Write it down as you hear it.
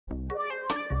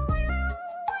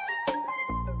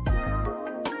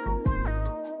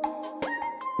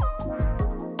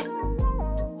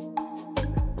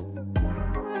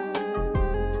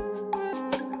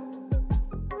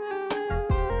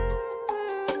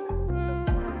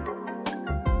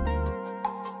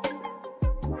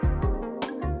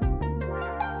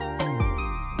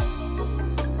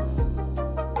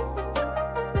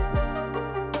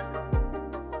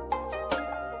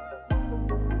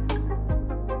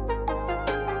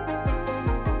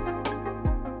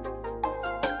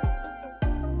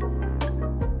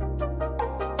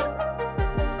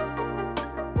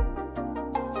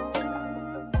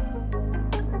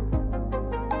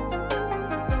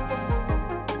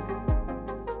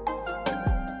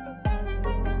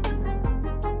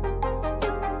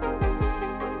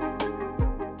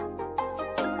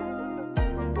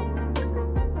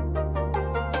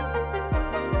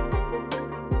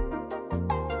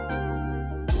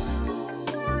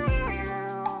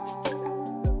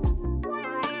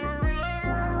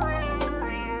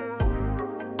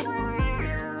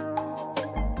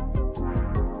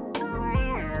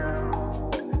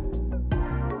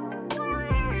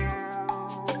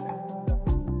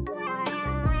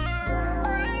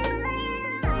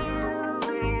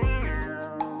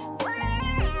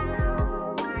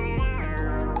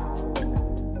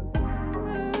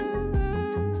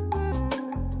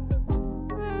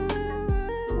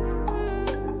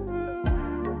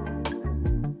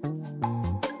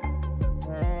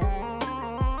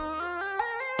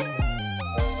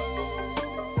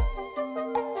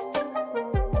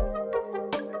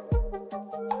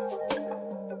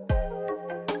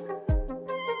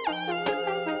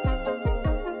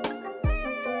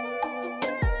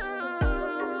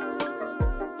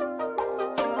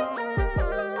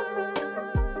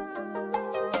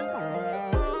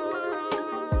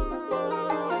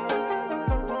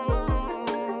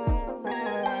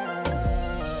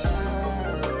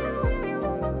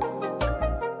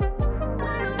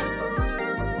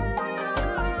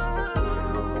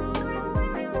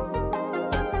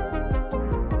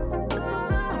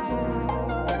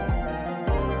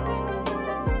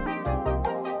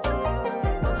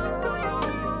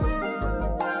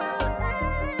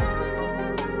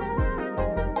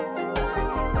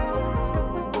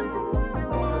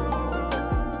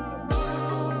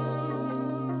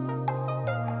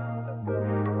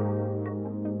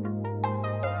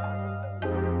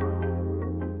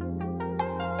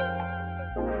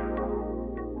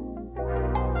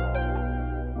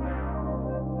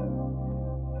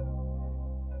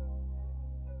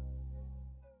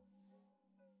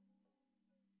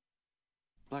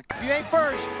If you ain't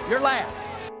first, you're last.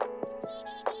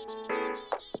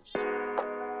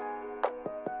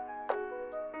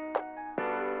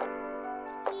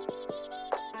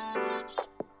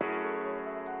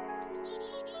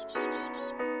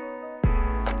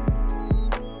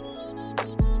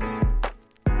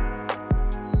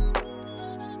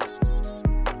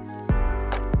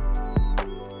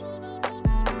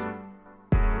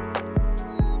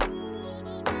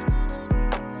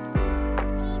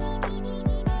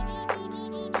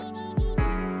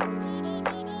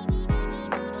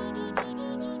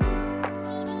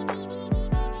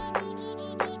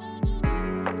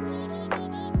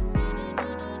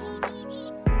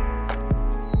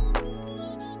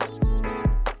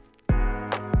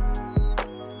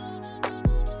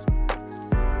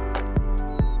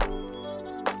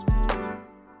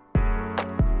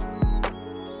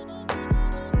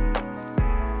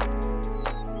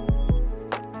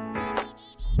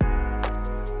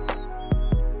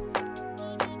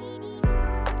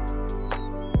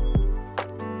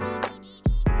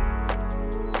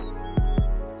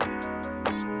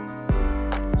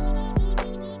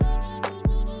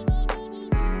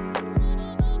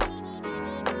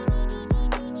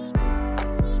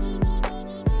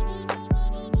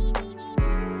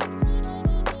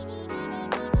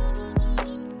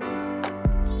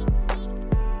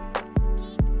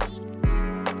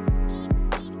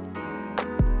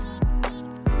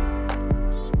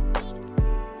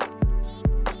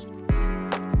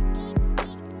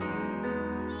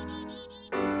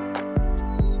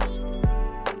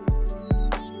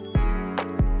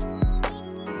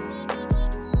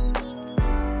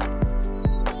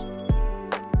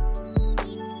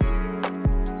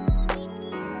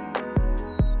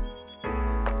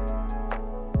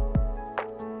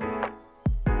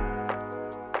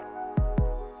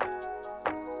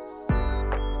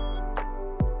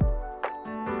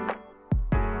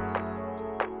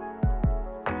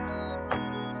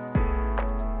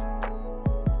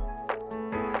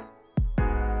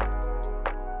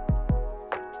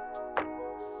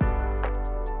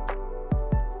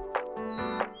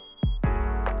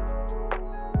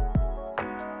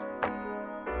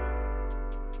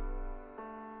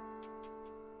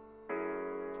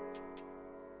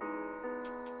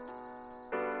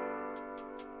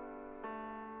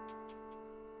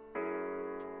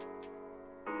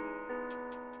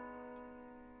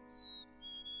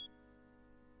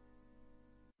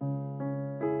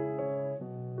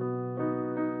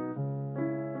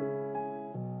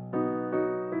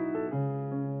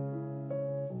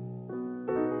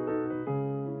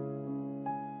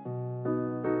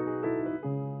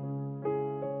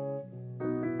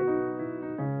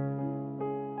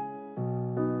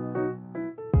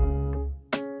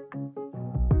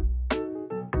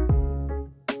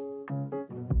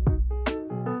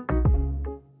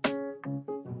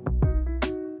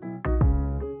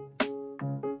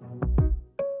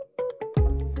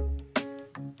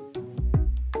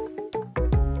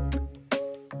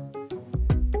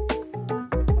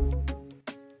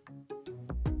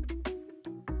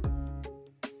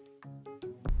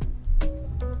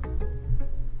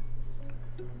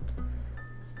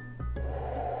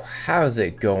 How's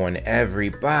it going,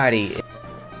 everybody?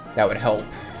 That would help.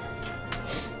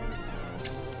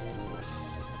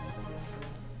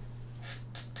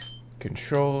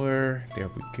 Controller, there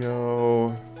we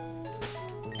go.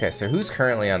 Okay, so who's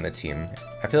currently on the team?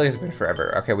 I feel like it's been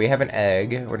forever. Okay, we have an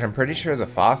egg, which I'm pretty sure is a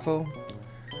fossil.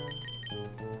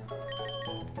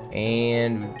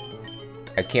 And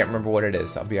I can't remember what it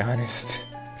is, I'll be honest.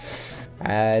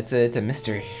 It's a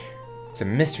mystery. It's a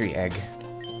mystery egg.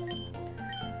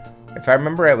 If I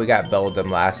remember right, we got Beldum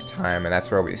last time, and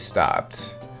that's where we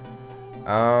stopped.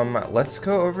 Let's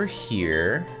go over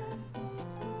here.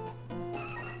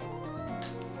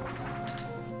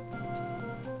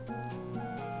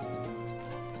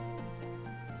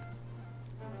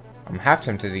 I'm half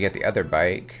tempted to get the other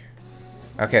bike.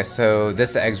 Okay, so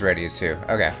this egg's ready too.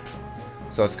 Okay.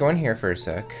 So let's go in here for a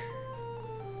sec.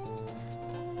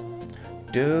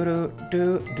 Do do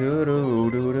do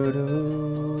do do do do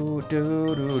do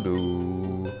do do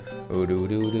do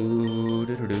do do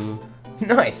do do.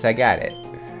 Nice, I got it.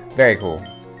 Very cool.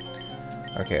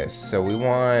 Okay, so we're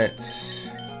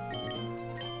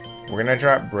gonna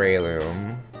drop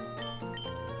Breloom.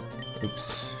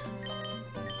 Oops.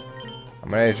 I'm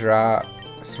gonna drop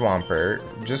Swampert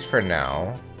just for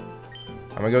now.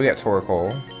 I'm gonna go get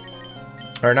Torkoal.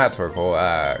 Or not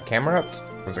Torkoal, Camerupt?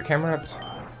 Was it Camerupt?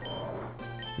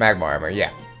 Magma Armor,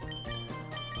 yeah.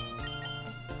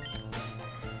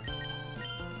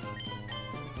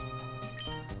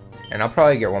 And I'll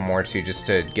probably get one more too, just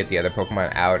to get the other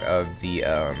Pokemon out of the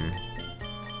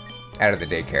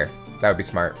daycare. That would be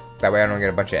smart. That way I don't get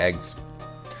a bunch of eggs.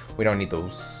 We don't need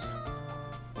those.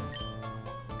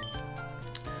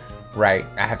 Right,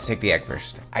 I have to take the egg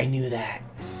first. I knew that.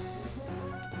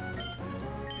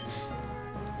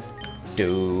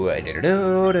 Do.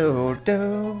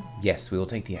 Yes, we will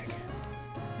take the egg.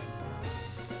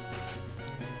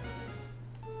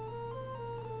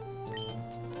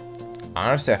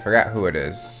 Honestly, I forgot who it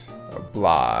is. A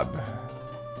Blob.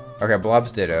 Okay,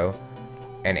 Blob's Ditto.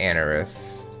 And Anorith.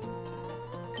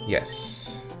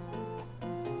 Yes.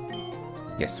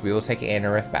 Yes, we will take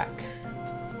Anorith back.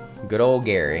 Good old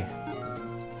Gary.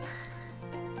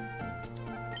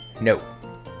 No.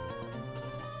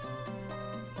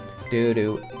 Do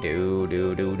do do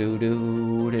do do do do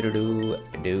do do do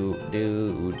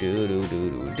do do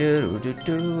do do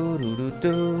do do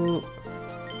do.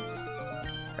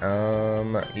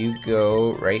 You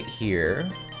go right here.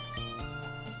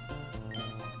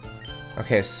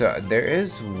 Okay, so there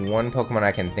is one Pokemon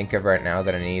I can think of right now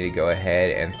that I need to go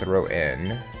ahead and throw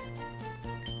in.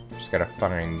 Just gotta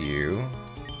find you.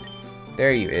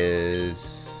 There you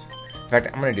is. In fact,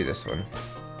 I'm gonna do this one.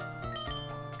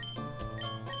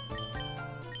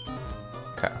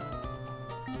 Okay.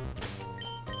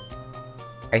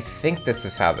 I think this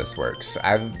is how this works.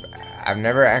 I've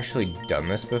never actually done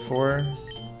this before.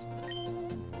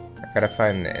 I gotta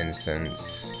find the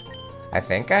instance. I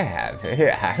think I have.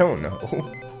 I don't know.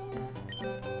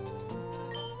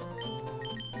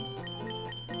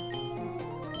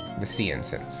 The sea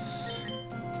incense.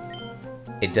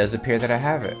 It does appear that I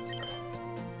have it.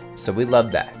 So we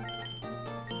love that.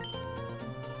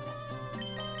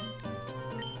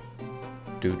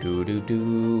 Do do do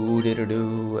do do do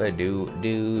do do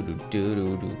do do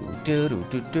do do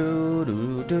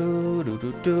do do do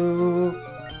do do.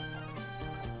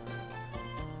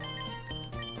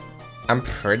 I'm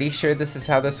pretty sure this is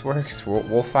how this works.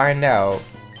 We'll find out.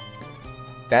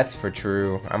 That's for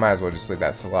true. I might as well just leave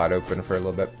that slot open for a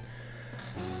little bit.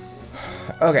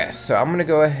 Okay, so I'm gonna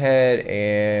go ahead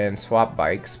and swap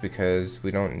bikes because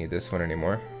we don't need this one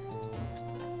anymore.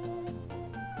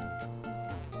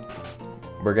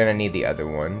 We're gonna need the other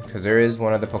one because there is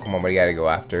one other Pokemon we gotta go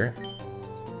after.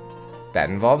 That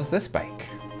involves this bike.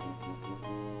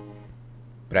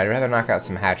 But I'd rather knock out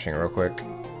some hatching real quick.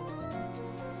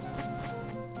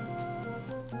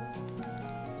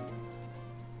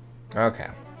 Okay.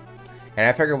 And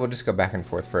I figure we'll just go back and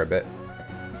forth for a bit.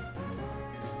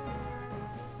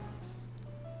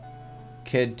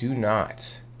 Kid, do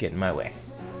not get in my way.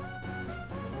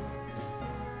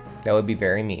 That would be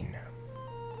very mean.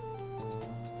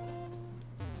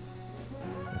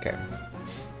 Okay.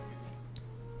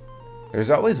 There's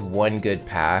always one good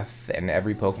path in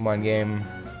every Pokemon game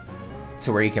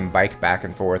to where you can bike back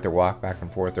and forth or walk back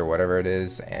and forth or whatever it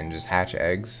is and just hatch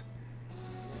eggs.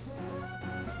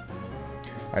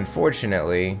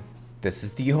 Unfortunately, this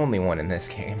is the only one in this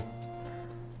game.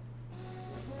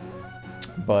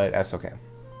 But that's okay.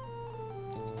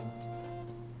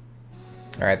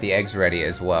 Alright, the egg's ready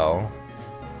as well.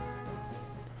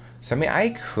 So, I mean, I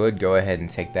could go ahead and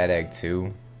take that egg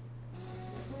too.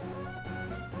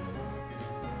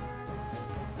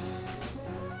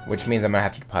 Which means I'm gonna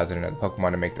have to deposit another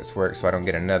Pokemon to make this work so I don't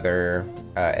get another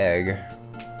egg.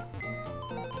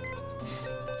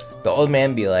 The old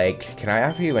man be like, can I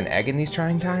offer you an egg in these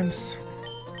trying times?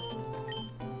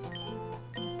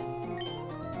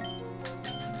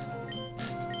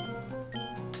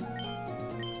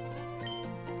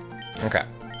 Okay.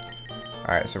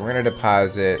 Alright, so we're gonna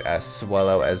deposit a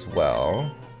Swellow as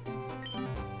well.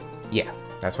 Yeah,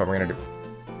 that's what we're gonna do.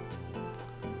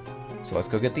 So let's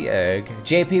go get the egg.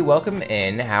 JP, welcome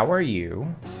in. How are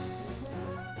you?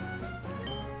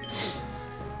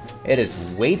 It is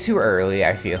way too early,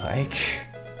 I feel like.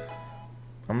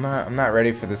 I'm not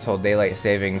ready for this whole daylight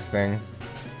savings thing.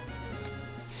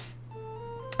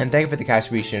 And thank you for the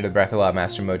contribution to the Breath of the Wild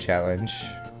Master Mode challenge.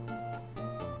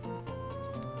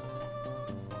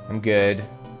 I'm good.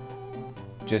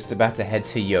 Just about to head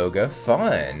to yoga.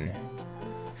 Fun.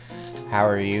 How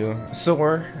are you?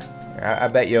 Sore. I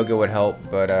bet yoga would help,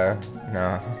 but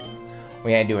no.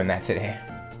 We ain't doing that today.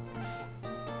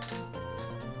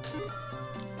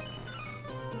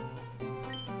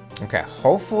 Okay,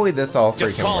 hopefully this all freaking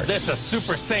Just call works. this a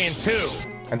Super Saiyan 2.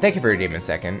 And thank you for your demon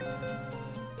second.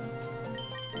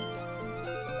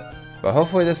 But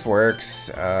hopefully this works.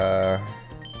 I've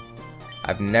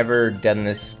never done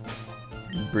this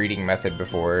breeding method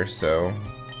before, so...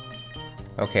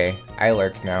 Okay, I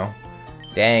lurk now.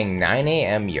 Dang, 9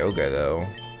 AM yoga though.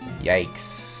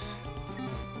 Yikes.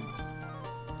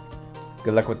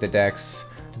 Good luck with the decks.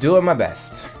 Doing my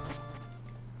best.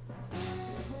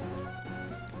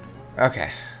 Okay.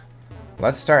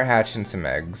 Let's start hatching some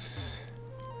eggs.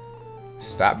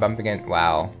 Stop bumping in.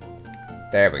 Wow.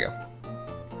 There we go.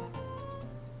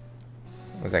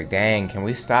 I was like, dang, can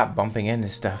we stop bumping into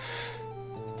stuff?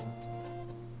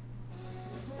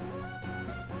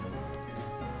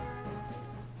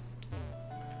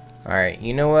 Alright,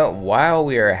 you know what? While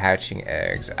we are hatching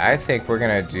eggs, I think we're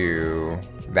gonna do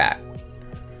that.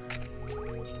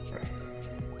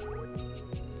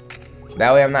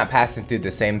 That way I'm not passing through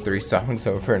the same 3 songs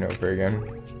over and over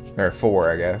again. Or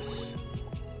 4, I guess.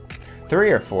 3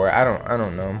 or 4, I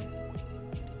don't know.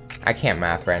 I can't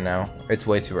math right now. It's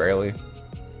way too early.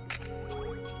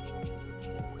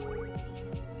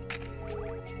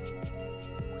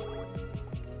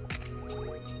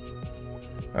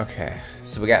 Okay,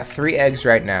 so we got 3 eggs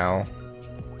right now.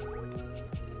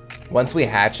 Once we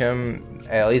hatch them,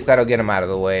 at least that'll get them out of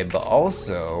the way, but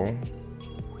also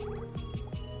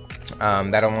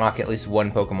that'll unlock at least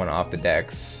 1 Pokemon off the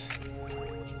decks.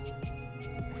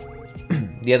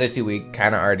 The other 2 we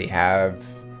kind of already have,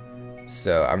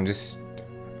 so I'm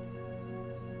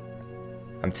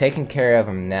taking care of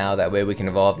them now, that way we can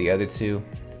evolve the other 2.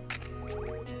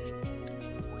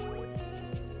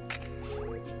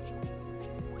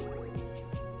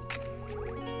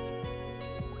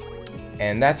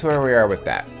 And that's where we are with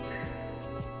that.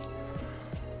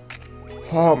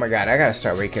 Oh my god, I gotta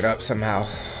start waking up somehow.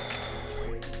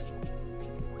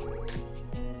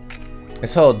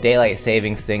 This whole daylight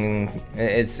savings thing,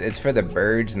 it's for the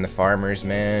birds and the farmers,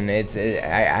 man.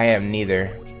 I am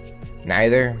neither.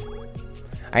 Neither?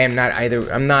 I am not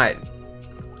either. I'm not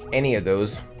any of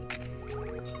those.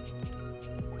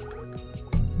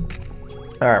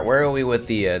 Alright, where are we with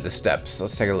the steps?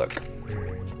 Let's take a look.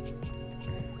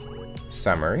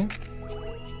 Summary.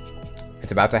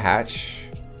 It's about to hatch.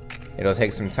 It'll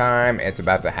take some time. It's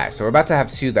about to hatch. So we're about to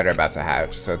have 2 that are about to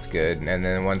hatch, so it's good. And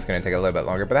then one's gonna take a little bit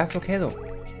longer, but that's okay though.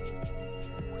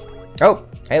 Oh,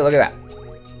 hey, look at that.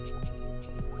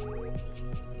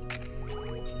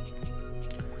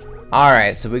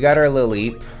 Alright, so we got our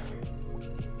Lilip.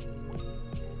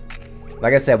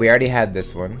 Like I said, we already had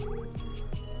this one.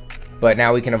 But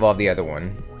now we can evolve the other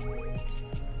one.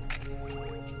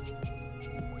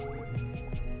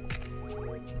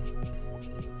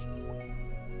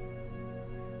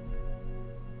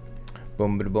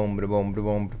 Boom ba boom ba boom ba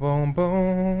boom ba boom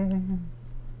boom.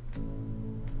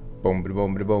 Boom ba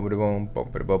boom ba boom ba boom boom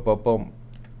ba boom boom.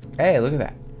 Hey, look at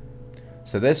that.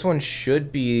 So this one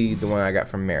should be the one I got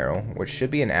from Meryl, which should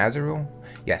be an Azurill.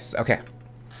 Yes, okay.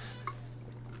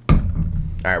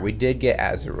 Alright, we did get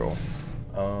Azurill.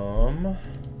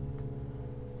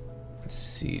 Let's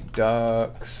see,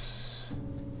 Ducks.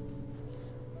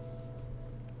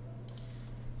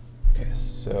 Okay,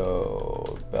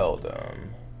 so Beldum.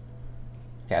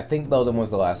 Okay, I think Beldum was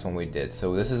the last one we did.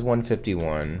 So this is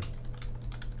 151.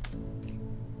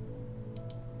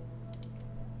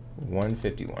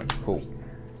 151. Cool.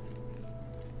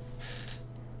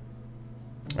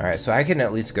 Alright, so I can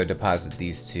at least go deposit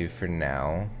these 2 for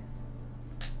now.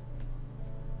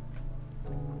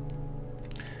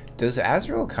 Does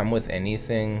Azurill come with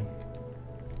anything?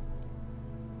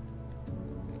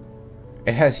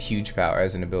 It has huge power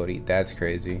as an ability. That's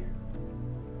crazy.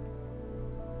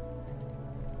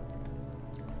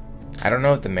 I don't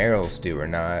know if the Meryls do or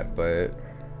not, but...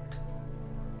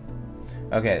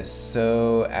 Okay,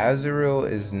 so Azurill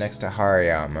is next to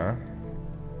Hariyama.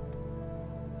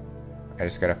 I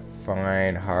just gotta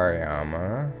find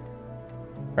Hariyama.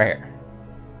 Right here.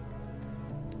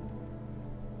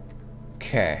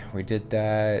 Okay, we did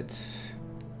that.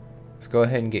 Let's go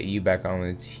ahead and get you back on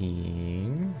the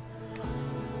team.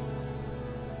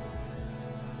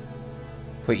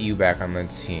 Put you back on the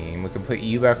team. We can put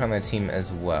you back on the team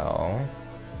as well.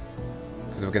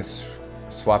 Because we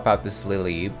can swap out this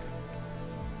Lilip.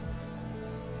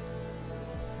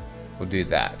 We'll do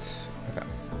that. Okay.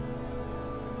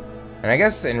 And I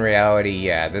guess in reality,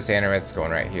 yeah, this Anoret's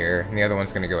going right here. And the other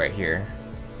one's going to go right here.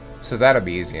 So that'll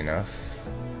be easy enough.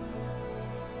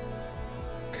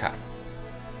 Okay.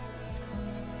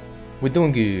 We're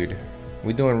doing good.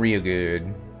 We're doing real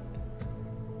good.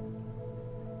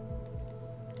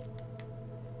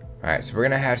 Alright, so we're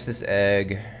gonna hatch this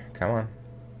egg. Come on.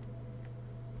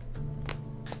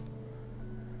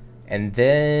 And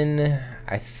then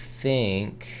I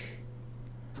think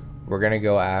we're gonna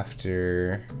go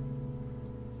after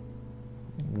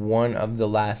one of the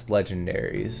last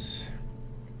legendaries.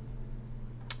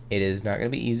 It is not gonna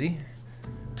be easy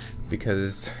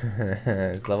because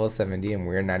it's level 70 and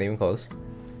we're not even close.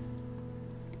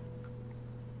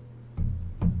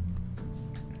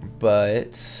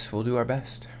 but we'll do our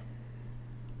best.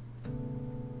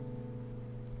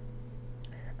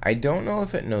 I don't know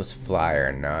if it knows fly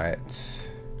or not.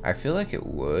 I feel like it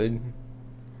would.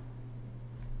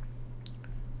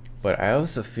 But I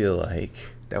also feel like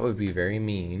that would be very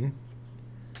mean.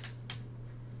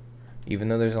 Even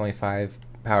though there's only 5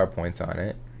 power points on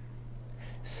it.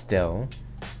 Still.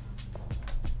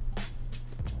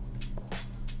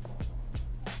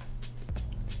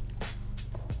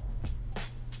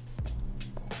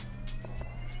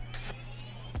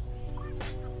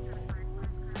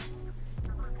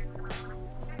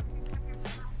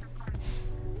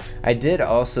 I did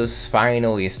also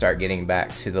finally start getting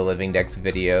back to the Living Dex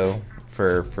video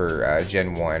for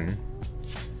Gen 1.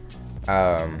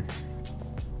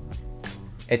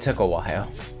 It took a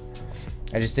while.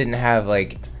 I just didn't have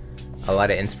like a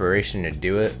lot of inspiration to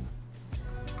do it.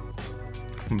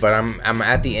 But I'm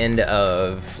at the end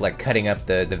of like cutting up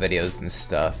the videos and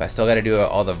stuff. I still got to do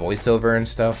all the voiceover and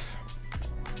stuff.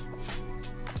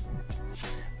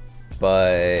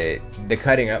 But the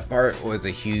cutting up part was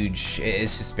a huge,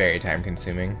 it's just very time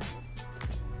consuming.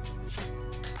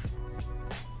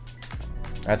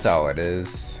 That's all it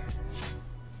is.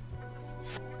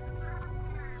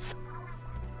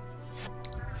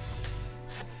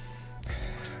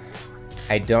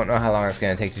 I don't know how long it's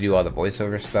going to take to do all the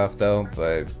voiceover stuff though,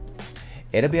 but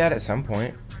it'll be out at some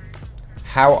point.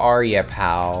 How are ya,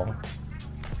 pal?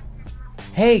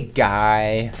 Hey,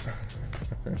 guy.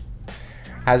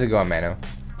 How's it going, Mano?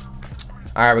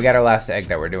 Alright, we got our last egg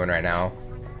that we're doing right now.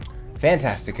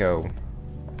 Fantastico.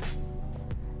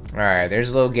 Alright,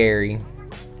 there's little Gary.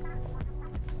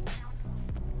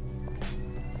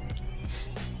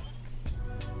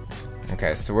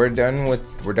 Okay, so we're done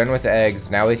with eggs.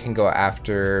 Now we can go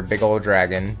after big old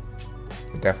dragon.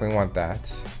 We definitely want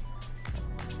that.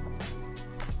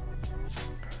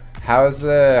 How's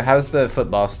the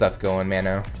football stuff going,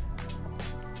 Mano?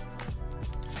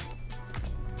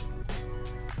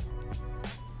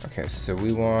 Okay, so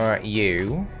we want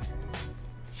you.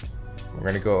 We're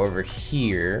gonna go over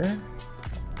here.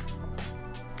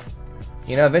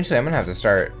 You know, eventually I'm gonna have to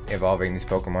start evolving these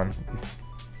Pokemon.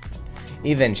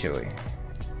 Eventually.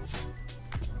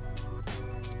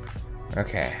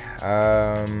 Okay,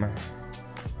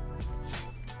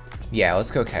 yeah,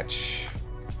 let's go catch.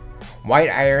 White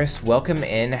Iris, welcome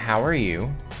in. How are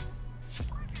you?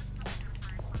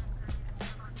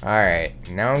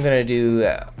 Alright, now I'm gonna do...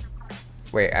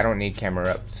 wait, I don't need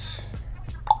Camerupt.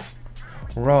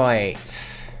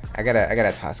 Right. I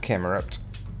gotta toss Camerupt.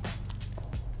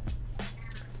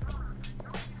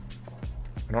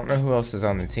 I don't know who else is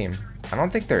on the team. I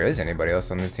don't think there is anybody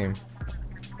else on the team.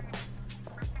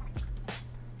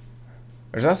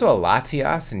 There's also a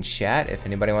Latias in chat if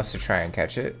anybody wants to try and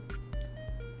catch it.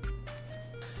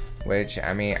 Which,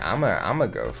 I mean, I'm a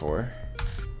go for.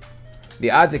 The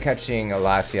odds of catching a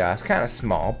Latias kind of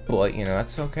small, but you know,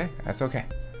 that's okay. That's okay.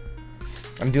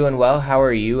 I'm doing well. How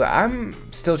are you? I'm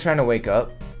still trying to wake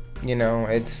up. You know,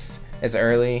 it's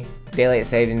early. Daylight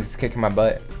savings is kicking my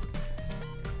butt.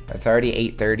 It's already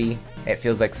 8:30. It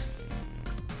feels like,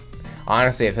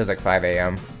 honestly, it feels like 5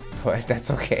 a.m. But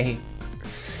that's okay.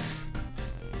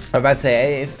 I'm about to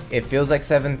say, it feels like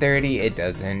 7:30. It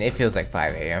doesn't. It feels like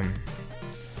 5 a.m.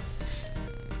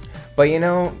 But you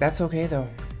know, that's okay though.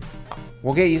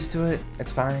 We'll get used to it.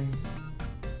 It's fine.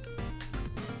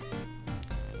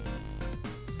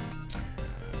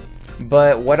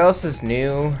 But what else is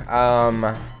new?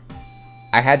 I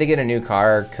had to get a new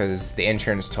car because the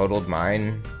insurance totaled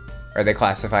mine. Or they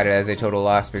classified it as a total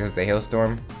loss because of the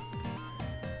hailstorm.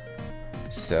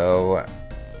 So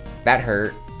that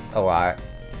hurt a lot.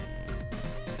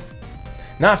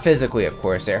 Not physically, of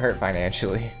course. It hurt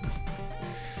financially.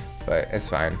 But it's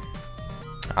fine.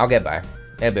 I'll get by.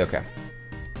 It'll be okay.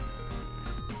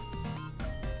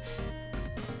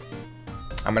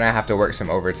 I'm gonna have to work some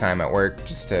overtime at work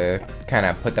just to kind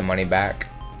of put the money back.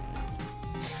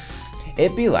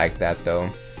 It'd be like that though.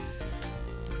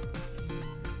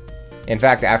 In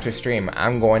fact, after stream,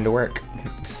 I'm going to work.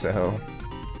 So...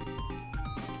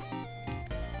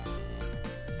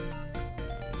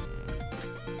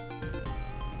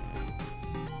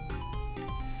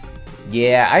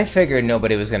 yeah, I figured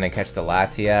nobody was gonna catch the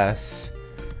Latias.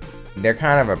 They're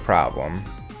kind of a problem.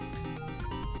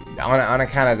 On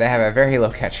account of they have a very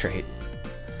low catch rate.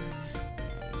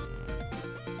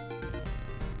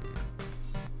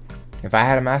 If I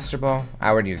had a Master Ball,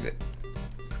 I would use it.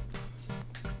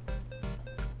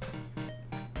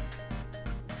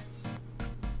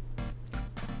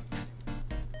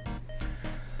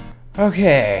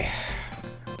 Okay.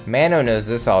 Mano knows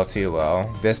this all too well.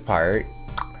 This part.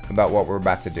 About what we're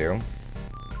about to do.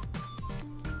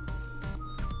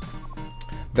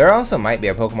 There also might be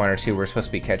a Pokemon or two we're supposed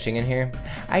to be catching in here.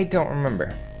 I don't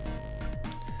remember.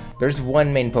 There's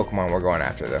one main Pokemon we're going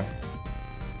after, though.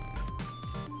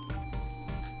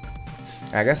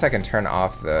 I guess I can turn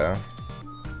off the...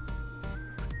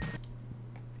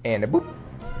 And a boop.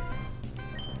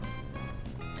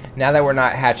 Now that we're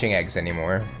not hatching eggs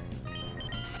anymore,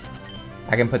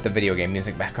 I can put the video game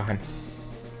music back on.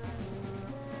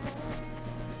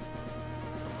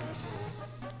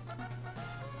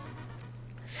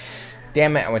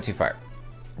 Damn it, I went too far.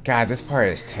 God, this part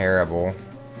is terrible.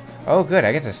 Oh good,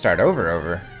 I get to start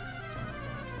over.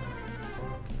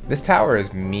 This tower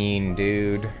is mean,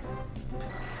 dude.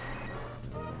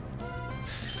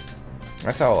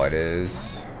 That's all it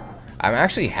is. I'm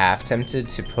actually half tempted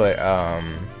to put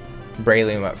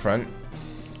Breloom up front.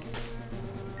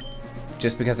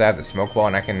 Just because I have the smoke ball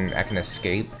and I can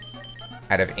escape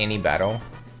out of any battle.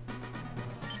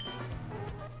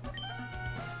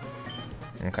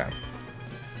 Okay.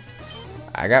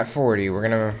 I got 40.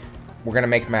 We're gonna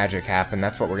make magic happen.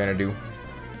 That's what we're gonna do.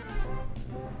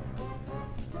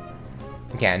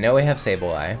 Okay, I know we have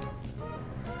Sableye.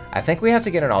 I think we have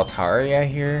to get an Altaria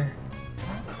here.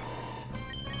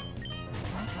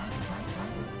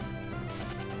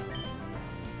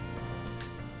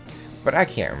 But I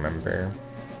can't remember.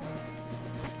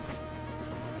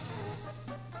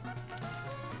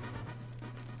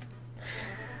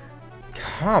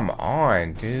 Come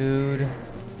on, dude.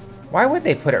 Why would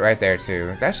they put it right there,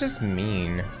 too? That's just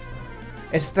mean.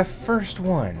 It's the first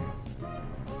one.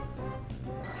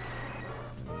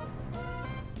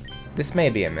 This may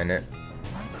be a minute.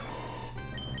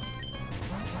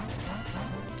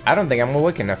 I don't think I'm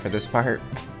awake enough for this part.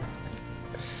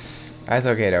 That's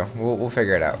okay, though. We'll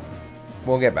figure it out.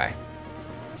 We'll get by.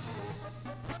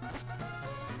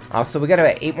 Also, we got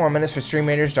about 8 more minutes for Stream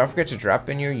Raiders. Don't forget to drop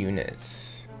in your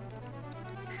units.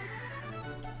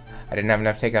 I didn't have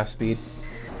enough takeoff speed.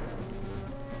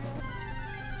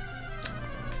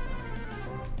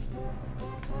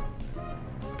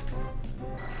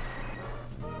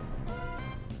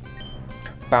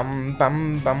 Bum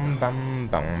bum bum bum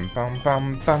bum bum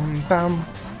bum bum bum.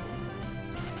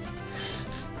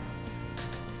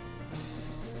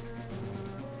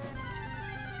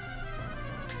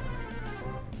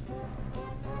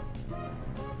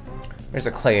 There's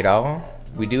a Claydol.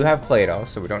 We do have Claydol,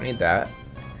 so we don't need that.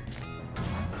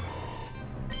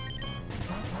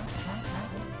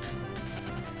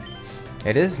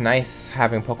 It is nice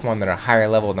having Pokemon that are higher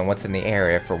level than what's in the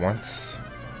area for once.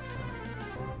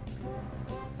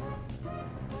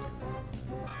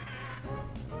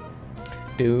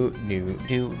 Do do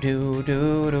do do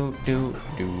do do do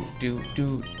do do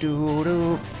do do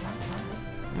do.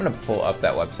 I'm gonna pull up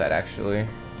that website actually,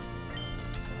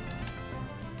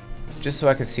 just so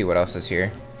I can see what else is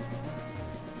here.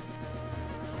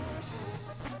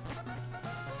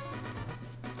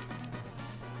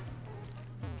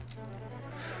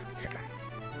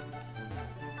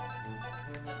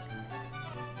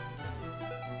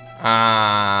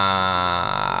 Ah,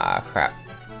 crap.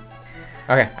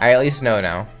 Okay, I at least know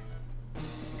now.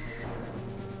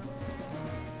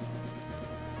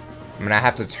 I'm gonna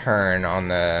have to turn on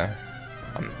the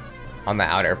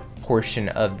outer portion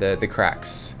of the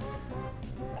cracks.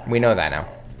 We know that now.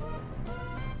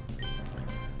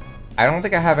 I don't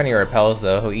think I have any repels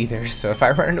though either, so if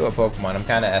I run into a Pokemon, I'm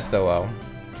kind of SOL.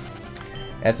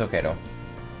 That's okay though.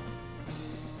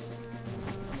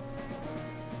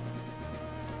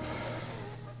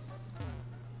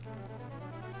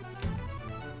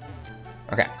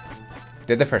 Okay,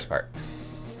 did the first part.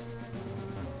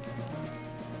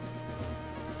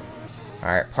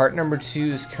 Alright, part number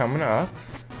 2 is coming up.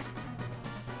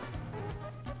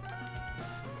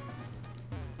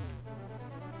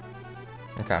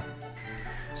 Okay,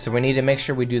 so we need to make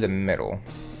sure we do the middle.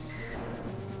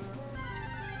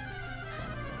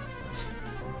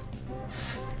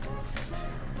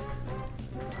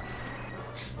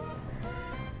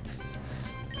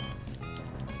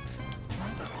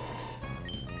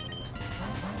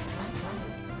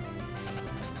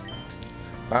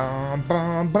 Bum,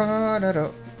 bum, ba, da, da.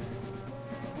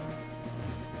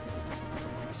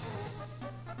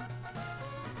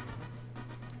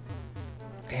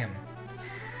 Damn.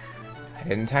 I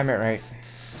didn't time it right.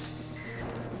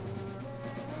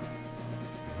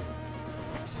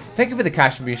 Thank you for the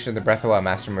contribution to the Breath of the Wild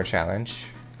Master Mode Challenge.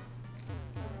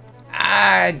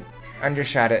 I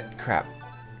undershot it. Crap.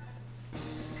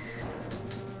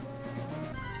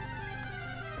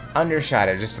 Undershot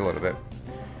it just a little bit.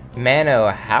 Mano,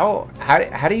 how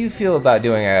do you feel about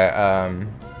doing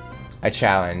a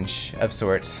challenge of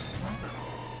sorts?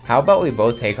 How about we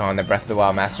both take on the Breath of the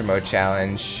Wild Master Mode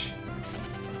Challenge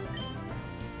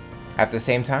at the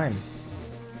same time.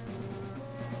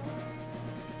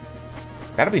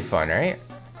 That'll be fun, right?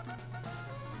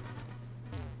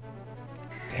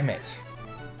 Damn it.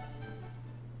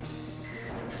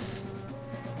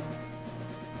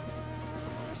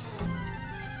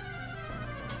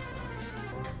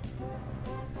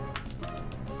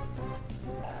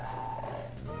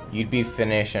 You'd be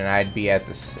finished and I'd be at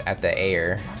the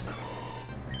air.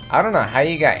 I don't know how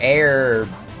you got air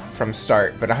from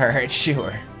start, but alright,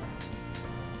 sure.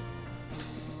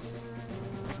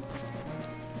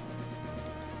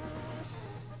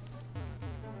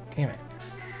 Damn it.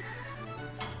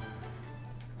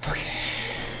 Okay.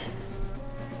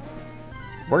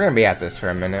 We're gonna be at this for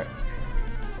a minute.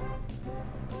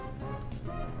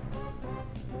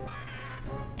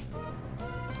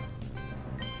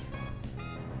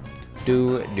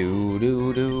 Do do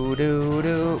do do do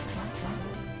do.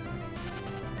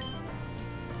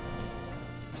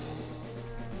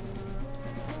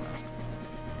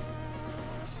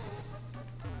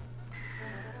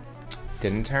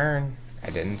 Didn't turn.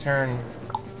 I didn't turn.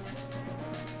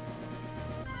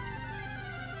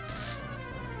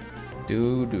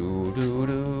 Do do do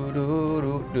do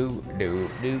do do do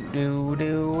do do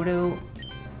do do.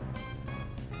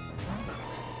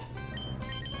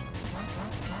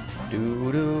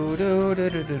 Do do do do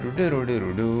do do do do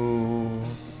do do.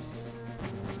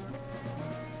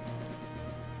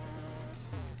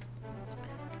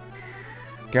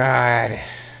 God.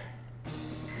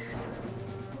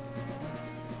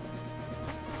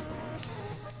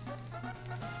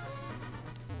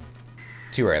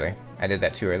 Too early. I did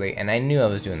that too early, and I knew I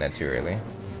was doing that too early.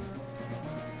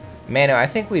 Mano, I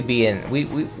think we'd be in.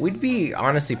 We'd be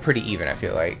honestly pretty even. I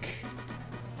feel like.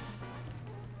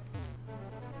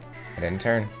 I didn't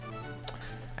turn.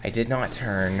 I did not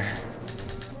turn.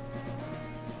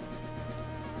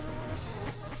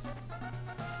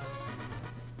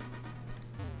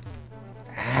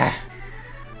 Ah.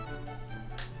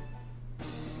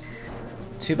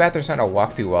 Too bad there's not a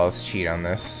walkthrough walls cheat on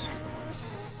this.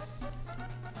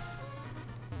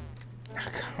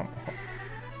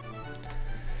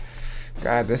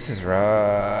 God, this is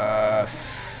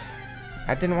rough.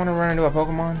 I didn't want to run into a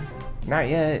Pokemon. Not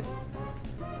yet.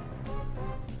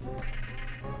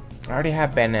 I already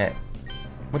have Bennett.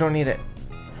 We don't need it.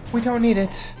 We don't need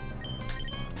it.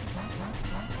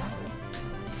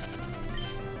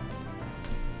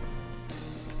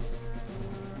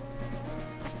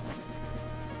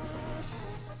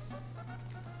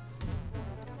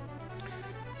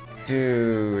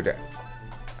 Dude.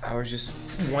 I was just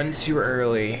one too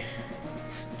early.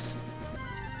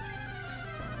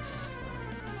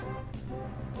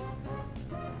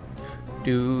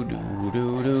 Do do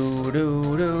do do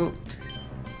do do.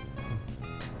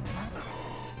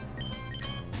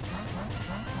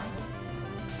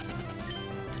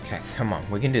 Okay, come on,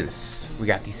 we can do this. We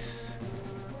got these.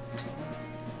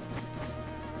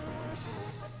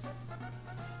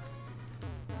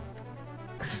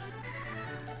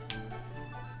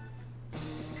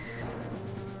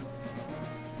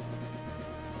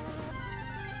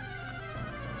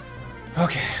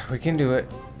 Okay, we can do it.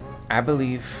 I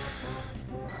believe.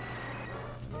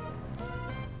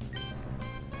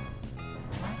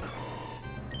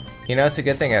 You know, it's a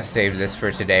good thing I saved this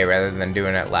for today rather than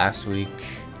doing it last week.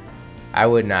 I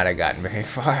would not have gotten very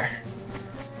far.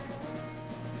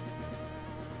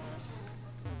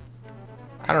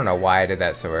 I don't know why I did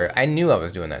that so early. I knew I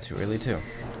was doing that too early too.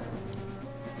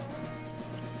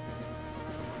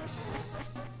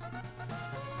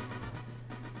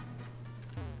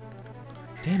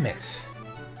 Damn it.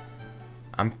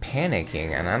 I'm panicking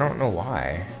and I don't know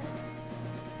why.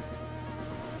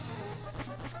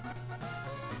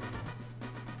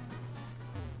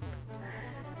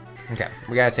 Okay,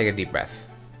 we gotta take a deep breath.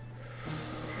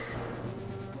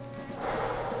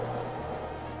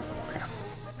 Okay.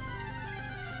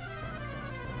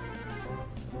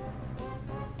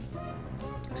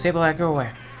 Sableye, go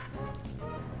away.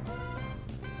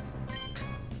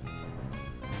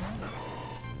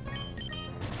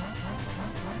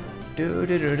 Do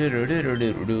do do do do do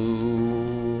do do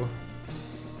do.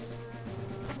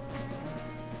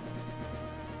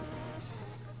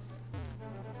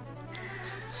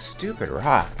 Stupid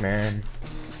rock, man.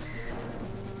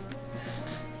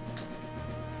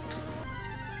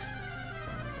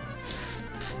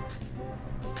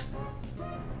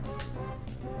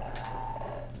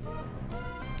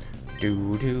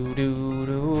 Do do do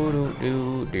do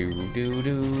do do do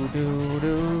do do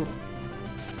do.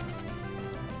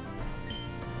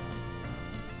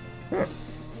 Huh.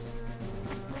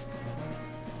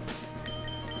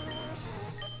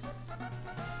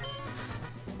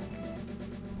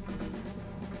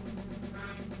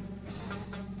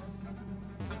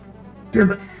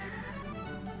 Damn it.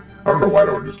 I don't know why I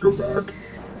don't just go back.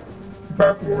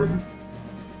 Back one.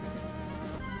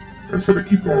 Instead of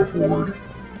keep going forward.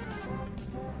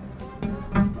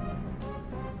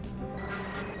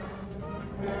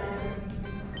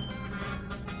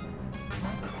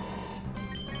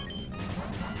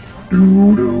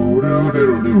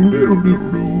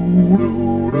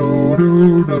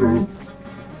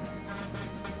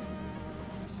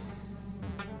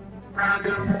 Ah,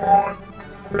 come on.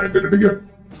 And I did it again.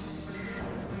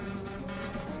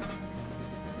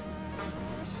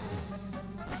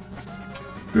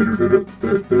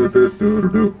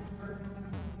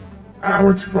 Ah, I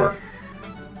went too far.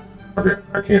 Okay,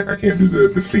 I can't do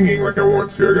the singing like I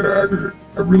want to.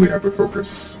 I really have to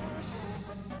focus.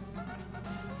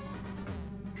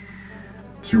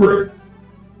 Too early.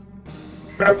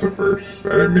 That's a first. I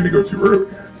didn't mean to go too early.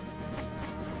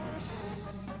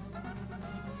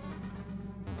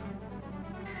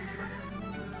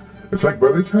 It's like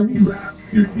by the time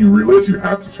you realize you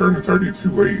have to turn, it's already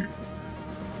too late.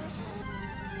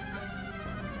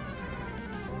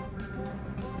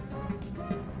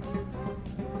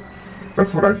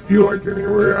 That's what I feel like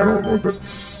anyway. I don't know if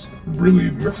that's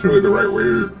really necessarily the right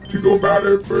way to go about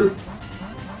it, but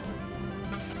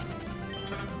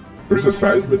there's a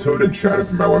seismitoad in chat if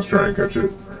you might want to try and catch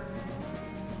it.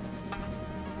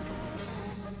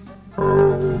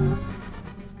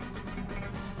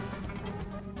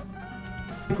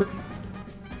 Okay.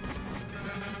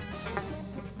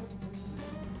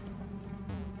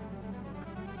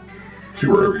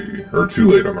 Too early, or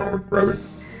too late on that one, rather.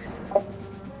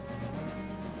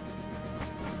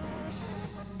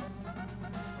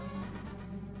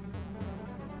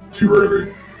 Too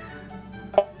early.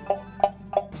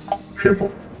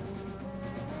 Shameful.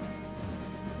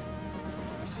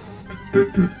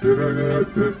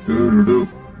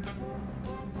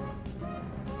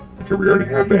 Okay, we already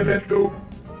have Bannett though.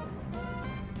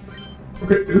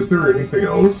 Okay, is there anything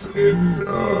else in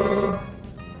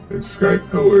Sky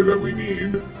Pillar that we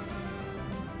need?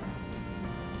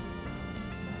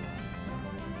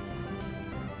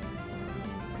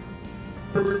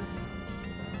 Wait.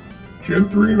 Gen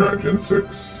 3, not Gen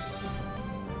 6.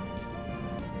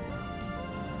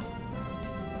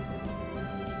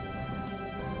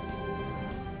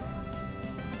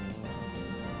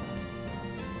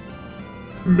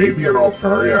 Maybe an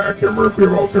Altaria. I can't remember if we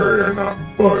have Altaria or not,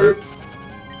 but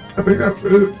I think that's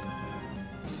it.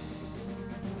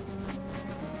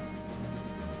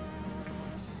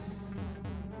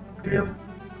 Damn.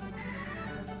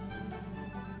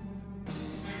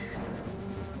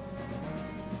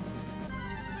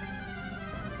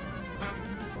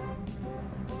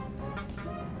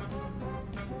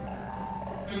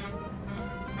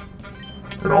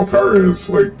 And Altaria is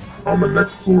like on the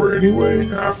next floor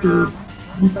anyway after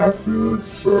we pass through this,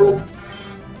 so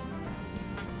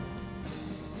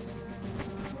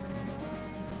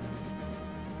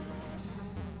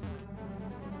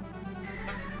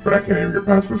but I can't even get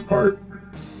past this part.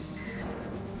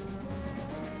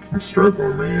 I'm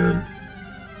struggling, man.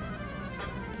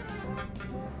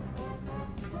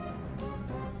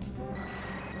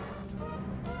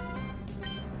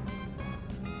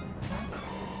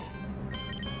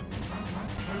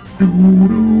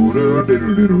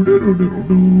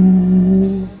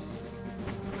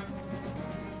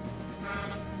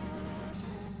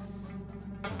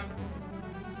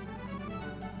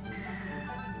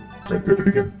 I did it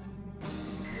again.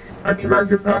 I cannot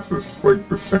get past this, like,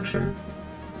 this section.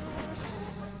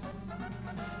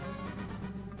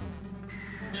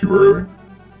 Too early.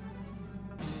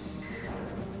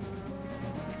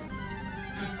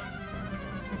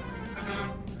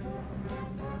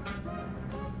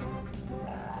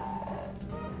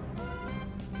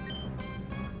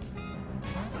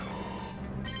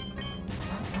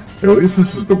 At least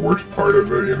this is the worst part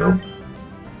of it, you know?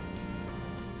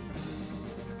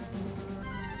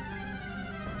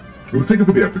 Let's take a look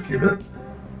at the epic unit.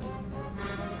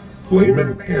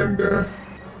 Flamin' Panda.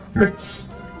 Nice.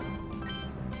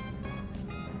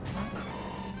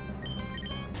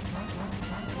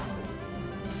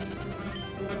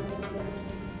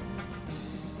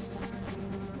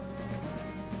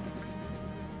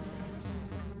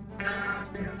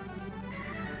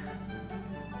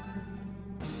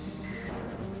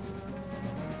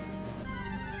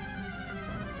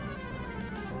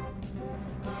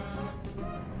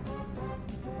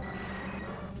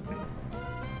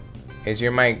 Is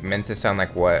your mic meant to sound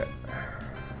like what?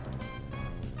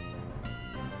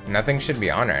 Nothing should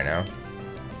be on right now.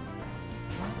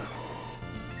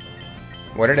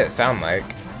 What did it sound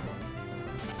like?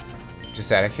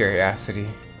 Just out of curiosity.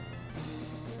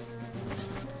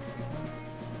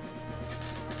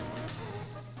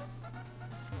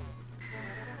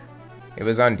 It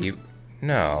was on deep.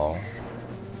 No.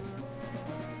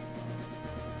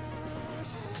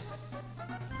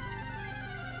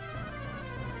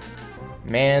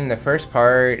 Man, the first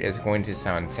part is going to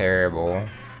sound terrible.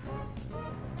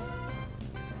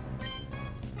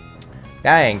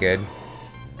 That ain't good.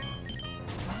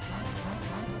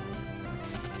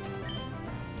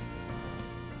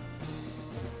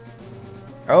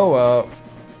 Oh well.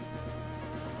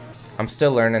 I'm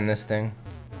still learning this thing.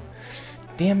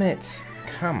 Damn it.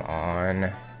 Come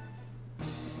on.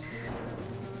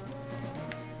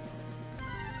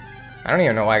 I don't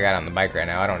even know why I got on the bike right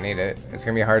now. I don't need it. It's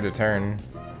gonna be hard to turn.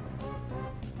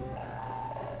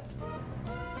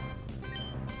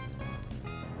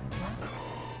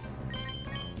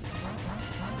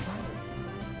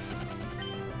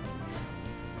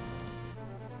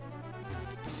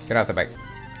 Get off the bike.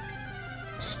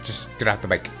 Just get off the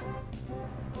bike.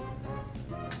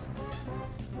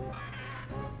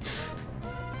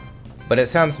 But it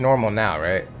sounds normal now,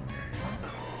 right?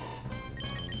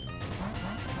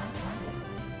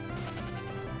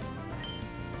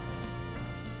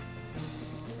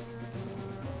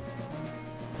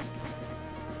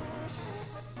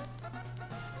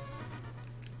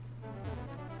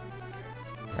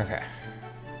 Okay.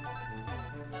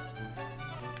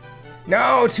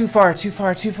 No, too far, too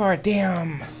far, too far.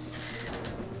 Damn.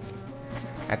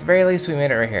 At the very least, we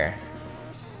made it right here.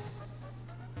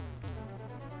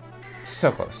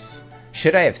 So close.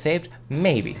 Should I have saved?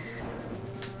 Maybe.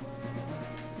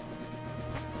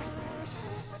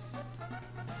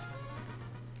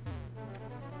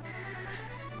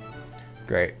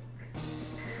 Great.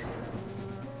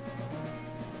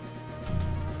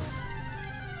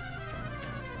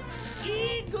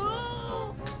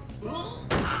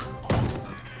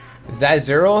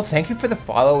 Zazurl, thank you for the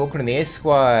follow. Welcome to the Ace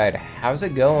Squad. How's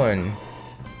it going?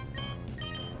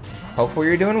 Hopefully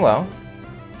you're doing well.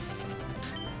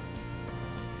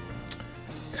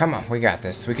 Come on, we got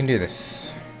this. We can do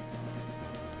this.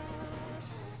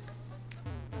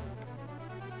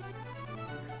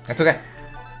 That's okay.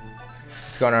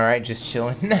 It's going alright, just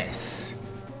chilling. Nice.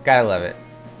 Gotta love it.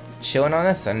 Chilling on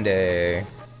a Sunday.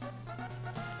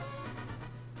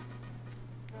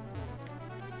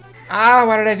 Ah,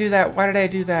 why did I do that? Why did I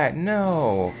do that?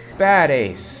 No. Bad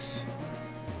ace.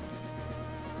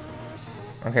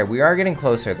 Okay, we are getting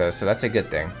closer though, so that's a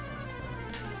good thing.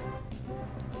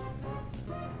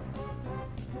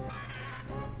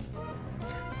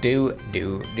 Do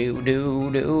do do do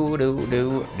do do do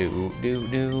do do do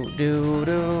do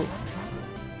do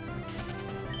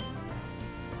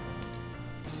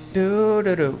do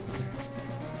do do.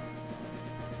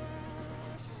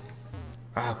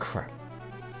 Oh crap.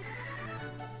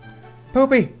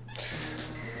 Poopy.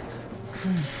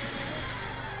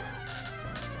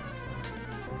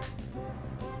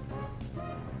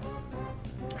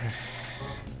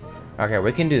 Okay,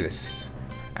 we can do this.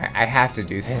 I have to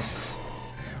do this.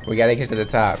 We gotta get to the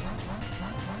top.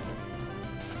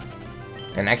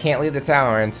 And I can't leave the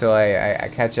tower until I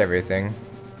catch everything.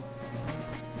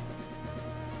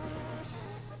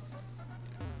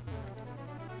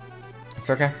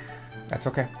 It's okay. That's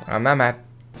okay. I'm not mad.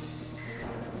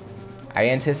 I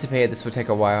anticipated this would take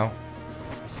a while.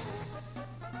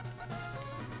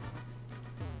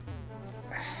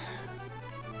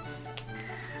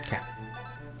 Okay.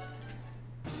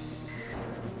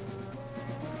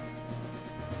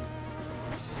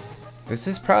 This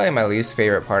is probably my least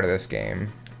favorite part of this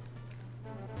game.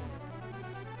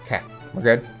 Okay, we're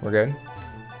good. We're good.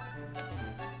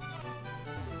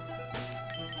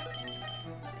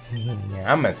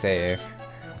 Yeah, I'm gonna save.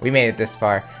 We made it this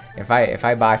far. If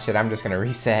I botch it, I'm just gonna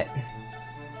reset.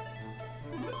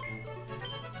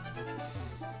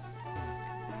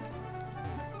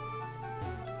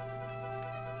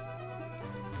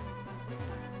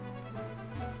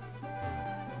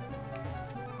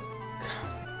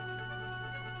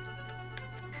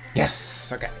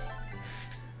 Yes, okay.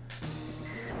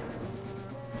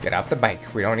 Get off the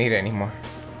bike. We don't need it anymore.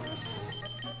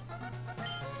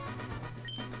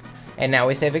 And now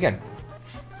we save again.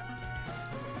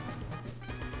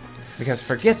 Because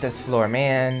forget this floor,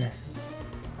 man.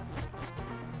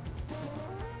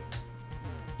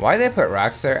 Why they put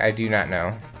rocks there, I do not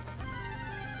know.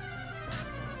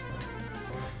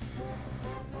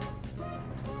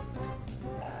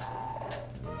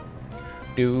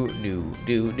 Do do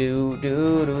do do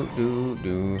do do do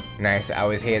do. Nice. I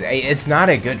always hate it. It's not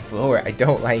a good floor. I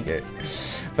don't like it,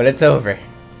 but it's over.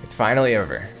 It's finally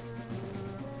over.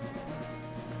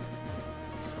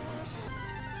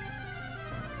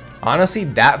 Honestly,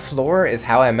 that floor is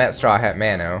how I met Straw Hat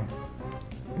Mano.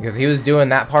 Because he was doing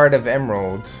that part of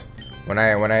Emerald when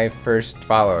I first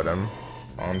followed him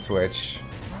on Twitch.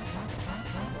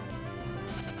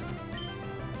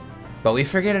 But we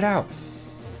figured it out.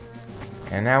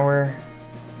 And now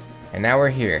we're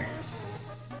here.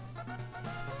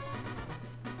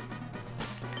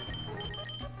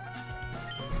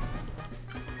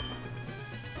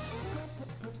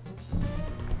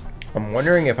 I'm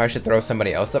wondering if I should throw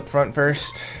somebody else up front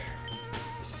first.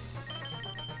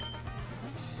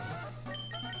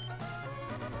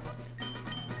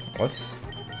 Let's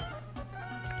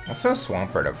throw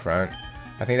Swampert up front.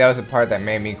 I think that was the part that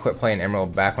made me quit playing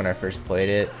Emerald back when I first played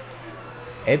it.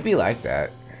 It'd be like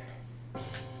that.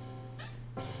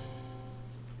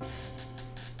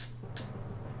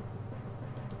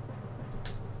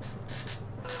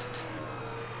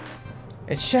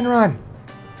 It's Shenron!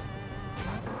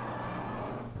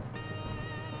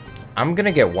 I'm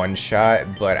gonna get one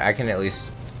shot, but I can at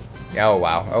least... Oh,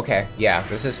 wow. Okay. Yeah,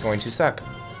 this is going to suck.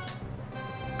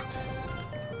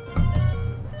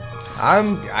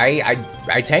 I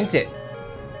tanked it.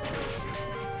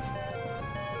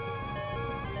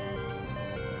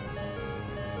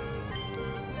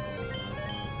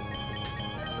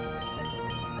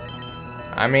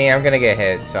 I mean, I'm gonna get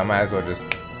hit, so I might as well just...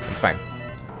 It's fine.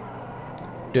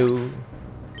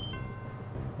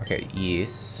 Okay,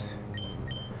 yes.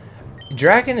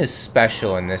 Dragon is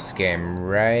special in this game,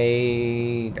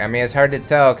 right? I mean, it's hard to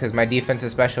tell because my defense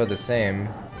is special the same.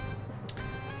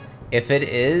 If it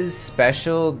is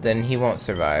special, then he won't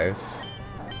survive.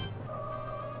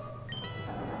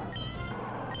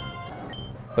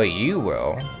 But you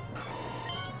will.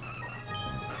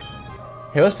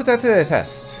 Here, let's put that to the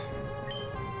test.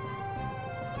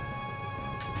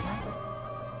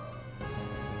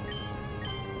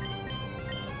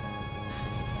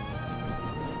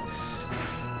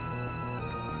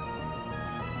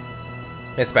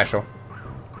 It's special.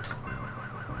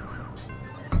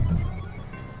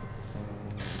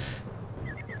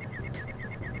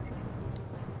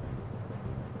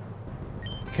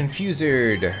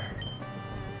 Confusered.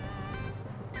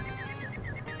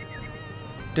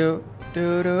 Do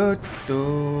do do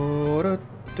do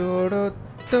do do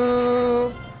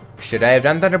do. Should I have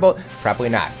done Thunderbolt? Probably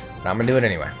not, but I'm gonna do it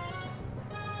anyway.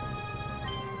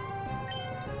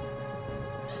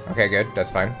 Okay, good.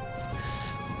 That's fine.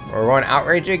 We're going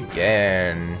Outrage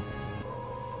again.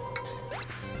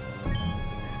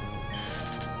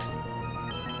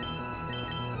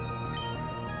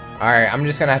 Alright, I'm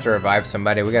just gonna have to revive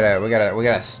somebody. We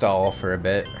gotta stall for a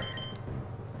bit.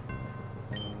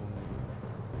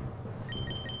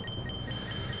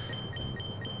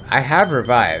 I have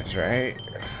revives, right?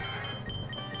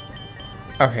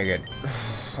 Okay, good.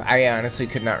 I honestly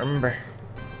could not remember.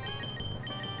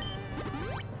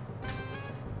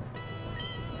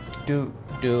 Do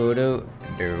do do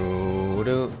do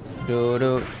do do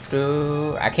do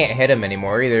do. I can't hit him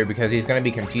anymore either because he's gonna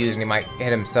be confused and he might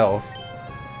hit himself.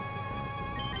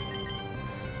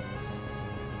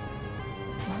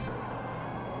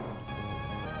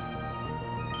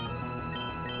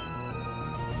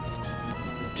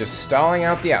 Just stalling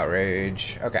out the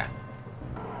outrage. Okay.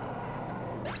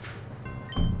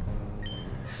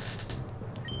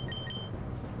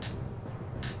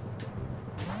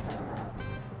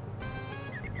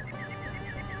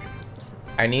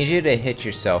 I need you to hit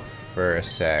yourself for a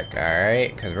sec,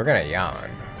 alright? Because we're gonna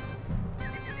yawn.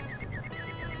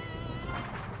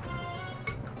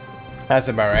 That's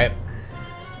about right.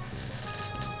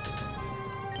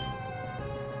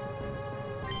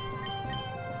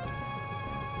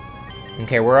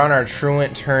 Okay, we're on our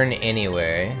truant turn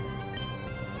anyway.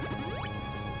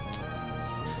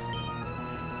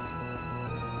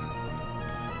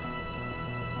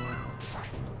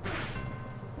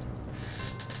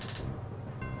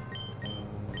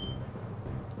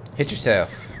 Hit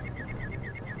yourself.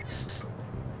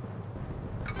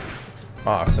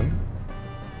 Awesome.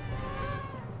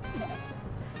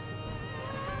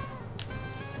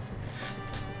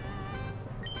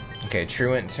 Okay,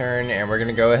 truant turn, and we're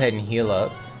gonna go ahead and heal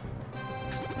up.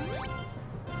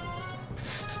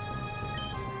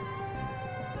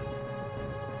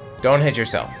 Don't hit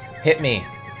yourself. Hit me.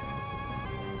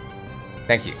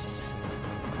 Thank you.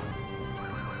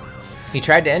 He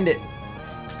tried to end it.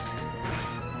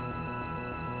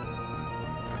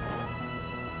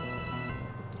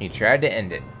 He tried to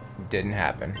end it. Didn't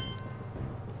happen.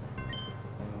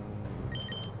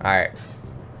 Alright.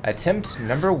 Attempt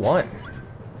number 1.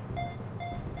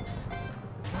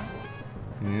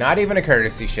 Not even a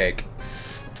courtesy shake.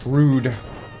 Rude.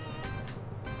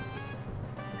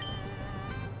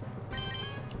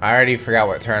 I already forgot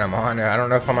what turn I'm on. I don't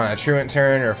know if I'm on a truant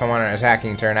turn or if I'm on an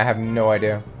attacking turn. I have no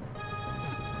idea.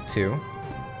 2,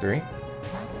 3.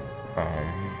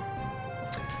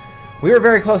 We were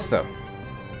very close though.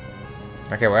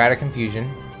 Okay, we're out of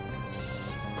confusion.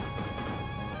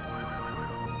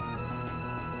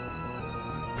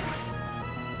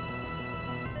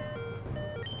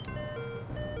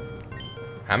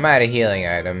 I'm out of healing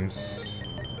items.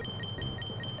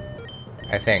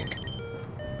 I think.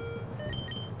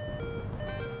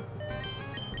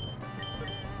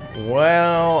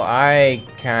 Well, I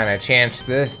kinda chanced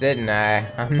this, didn't I?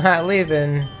 I'm not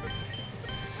leaving.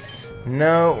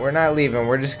 No, we're not leaving.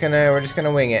 We're just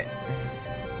gonna wing it.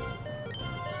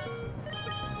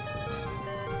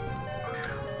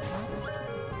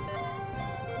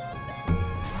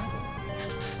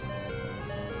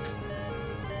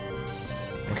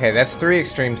 Okay, that's 3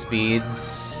 extreme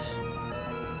speeds.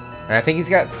 And I think he's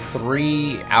got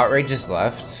 3 outrages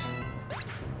left.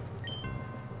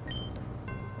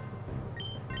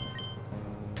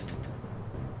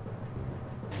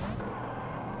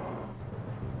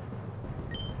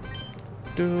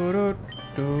 Do, do,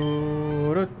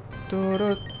 do, do,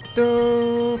 do,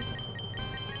 do.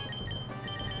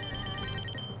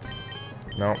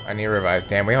 No, I need to revive.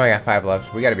 Damn, we only got 5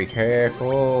 left. We gotta be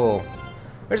careful.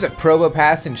 There's a probo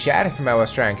pass in chat if you might want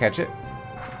to try and catch it.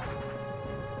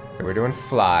 Okay, we're doing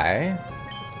fly.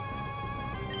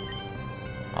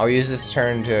 I'll use this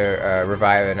turn to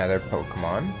revive another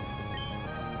Pokemon.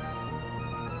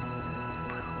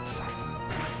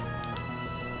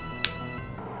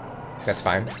 That's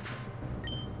fine.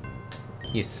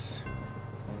 Yes.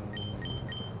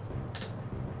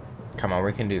 Come on,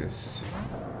 we can do this.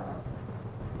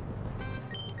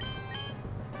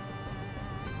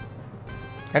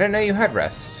 I didn't know you had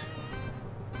rest.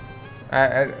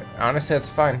 Honestly, that's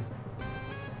fine.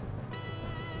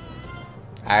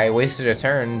 I wasted a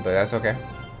turn, but that's okay.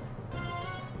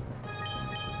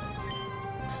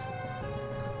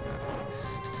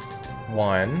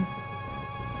 One.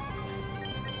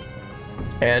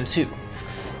 And 2.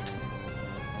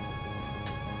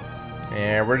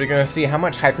 And we're gonna see how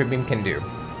much Hyper Beam can do.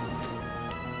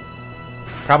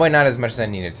 Probably not as much as I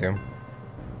needed to.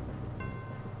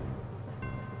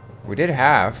 We did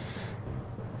half.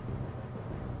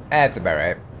 That's about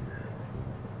right.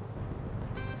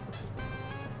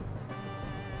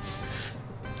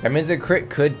 That means a crit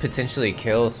could potentially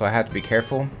kill, so I have to be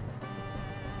careful.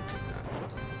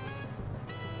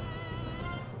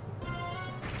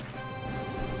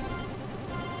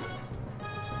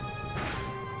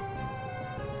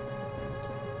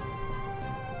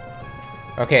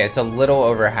 Okay, it's a little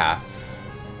over half.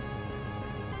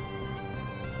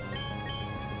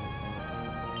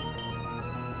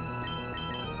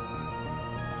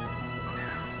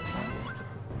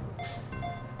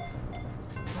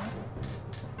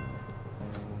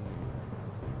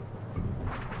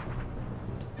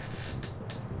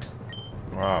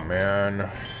 Oh, man.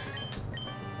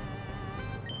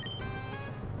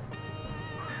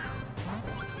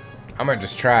 I'm gonna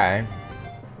just try.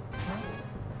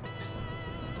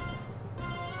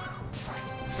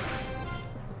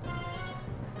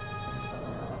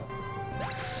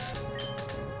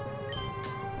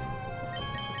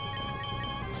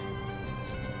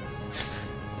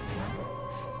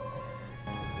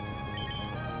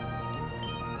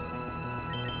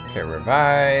 Okay,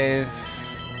 revive.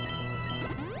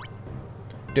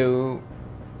 Do,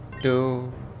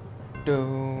 do,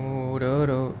 do, do,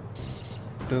 do,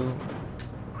 do,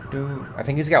 do. I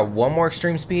think he's got 1 more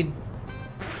extreme speed.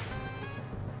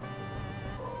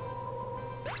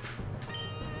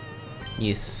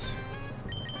 Yes.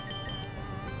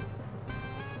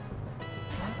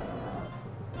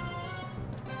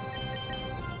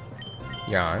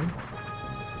 Yawn.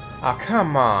 Oh,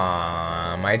 come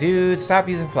on, my dude. Stop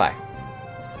using fly.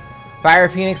 Fire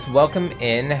Phoenix, welcome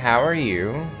in. How are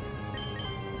you?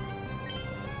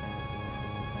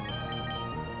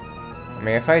 I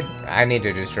mean, if I need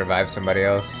to just revive somebody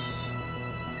else.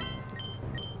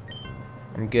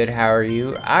 I'm good. How are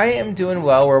you? I am doing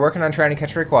well. We're working on trying to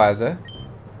catch Rayquaza.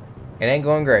 It ain't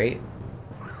going great.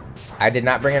 I did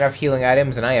not bring enough healing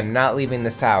items, and I am not leaving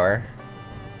this tower.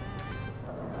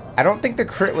 I don't think the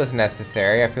crit was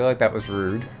necessary. I feel like that was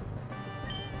rude.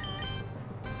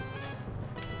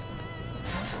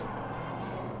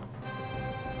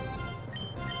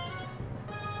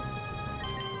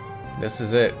 This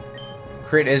is it.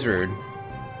 Crit is rude.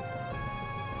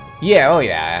 Yeah, oh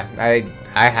yeah.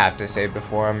 I have to save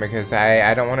before him because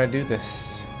I don't want to do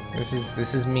this. This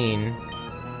is mean.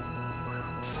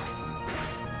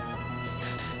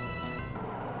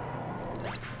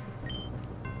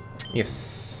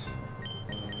 Yes.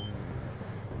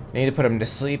 Need to put him to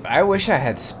sleep. I wish I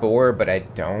had Spore, but I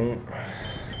don't.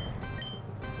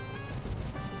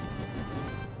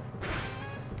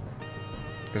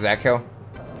 Does that kill?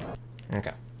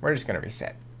 Okay. We're just gonna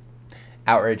reset.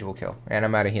 Outrage will kill. And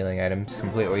I'm out of healing items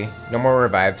completely. No more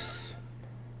revives.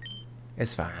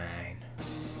 It's fine.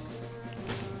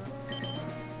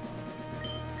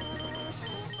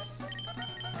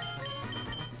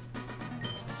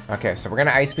 Okay, so we're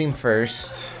gonna Ice Beam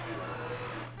first.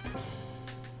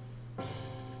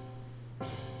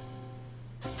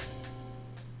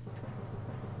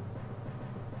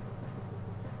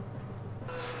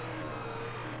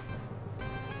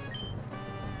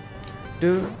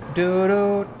 Do do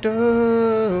do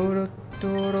do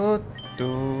do do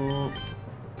do.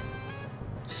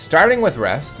 Starting with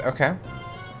rest, okay.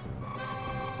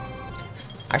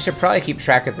 I should probably keep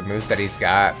track of the moves that he's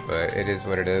got, but it is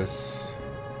what it is.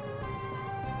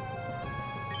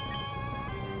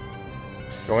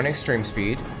 Going extreme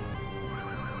speed.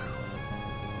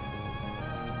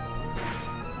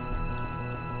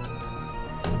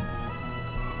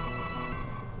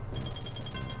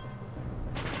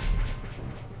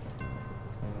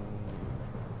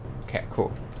 Okay,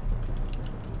 cool.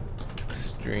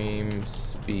 Extreme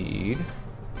speed.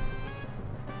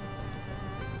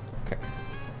 Okay.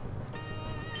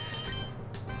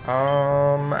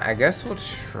 I guess we'll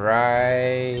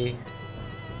try.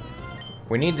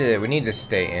 We need to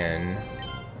stay in.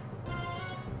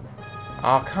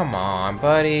 Oh, come on,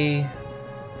 buddy.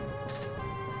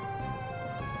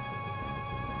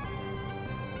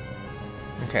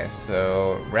 Okay,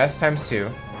 so rest times 2.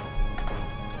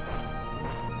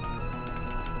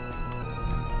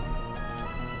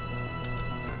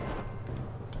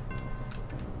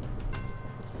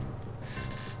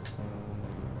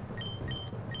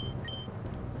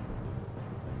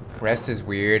 Rest is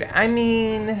weird. I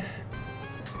mean,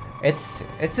 it's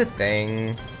a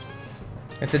thing.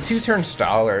 It's a 2-turn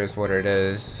staller is what it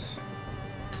is.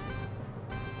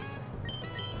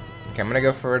 Okay, I'm gonna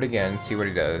go for it again, see what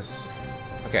he does.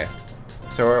 Okay,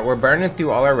 so we're burning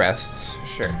through all our rests.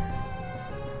 Sure.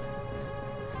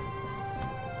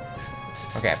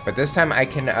 Okay, but this time I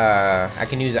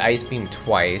can use Ice Beam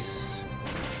twice.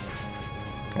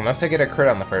 Unless I get a crit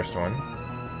on the first one.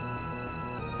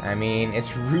 I mean,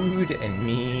 it's rude and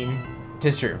mean.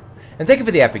 'Tis true. And thank you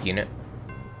for the epic unit.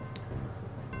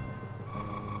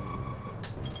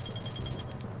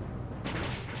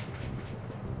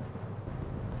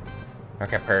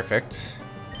 Okay, perfect.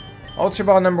 Ultra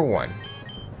Ball number 1.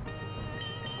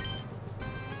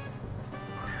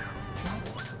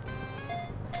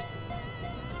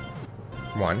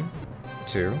 1,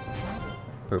 2,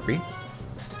 poopy.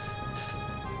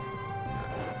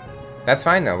 That's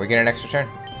fine though, we get an extra turn.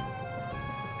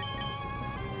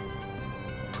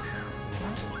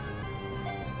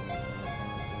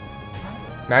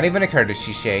 Not even a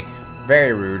courtesy shake.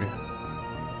 Very rude.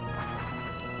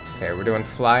 Okay, we're doing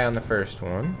fly on the first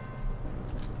one.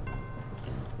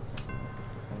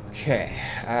 Okay,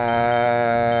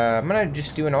 I'm gonna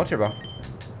just do an Ultra Ball.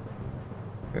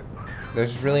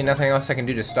 There's really nothing else I can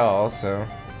do to stall, so...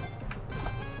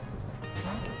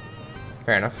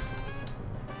 Fair enough.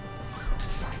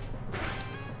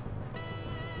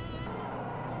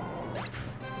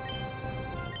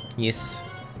 Yes.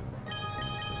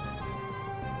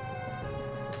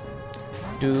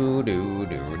 Do do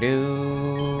do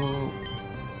do.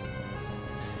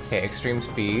 Okay, extreme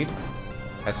speed.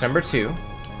 That's number 2.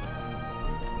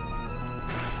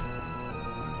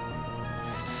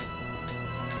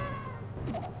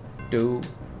 Do.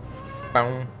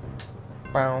 Bow.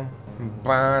 Bow.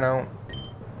 Bow.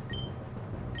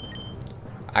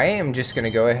 I am just gonna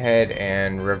go ahead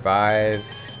and revive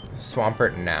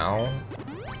Swampert now,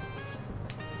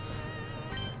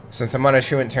 since I'm on a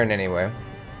truant turn anyway.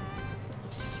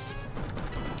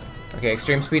 Okay,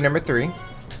 extreme speed number 3.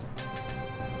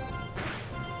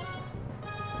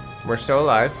 We're still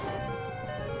alive.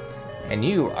 And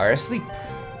you are asleep.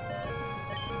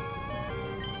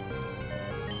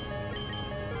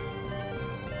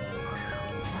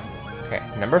 Okay,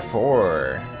 number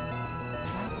 4.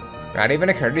 Not even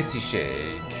a courtesy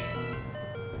shake.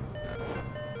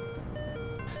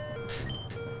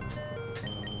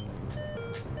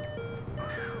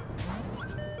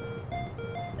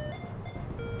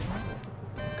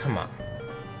 Come on.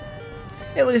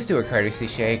 At least do a courtesy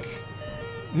shake.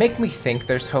 Make me think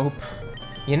there's hope.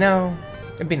 You know,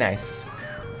 it'd be nice.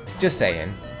 Just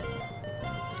saying.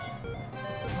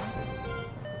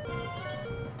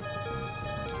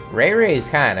 Ray Ray's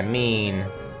kinda mean.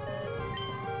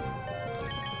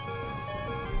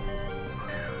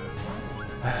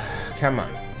 Come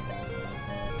on.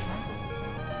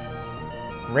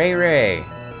 Ray Ray.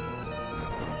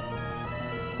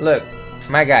 Look,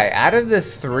 My guy, out of the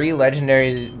 3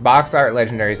 legendaries, box art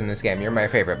legendaries in this game, you're my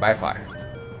favorite by far.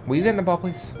 Will you get in the ball,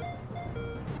 please?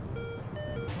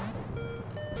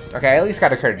 Okay, I at least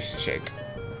got a courtesy shake.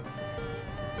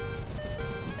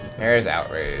 There's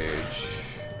outrage.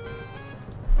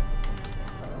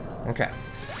 Okay.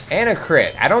 And a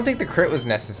crit. I don't think the crit was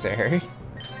necessary.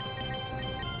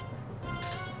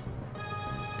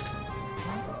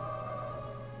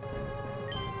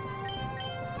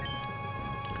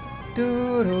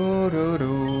 Do do do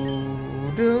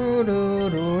do do do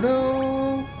do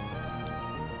do.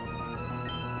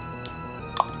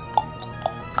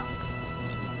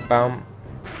 Bum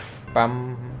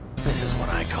bum. This is what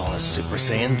I call a Super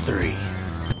Saiyan 3.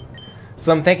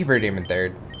 Slim, thank you for redeeming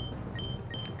third.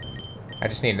 I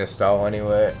just need to stall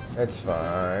anyway. That's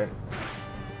fine.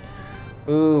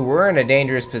 Ooh, we're in a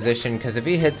dangerous position because if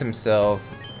he hits himself,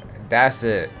 that's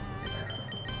it.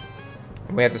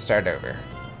 We have to start over.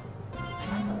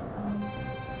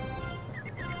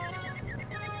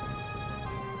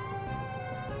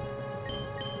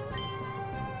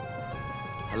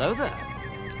 Hello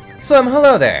there. Slim,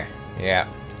 hello there. Yeah.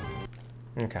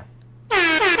 Okay.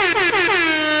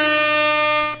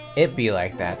 It be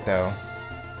like that though.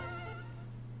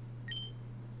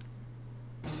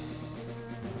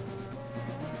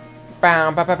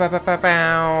 Bow, bow, bow, bow, bow,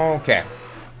 bow. Okay.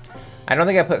 I don't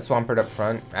think I put Swampert up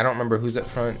front. I don't remember who's up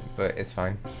front, but it's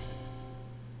fine.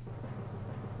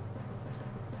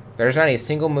 There's not a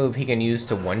single move he can use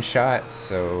to one-shot,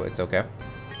 so it's okay.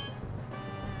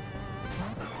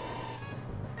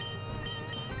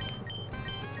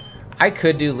 I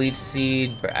could do Leech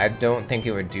Seed, but I don't think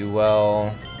it would do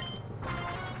well.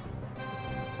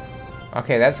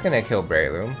 Okay, that's gonna kill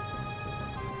Breloom.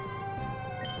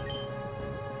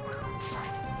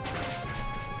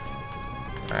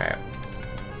 Alright.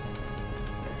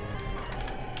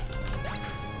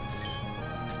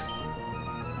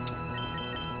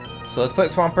 So let's put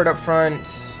Swampert up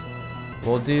front.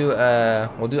 We'll do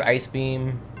Ice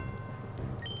Beam.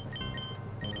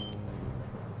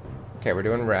 Okay, we're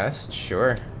doing Rest,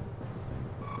 sure.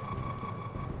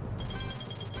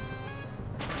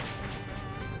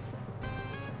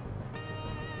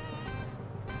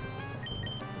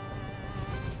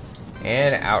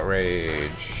 And Outrage.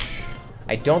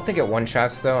 I don't think it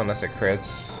one-shots though, unless it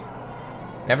crits.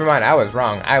 Never mind, I was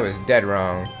wrong. I was dead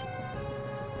wrong.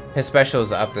 His special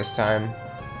is up this time.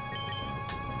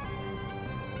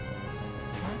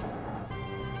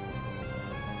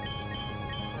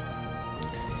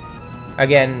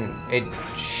 Again, it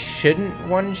shouldn't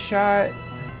one-shot,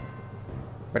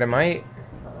 but it might.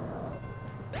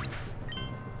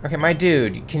 Okay, my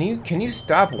dude, can you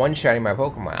stop one-shotting my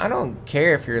Pokemon? I don't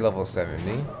care if you're level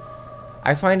 70.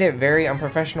 I find it very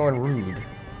unprofessional and rude.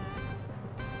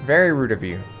 Very rude of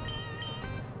you.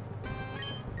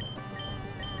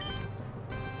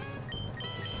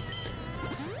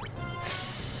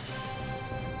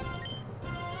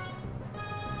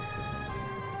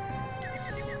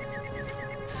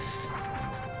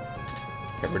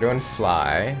 Okay, we're doing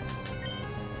Fly.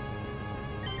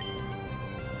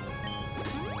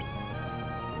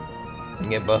 And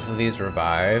get both of these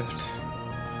revived.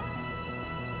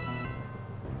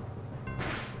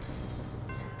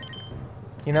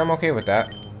 You know, I'm okay with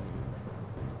that.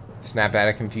 Snap out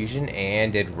of confusion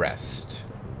and did Rest.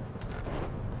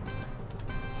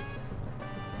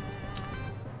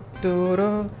 Do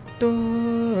do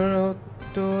do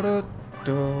do do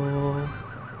do.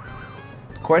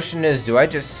 Question is, do I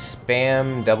just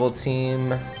spam double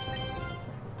team?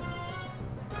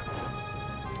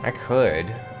 I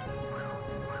could.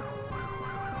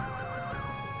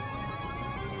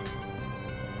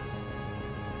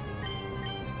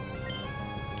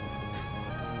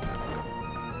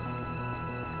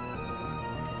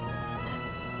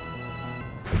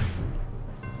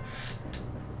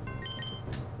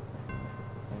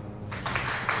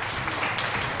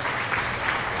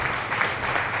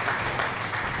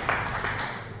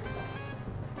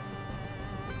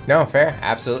 No, fair.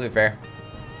 Absolutely fair.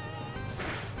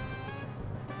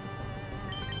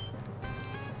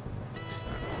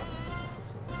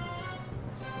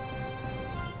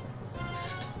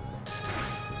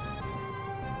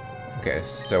 Okay,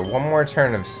 so one more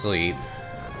turn of sleep.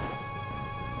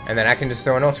 And then I can just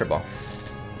throw an Ultra Ball.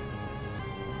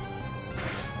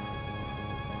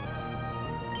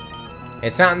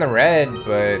 It's not in the red,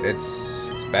 but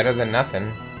it's better than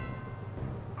nothing.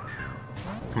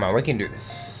 Come on, we can do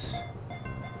this.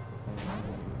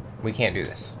 We can't do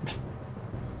this.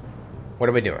 What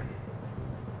are we doing?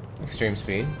 Extreme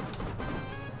speed.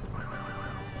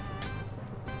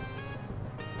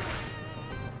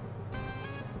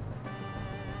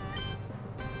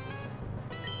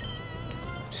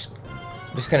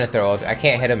 Just gonna throw. I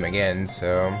can't hit him again,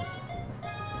 so.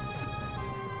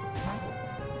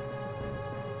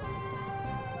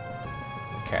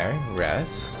 Okay,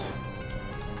 rest.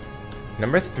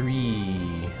 Number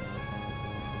 3.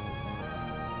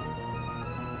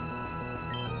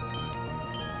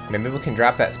 Maybe we can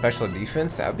drop that special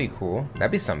defense. That would be cool.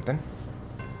 That'd be something.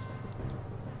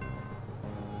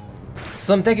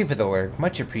 Slim, thank you for the lurk.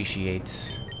 Much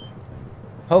appreciates.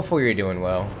 Hopefully you're doing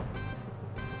well.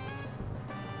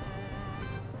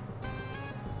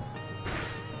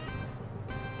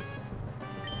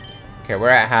 Okay, we're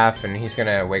at half, and he's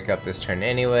gonna wake up this turn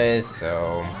anyways,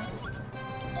 so...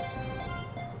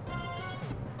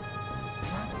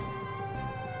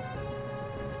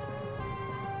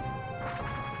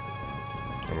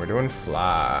 And we're doing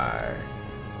fly.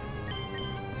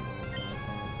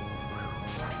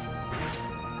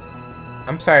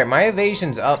 I'm sorry, my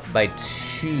evasion's up by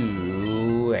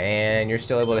 2, and you're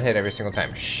still able to hit every single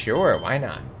time. Sure, why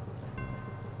not?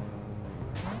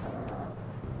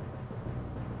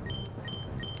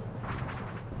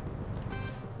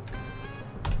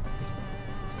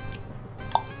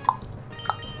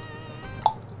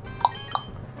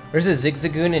 There's a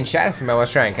Zigzagoon in chat if you might want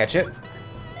to try and catch it.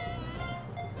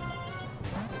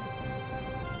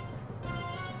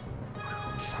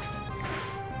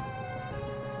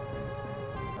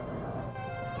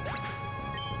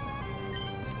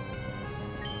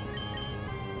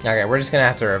 Okay, we're just gonna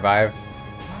have to revive.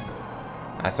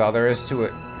 That's all there is to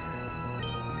it.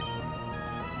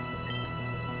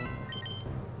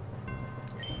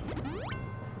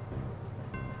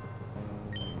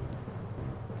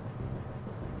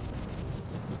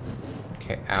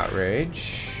 Okay,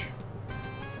 outrage.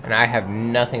 And I have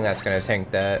nothing that's gonna tank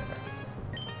that.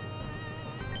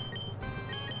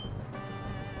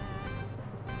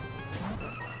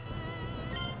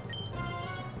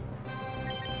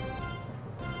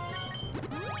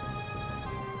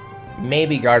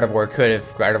 Maybe Gardevoir could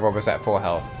if Gardevoir was at full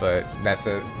health, but that's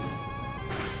it.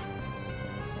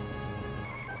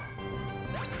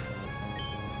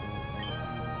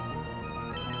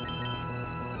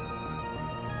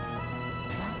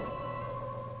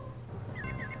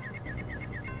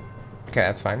 Okay,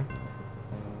 that's fine.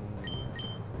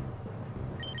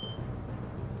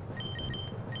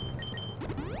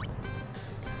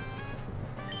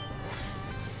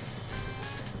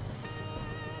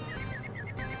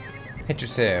 Hit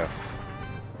yourself.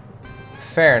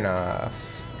 Fair enough.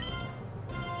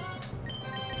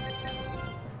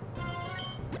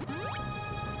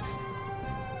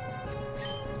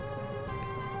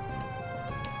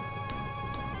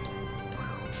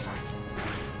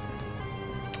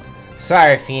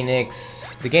 Sorry,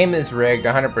 Phoenix. The game is rigged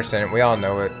 100%. We all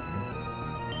know it.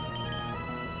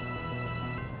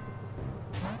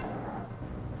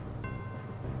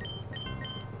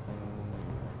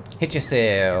 Hit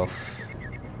yourself.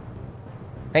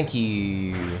 Thank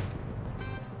you.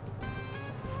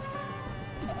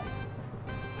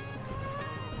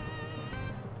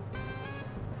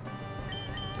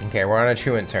 Okay, we're on a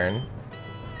truant turn.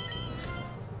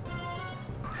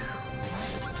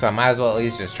 So I might as well at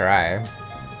least just try.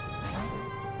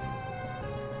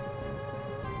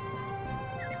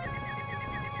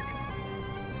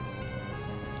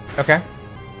 Okay.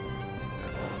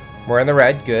 We're in the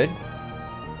red, good.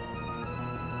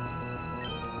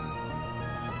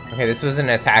 Okay, this was an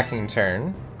attacking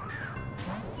turn.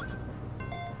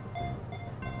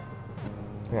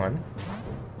 1.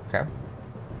 Okay.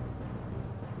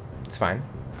 It's fine.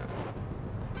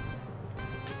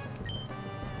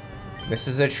 This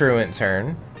is a truant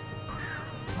turn.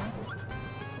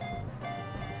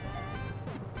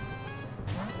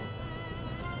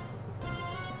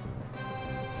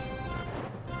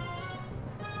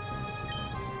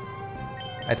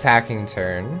 Attacking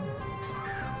turn.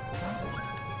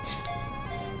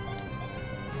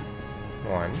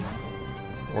 1.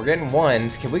 We're getting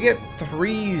 1s. Can we get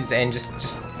 3s and just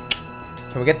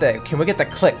can we get the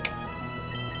click?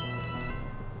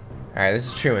 Alright, this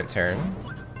is truant turn.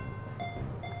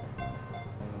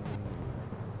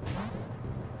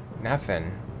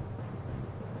 Nothing.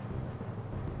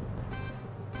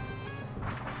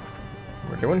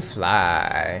 We're doing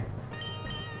fly.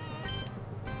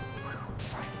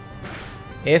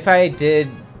 If I did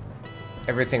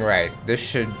everything right, this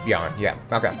should be on. Yeah,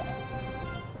 okay.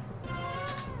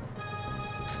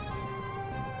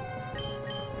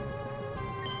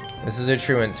 This is a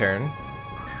truant turn.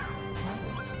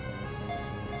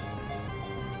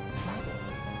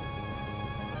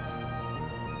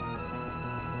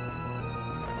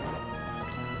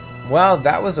 Well,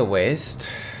 that was a waste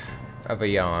of a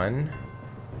yawn.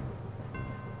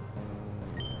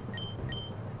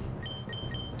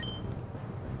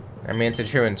 I mean, it's a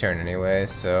truant turn anyway,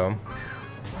 so...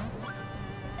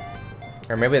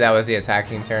 Or maybe that was the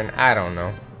attacking turn. I don't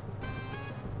know.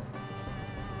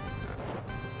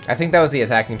 I think that was the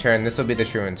attacking turn. This will be the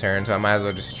truant turn, so I might as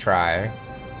well just try.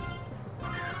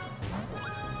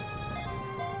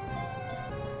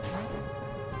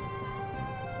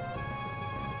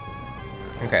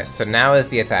 Okay, so now is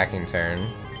the attacking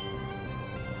turn.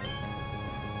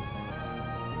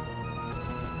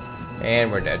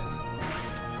 And we're dead.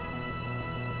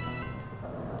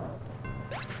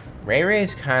 Ray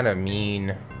Ray's kind of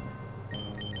mean.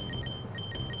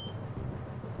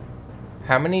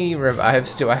 How many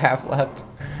revives do I have left?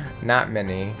 Not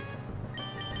many.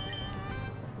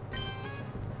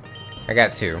 I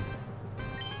got 2.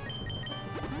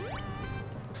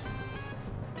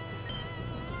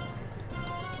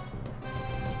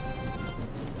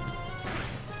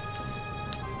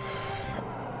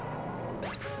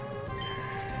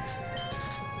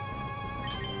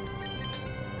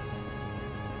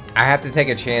 I have to take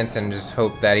a chance and just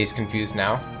hope that he's confused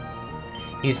now.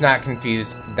 He's not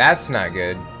confused. That's not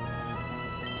good.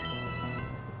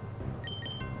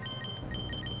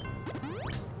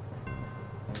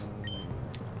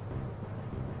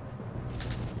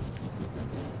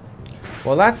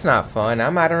 Well, that's not fun.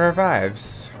 I'm out of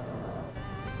revives.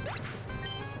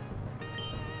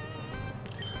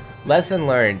 Lesson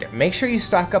learned. Make sure you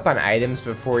stock up on items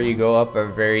before you go up a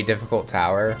very difficult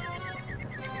tower.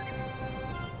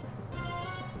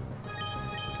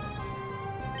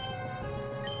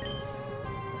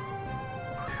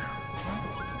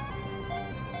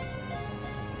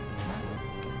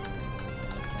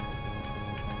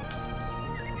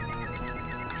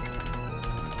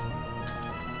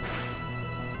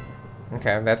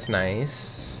 Okay, that's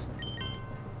nice.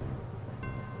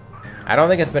 I don't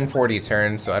think it's been 40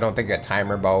 turns, so I don't think a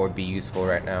timer ball would be useful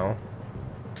right now.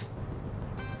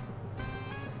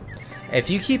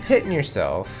 If you keep hitting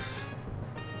yourself,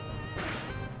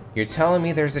 you're telling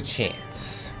me there's a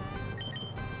chance.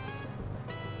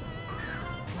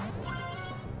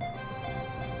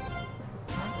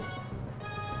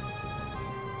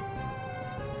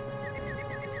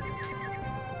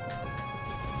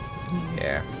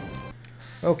 Yeah.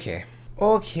 Okay.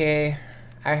 Okay.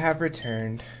 I have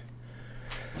returned.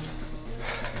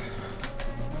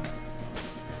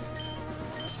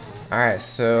 Alright,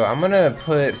 so I'm gonna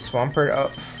put Swampert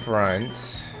up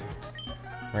front.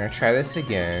 We're gonna try this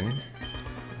again.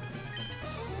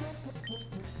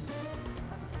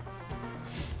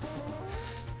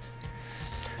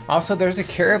 Also, there's a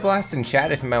Carablast in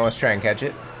chat if you might want to try and catch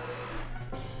it.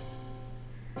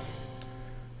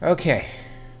 Okay.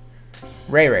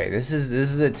 Ray, this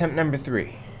is attempt number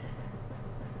 3.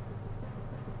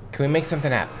 Can we make something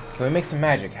happen? Can we make some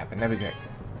magic happen? That'd be great.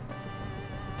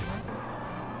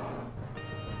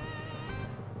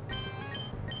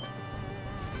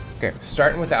 Okay,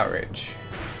 starting with Outrage.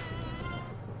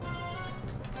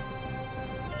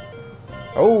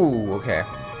 Oh, okay.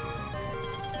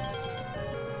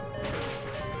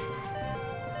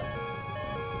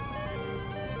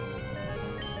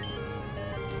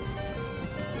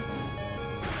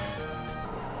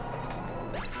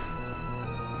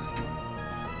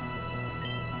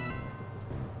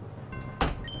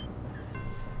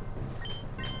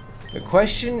 The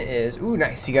question is, ooh,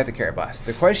 nice, you got the Carrot Blast.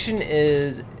 The question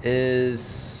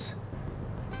is,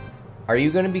 are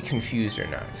you going to be confused or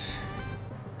not?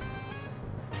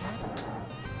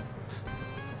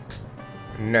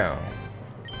 No,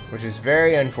 which is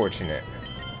very unfortunate.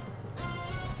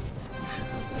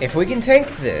 If we can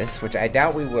tank this, which I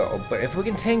doubt we will, but if we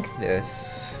can tank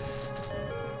this,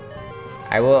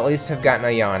 I will at least have gotten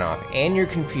a yawn off. And you're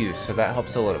confused, so that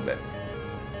helps a little bit.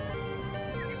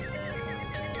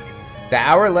 The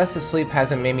hour less of sleep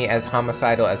hasn't made me as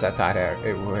homicidal as I thought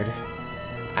it would.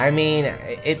 I mean,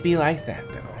 it'd be like that,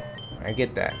 though. I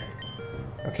get that.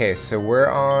 Okay, so we're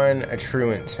on a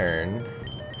truant turn.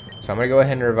 So I'm going to go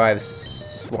ahead and revive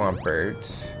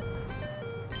Swampert.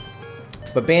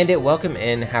 But Bandit, welcome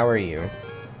in. How are you?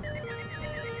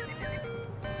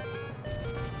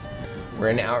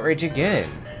 We're in Outrage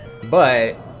again.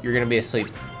 But you're going to be asleep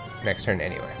next turn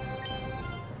anyway.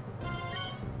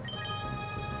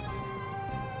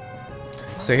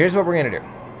 So here's what we're gonna do.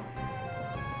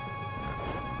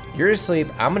 You're asleep.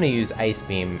 I'm gonna use Ice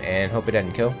Beam and hope it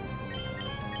doesn't kill.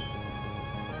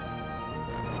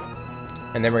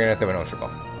 And then we're gonna throw an Ultra Ball.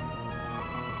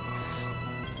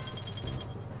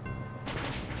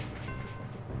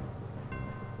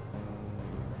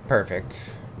 Perfect.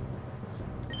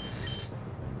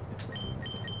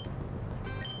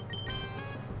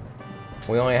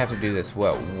 We only have to do this,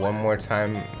 what, one more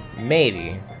time?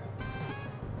 Maybe.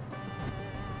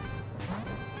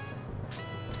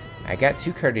 I got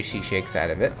 2 courtesy shakes out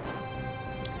of it.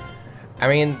 I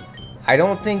mean, I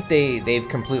don't think they've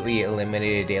completely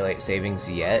eliminated daylight savings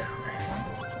yet.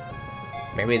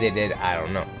 Maybe they did, I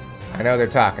don't know. I know they're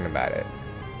talking about it.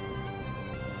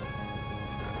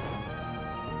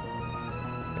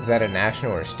 Is that a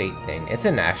national or state thing? It's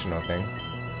a national thing.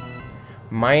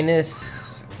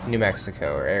 Minus New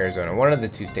Mexico or Arizona. One of the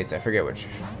 2 states, I forget which,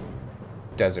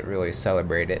 doesn't really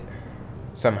celebrate it.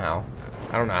 Somehow.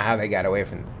 I don't know how they got away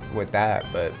with that,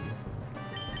 but...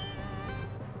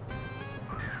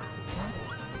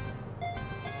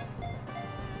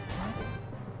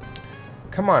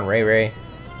 Come on, Ray Ray.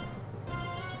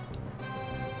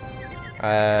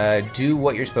 Do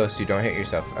what you're supposed to. Don't hit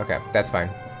yourself. Okay, that's fine.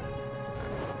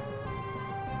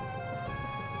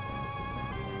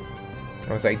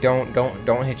 I was like,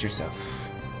 don't hit yourself.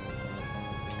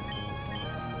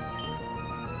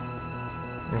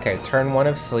 Okay, turn 1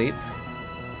 of sleep.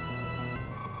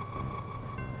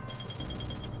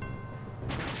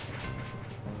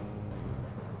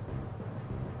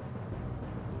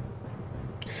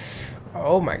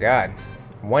 Oh my god.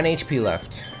 1 HP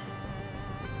left.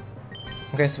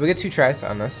 Okay, so we get 2 tries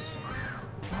on this.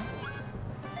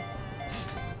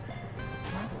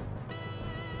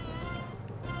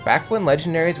 Back when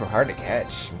legendaries were hard to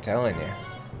catch, I'm telling you.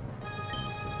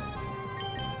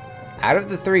 Out of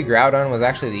the 3, Groudon was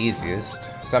actually the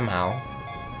easiest, somehow.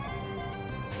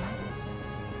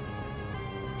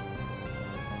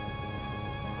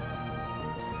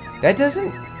 That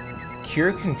doesn't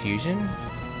cure confusion?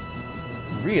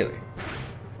 Really?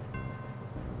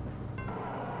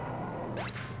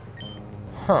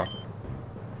 Huh.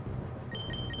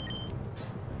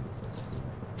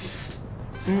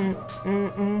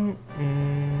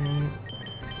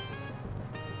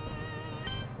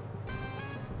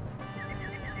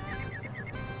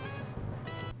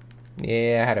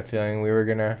 Yeah, I had a feeling we were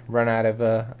gonna run out of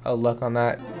luck on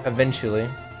that eventually.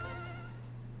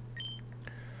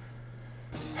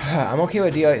 I'm okay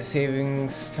with daylight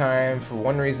savings time for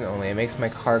one reason only. It makes my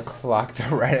car clock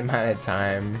the right amount of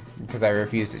time because I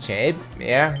refuse to change.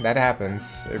 Yeah, that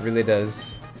happens. It really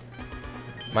does.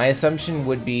 My assumption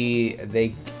would be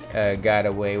they got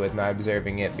away with not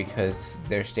observing it because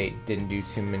their state didn't do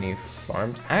too many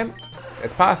farms.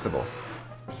 It's possible.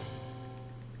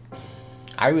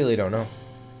 I really don't know.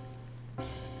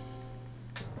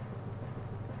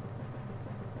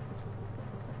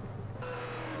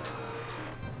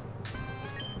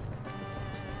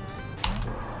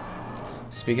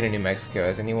 Speaking of New Mexico,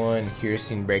 has anyone here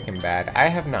seen Breaking Bad? I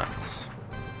have not.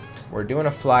 We're doing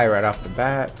a fly right off the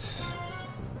bat.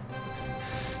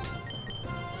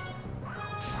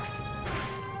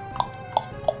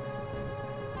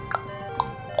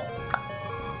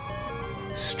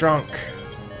 Strunk.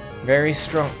 Very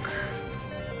strunk.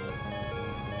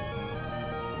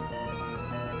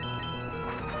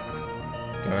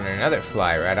 Doing another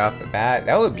fly right off the bat.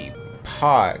 That would be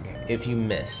Pog if you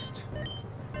missed.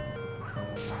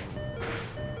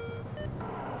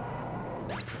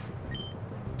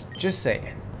 Just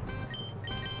saying.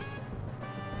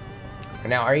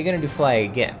 Now, are you gonna do fly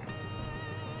again?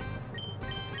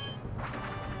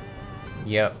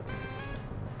 Yep.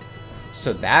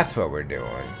 So that's what we're doing.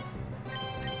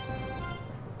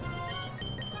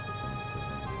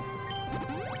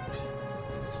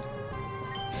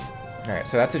 Alright,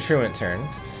 so that's a truant turn.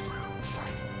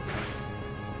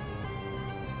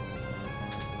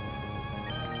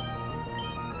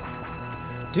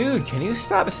 Dude, can you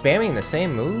stop spamming the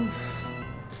same move?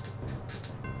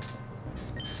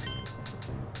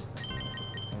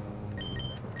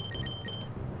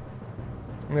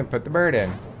 I'm gonna put the bird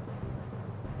in.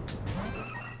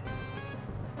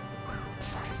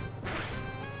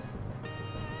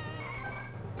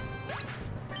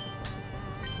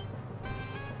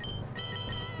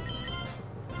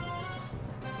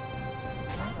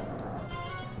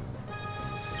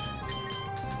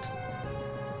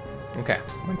 Okay,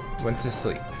 went to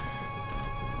sleep.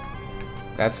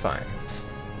 That's fine.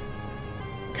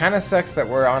 Kind of sucks that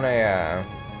we're on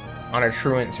a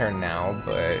truant turn now,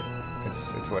 but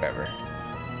it's whatever.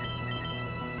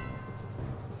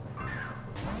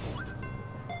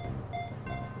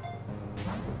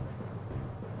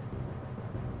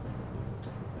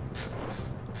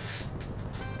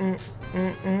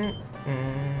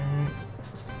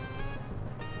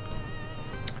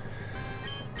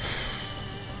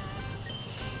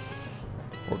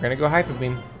 We're gonna go Hyper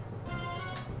Beam.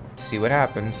 See what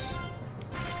happens.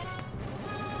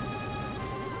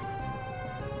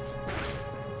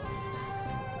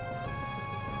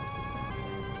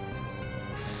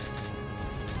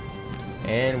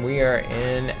 And we are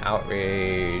in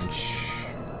Outrage.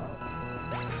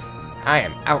 I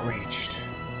am outraged.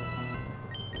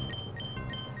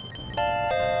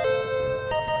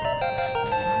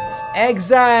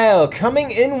 Exile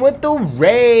coming in with the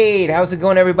raid. How's it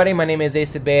going, everybody? My name is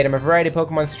AceofBade. I'm a variety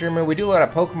Pokemon streamer. We do a lot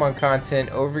of Pokemon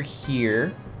content over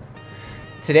here.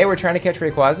 Today we're trying to catch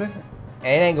Rayquaza. It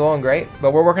ain't going great,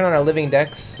 but we're working on our living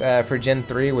dex for Gen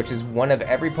 3, which is one of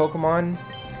every Pokemon,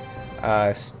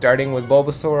 starting with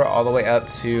Bulbasaur all the way up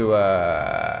to,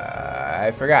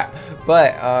 I forgot.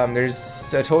 But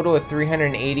there's a total of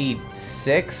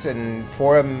 386, and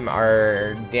 4 of them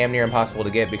are damn near impossible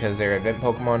to get because they're event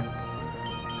Pokemon.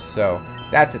 So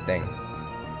that's a thing.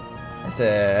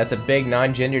 That's a big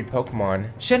non-gendered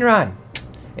Pokemon. Shenron!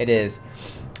 It is.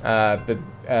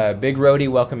 Big Rody,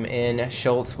 welcome in.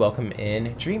 Schultz, welcome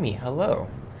in. Dreamy, hello.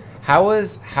 How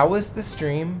was the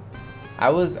stream? I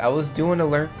was doing a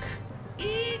lurk.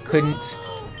 Couldn't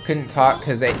talk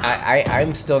because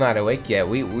I'm still not awake yet.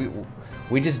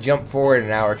 We just jumped forward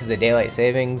an hour because of daylight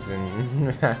savings,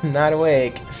 and I'm not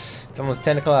awake. It's almost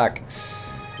 10 o'clock.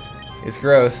 It's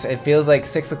gross. It feels like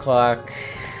 6 o'clock.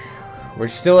 We're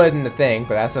still in the thing,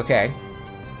 but that's okay.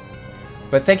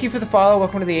 But thank you for the follow.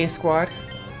 Welcome to the A Squad.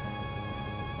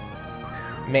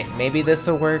 Maybe this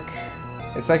will work.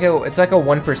 It's like a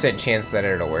 1% chance that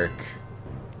it'll work.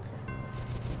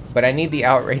 But I need the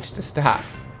outrage to stop.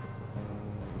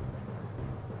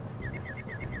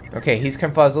 Okay, he's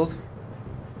confuzzled.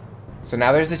 So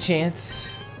now there's a chance.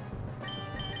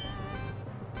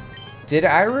 Did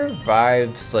I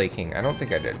revive Slaking? I don't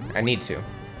think I did. I need to.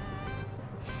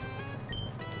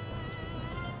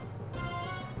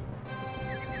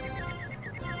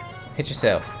 Hit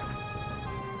yourself.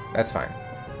 That's fine.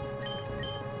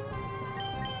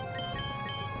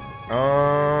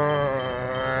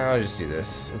 I'll just do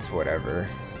this. It's whatever.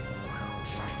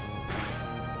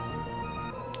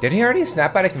 Did he already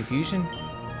snap out of confusion?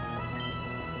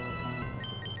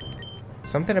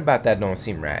 Something about that don't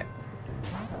seem right.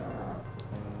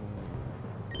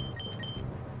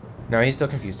 No, he's still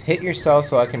confused. Hit yourself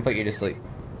so I can put you to sleep.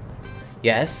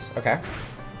 Yes. Okay.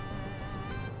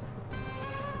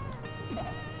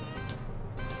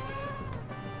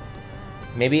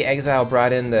 Maybe Exile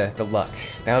brought in the luck.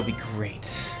 That would be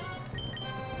great.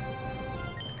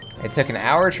 It took an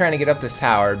hour trying to get up this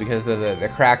tower because of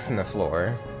the cracks in the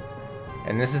floor.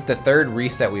 And this is the 3rd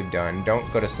reset we've done.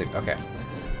 Don't go to sleep. Okay.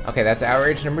 Okay, that's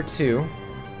outrage number 2.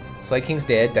 Slay King's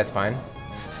dead. That's fine.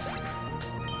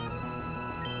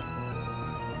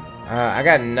 I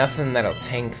got nothing that'll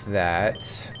tank that.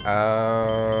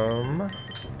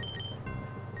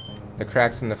 The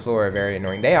cracks in the floor are very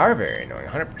annoying. They are very annoying,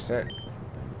 100%.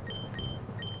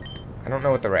 I don't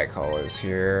know what the right call is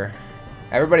here.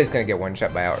 Everybody's gonna get one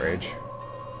shot by outrage.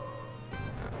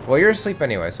 Well, you're asleep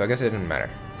anyway, so I guess it didn't matter.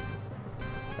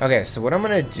 Okay, so what I'm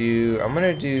gonna do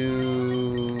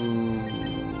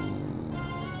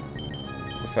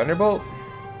Thunderbolt.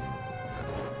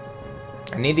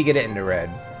 I need to get it into red.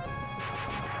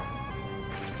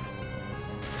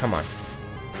 Come on.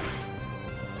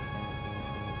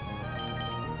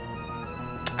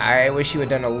 I wish you had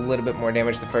done a little bit more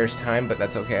damage the first time, but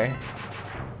that's okay.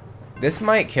 This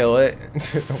might kill it,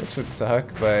 which would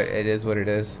suck, but it is what it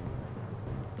is.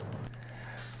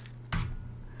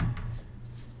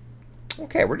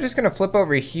 Okay, we're just gonna flip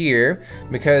over here,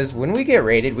 because when we get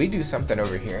raided, we do something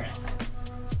over here.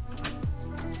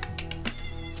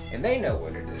 And they know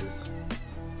what it is.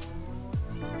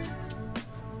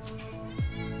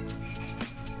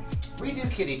 We do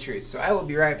kitty treats, so I will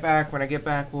be right back. When I get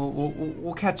back,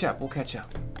 we'll catch up. We'll catch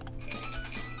up.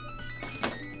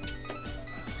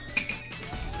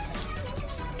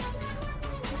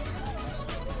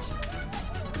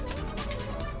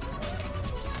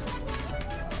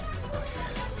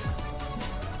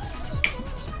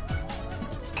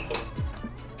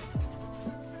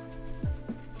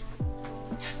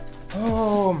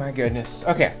 Oh my goodness.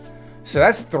 Okay, so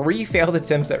that's 3 failed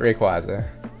attempts at Rayquaza.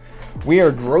 We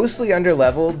are grossly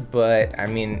underleveled, but I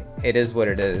mean, it is what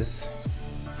it is.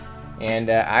 And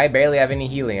I barely have any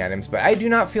healing items, but I do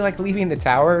not feel like leaving the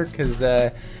tower because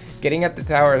getting up the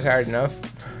tower is hard enough.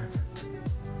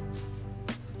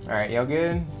 All right, y'all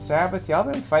good? Sabbath, y'all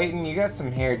been fighting. You got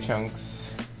some hair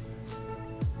chunks.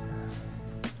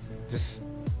 Just,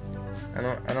 I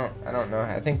don't know.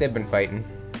 I think they've been fighting.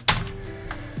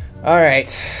 All right.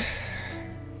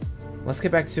 Let's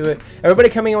get back to it. Everybody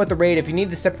coming in with the raid, if you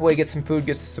need to step away, get some food,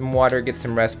 get some water, get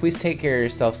some rest, please take care of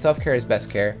yourself. Self-care is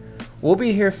best care. We'll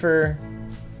be here for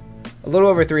a little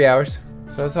over 3 hours,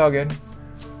 so it's all good.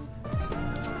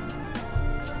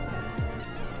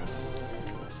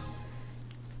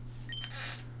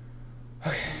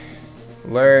 Okay.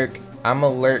 Lurk. I'm a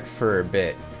lurk for a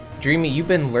bit. Dreamy, you've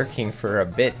been lurking for a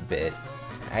bit.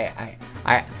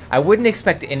 I wouldn't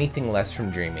expect anything less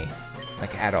from Dreamy.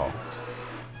 Like, at all.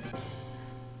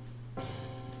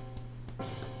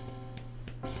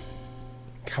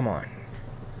 Come on.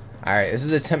 Alright, this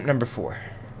is attempt number 4.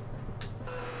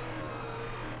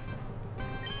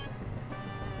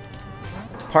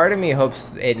 Part of me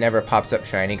hopes it never pops up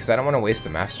shiny, because I don't want to waste the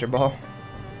Master Ball.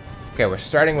 Okay, we're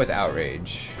starting with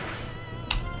Outrage.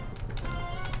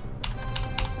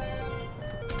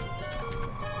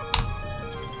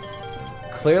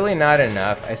 Clearly not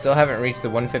enough. I still haven't reached the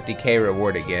 150k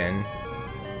reward again.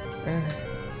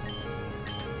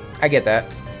 I get that.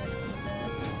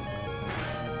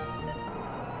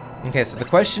 Okay, so the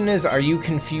question is, are you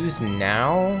confused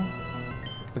now?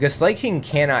 Because Slay King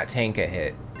cannot tank a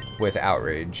hit with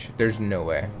Outrage. There's no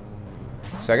way.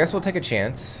 So I guess we'll take a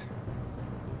chance.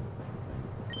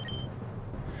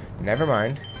 Never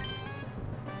mind.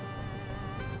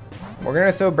 We're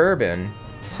gonna throw Bourbon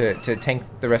to tank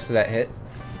the rest of that hit.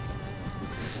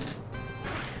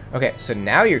 Okay, so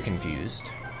now you're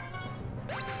confused.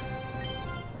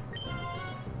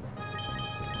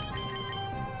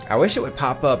 I wish it would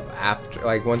pop up after,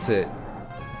 like, once it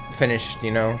finished,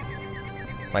 you know?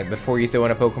 Like, before you throw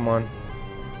in a Pokemon.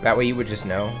 That way you would just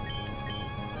know.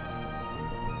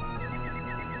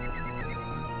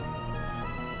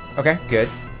 Okay, good.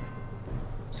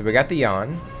 So we got the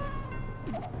Yawn.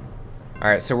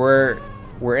 Alright, so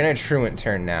we're in a Truant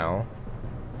turn now.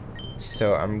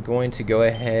 So I'm going to go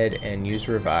ahead and use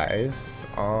Revive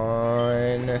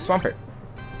on Swampert.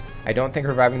 I don't think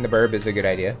reviving the Burb is a good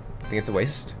idea. I think it's a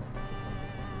waste.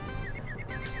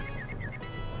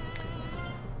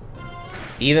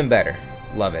 Even better.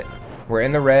 Love it. We're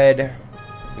in the red.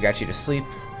 We got you to sleep.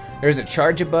 There's a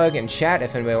Charge-a-Bug in chat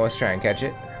if anybody wants to try and catch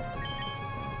it.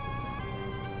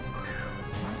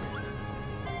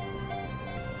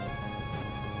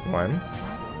 One.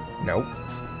 Nope.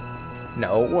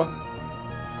 No.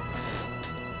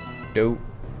 Do.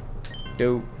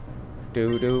 Do.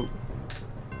 Do. Do.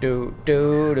 Do.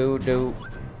 Do. Do. Do.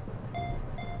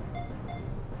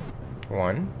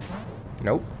 One.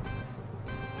 Nope.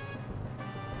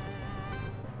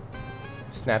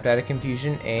 Snapped out of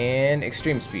confusion and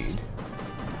extreme speed.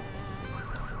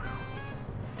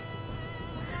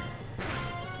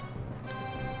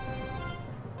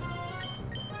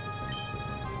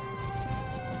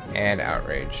 And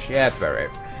outrage. Yeah, that's about right.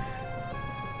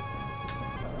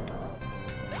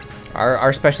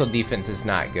 Our special defense is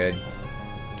not good.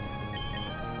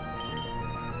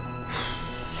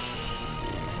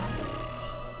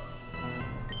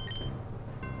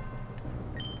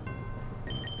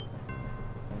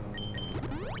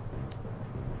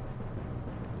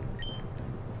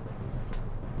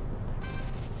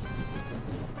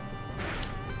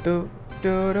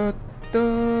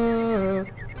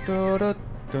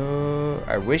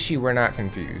 I wish you were not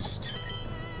confused.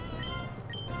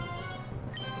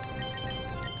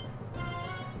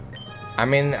 I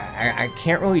mean, I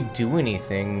can't really do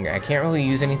anything. I can't really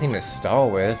use anything to stall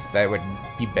with that would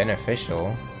be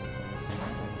beneficial.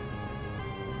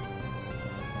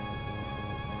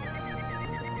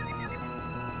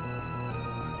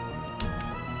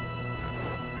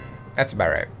 That's about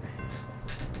right.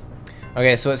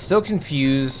 Okay, so it's still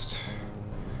confused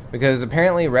because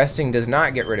apparently resting does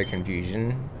not get rid of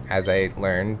confusion, as I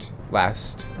learned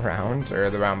last round, or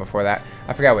the round before that.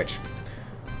 I forgot which.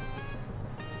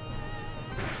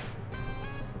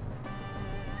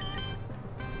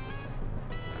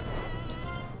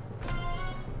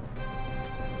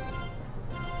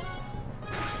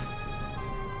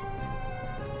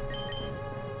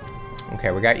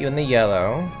 Okay, we got you in the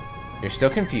yellow. You're still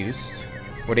confused.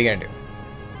 What are you gonna do?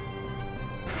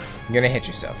 You're gonna hit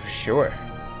yourself, sure.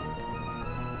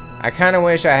 I kind of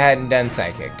wish I hadn't done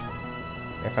Psychic,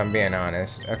 if I'm being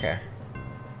honest. Okay.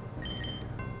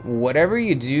 Whatever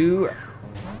you do,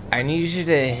 I need you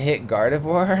to hit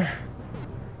Gardevoir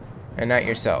and not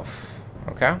yourself,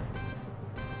 okay?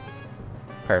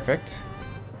 Perfect.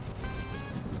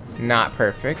 Not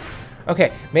perfect.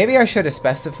 Okay, maybe I should have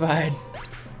specified.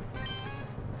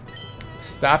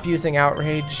 Stop using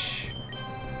Outrage.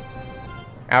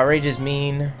 Outrage is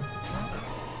mean.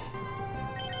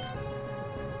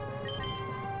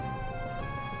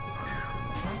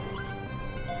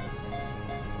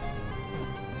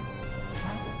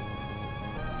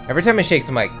 Every time it shakes,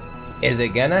 I'm like, is it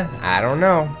gonna? I don't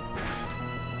know.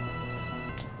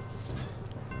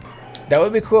 That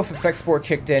would be cool if Effect Spore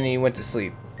kicked in and you went to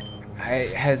sleep.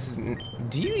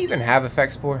 Do you even have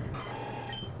Effect Spore?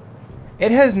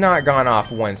 It has not gone off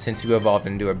once since you evolved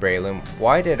into a Breloom.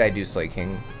 Why did I do Slay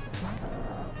King?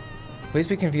 Please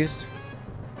be confused.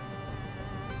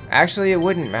 Actually, it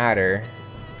wouldn't matter.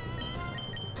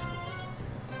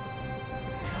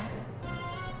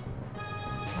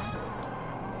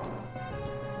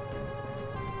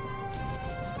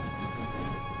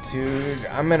 Dude,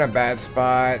 I'm in a bad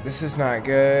spot. This is not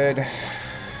good.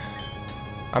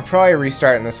 I'm probably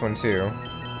restarting this one too.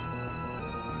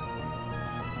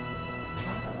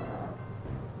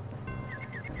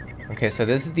 Okay, so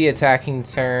this is the attacking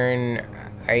turn.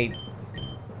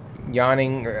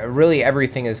 Yawning, really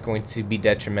everything is going to be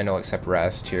detrimental except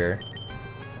rest here.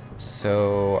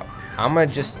 So I'm gonna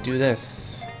just do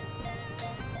this.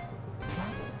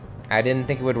 I didn't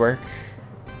think it would work.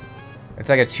 It's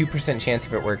like a 2% chance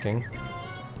of it working.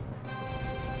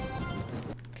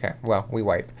 Okay, well, we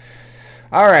wipe.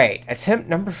 Alright, attempt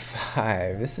number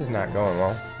 5. This is not going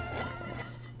well.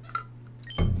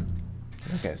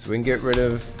 Okay, so we can get rid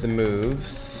of the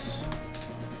moves.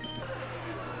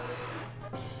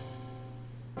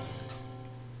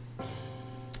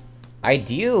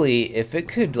 Ideally, if it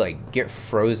could, like, get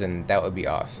frozen, that would be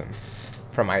awesome.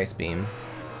 From Ice Beam.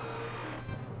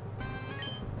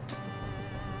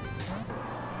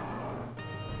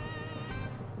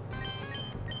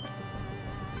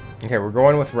 Okay, we're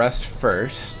going with rest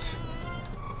first.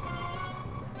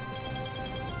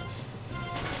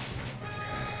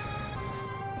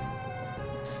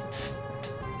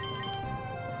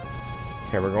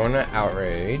 Okay, we're going to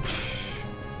outrage.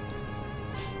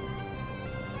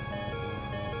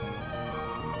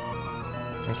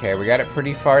 Okay, we got it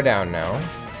pretty far down now.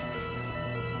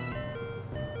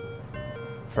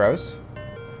 Froze.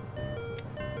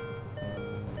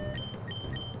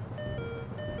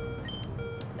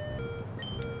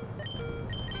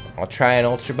 I'll try an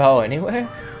Ultra Ball anyway.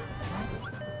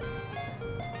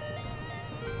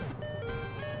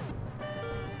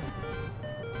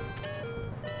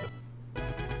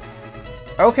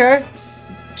 Okay.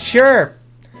 Sure.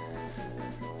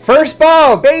 First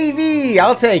ball, baby!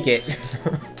 I'll take it.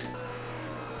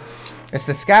 It's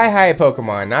the Sky High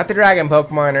Pokemon, not the Dragon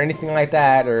Pokemon or anything like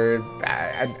that, or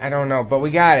I don't know, but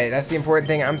we got it. That's the important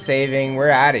thing. I'm saving. We're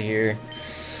out of here.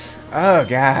 Oh,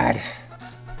 God.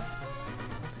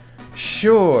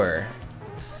 Sure.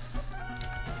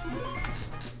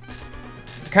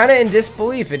 Kind of in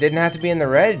disbelief. It didn't have to be in the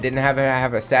red. It didn't have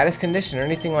a status condition or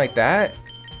anything like that.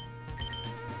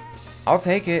 I'll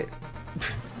take it.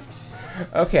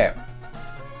 Okay.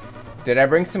 Did I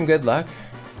bring some good luck?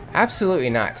 Absolutely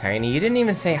not, Tiny. You didn't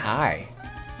even say hi.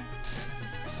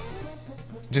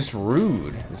 Just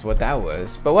rude is what that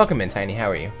was. But welcome in, Tiny. How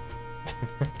are you?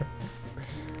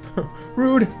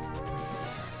 Rude.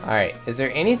 Alright, is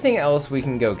there anything else we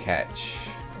can go catch?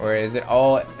 Or is it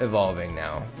all evolving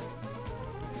now?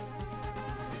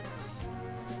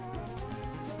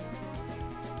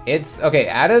 It's, okay,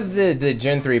 out of the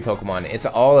Gen 3 Pokemon, it's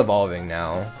all evolving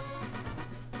now.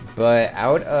 But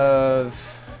out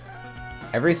of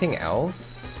everything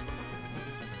else?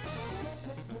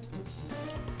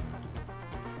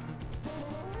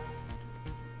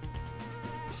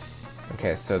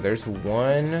 Okay, so there's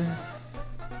one...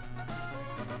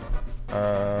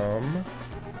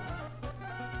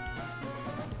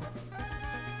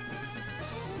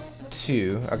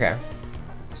 two. Okay.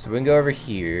 So we can go over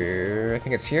here. I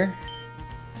think it's here.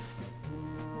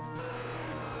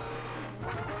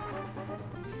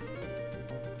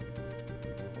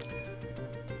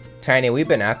 Tiny, we've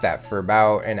been at that for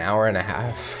about an hour and a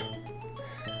half.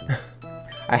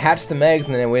 I hatched the eggs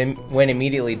and then I went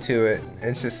immediately to it.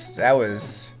 It's just, that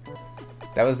was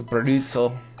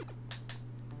brutal.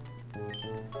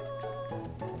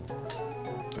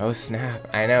 Oh snap,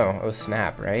 I know, oh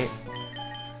snap, right?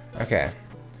 Okay,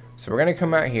 so we're gonna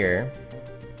come out here.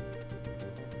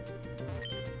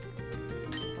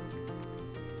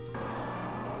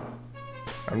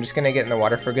 I'm just gonna get in the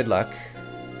water for good luck.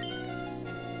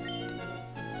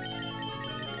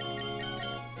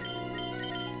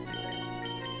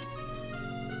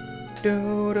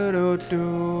 Do, do, do,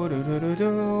 do, do, do,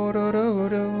 do, do, do,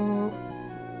 do.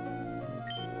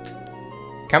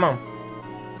 Come on.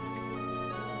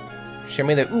 Show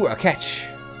me the, ooh, a catch.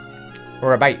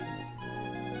 Or a bite.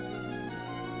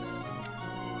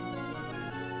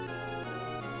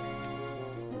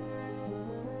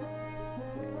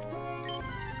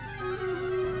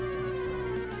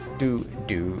 Do,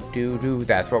 do, do, do.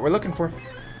 That's what we're looking for.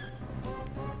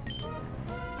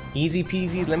 Easy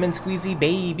peasy, lemon squeezy,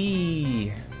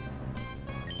 baby.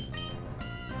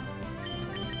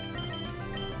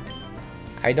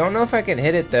 I don't know if I can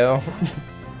hit it though.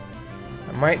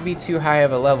 I might be too high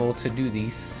of a level to do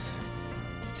these.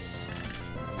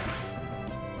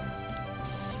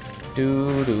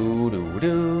 Do do do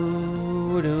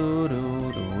do do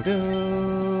do do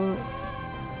do.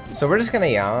 So we're just gonna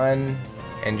yawn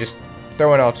and just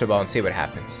throw an Ultra Ball and see what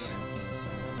happens.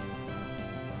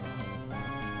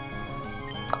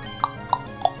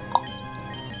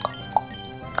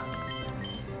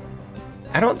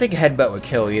 I don't think Headbutt would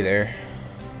kill either.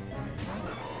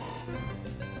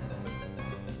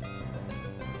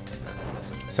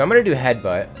 So I'm gonna do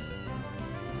Headbutt.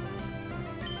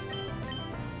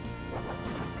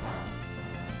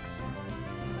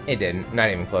 It didn't,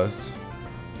 not even close.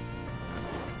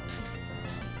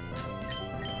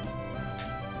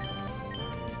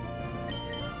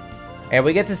 And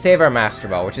we get to save our Master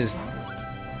Ball, which is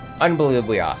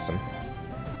unbelievably awesome.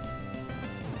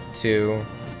 2,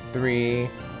 3,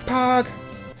 Pog!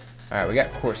 Alright, we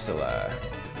got Corsola.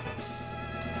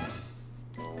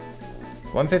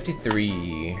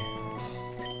 153.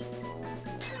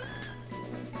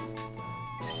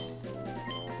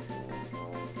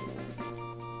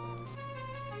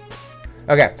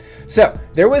 Okay, so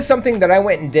there was something that I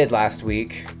went and did last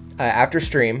week after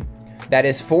stream that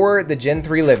is for the Gen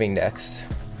 3 Living Dex.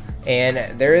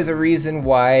 And there is a reason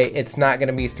why it's not going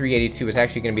to be 382, it's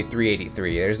actually going to be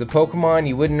 383. There's a Pokemon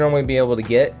you wouldn't normally be able to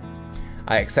get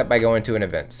except by going to an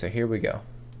event. So here we go.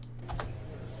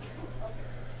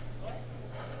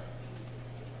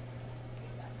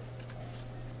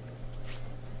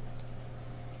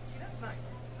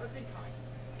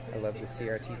 I love the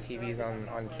CRT TVs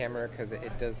on camera because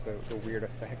it does the weird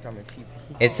effect on the TV.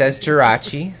 It says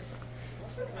Jirachi.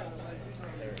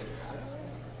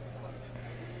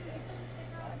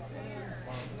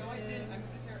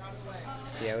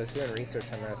 Yeah, I was doing research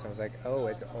on this and I was like, oh,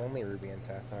 it's only Ruby and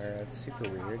Sapphire. That's super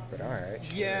weird, but alright.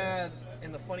 Sure. Yeah,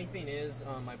 and the funny thing is,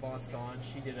 my boss Dawn,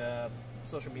 she did a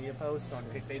social media post on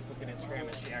Facebook and Instagram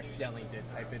and she accidentally did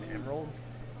type in Emerald.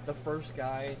 The first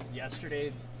guy,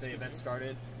 yesterday, the event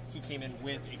started, he came in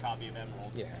with a copy of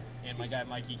Emerald. Yeah. And my guy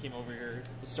Mikey came over here,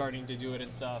 was starting to do it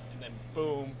and stuff, and then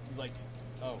boom, he's like,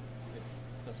 oh, it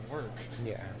doesn't work.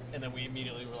 Yeah. And then we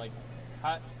immediately were like,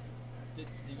 how, did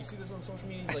you see this on social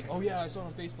media? He's like, oh yeah, I saw it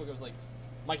on Facebook. I was like,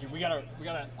 Mikey, we gotta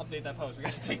update that post. We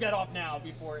gotta take that off now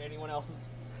before anyone else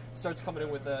starts coming in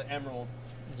with the Emerald.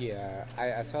 Yeah,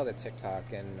 I saw the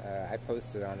TikTok and I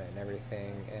posted on it and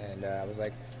everything, and I was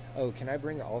like, oh, can I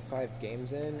bring all 5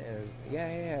 games in? And it was,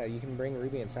 yeah, you can bring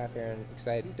Ruby and Sapphire in, because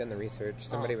I had done the research.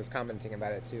 Somebody was commenting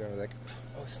about it too, and I was like,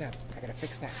 oh snap, I gotta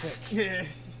fix that quick. Yeah.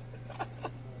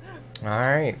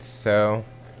 Alright, so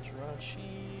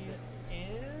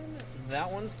that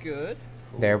one's good.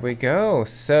 Cool. There we go.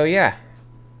 So yeah,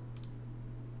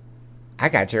 I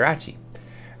got Jirachi.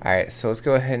 Alright, so let's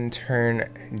go ahead and turn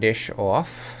Dish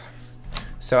off.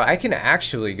 So I can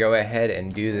actually go ahead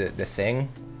and do the thing.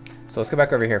 So let's go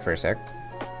back over here for a sec.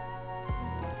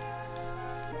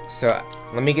 So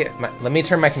let me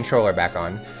turn my controller back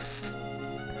on.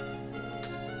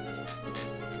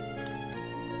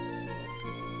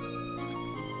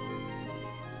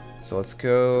 So let's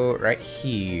go right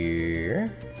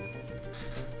here.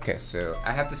 Okay, so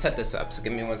I have to set this up, so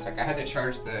give me 1 sec. I had to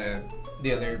charge the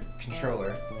other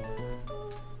controller.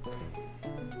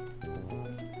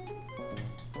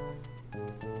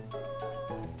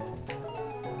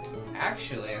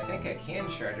 Actually, I think I can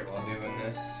charge it while doing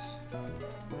this.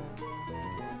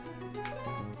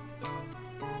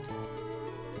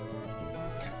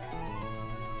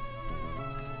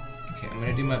 Okay, I'm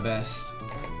gonna do my best.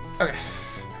 Okay.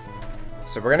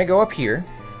 So we're gonna go up here.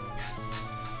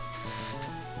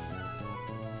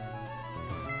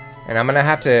 And I'm gonna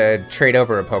have to trade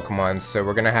over a Pokemon, so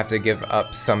we're gonna have to give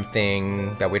up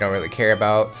something that we don't really care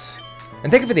about.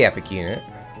 And thank you for the epic unit.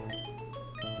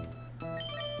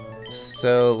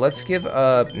 So let's give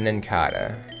up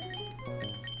Nincada.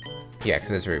 Yeah,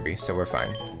 because it's Ruby, so we're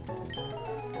fine.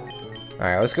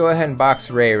 Alright, let's go ahead and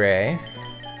box Ray Ray.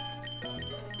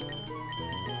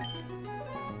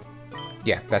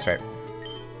 Yeah, that's right.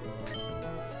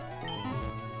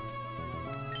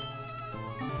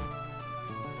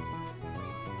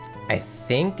 I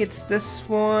think it's this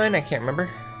one. I can't remember.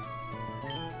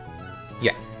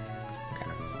 Yeah.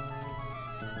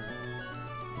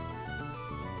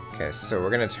 Okay, so we're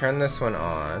gonna turn this one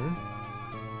on.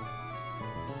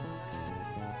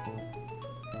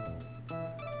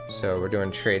 So we're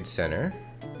doing Trade Center.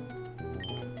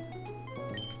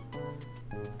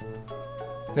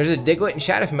 There's a Diglett and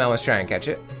Shadow if Mel was trying to catch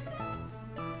it.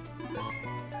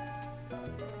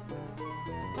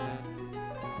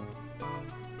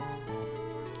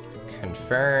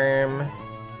 Confirm.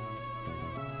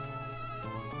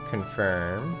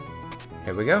 Confirm.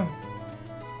 Here we go.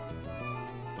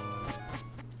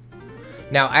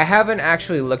 Now, I haven't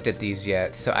actually looked at these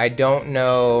yet, so I don't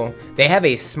know. They have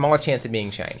a small chance of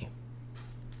being shiny.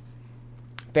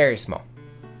 Very small.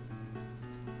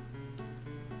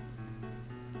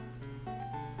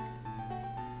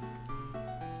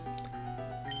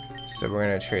 So we're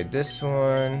gonna trade this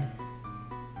one.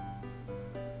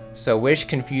 So Wish,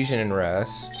 Confusion, and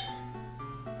Rest.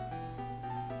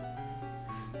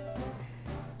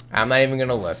 I'm not even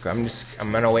gonna look. I'm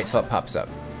gonna wait till it pops up.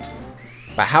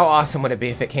 But how awesome would it be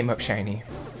if it came up shiny?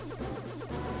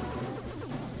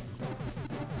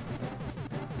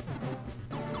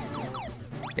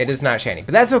 It is not shiny,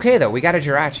 but that's okay though. We got a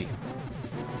Jirachi.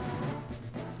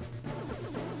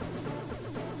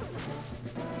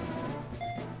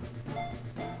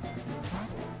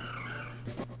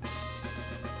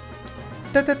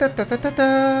 Da, da, da, da, da, da,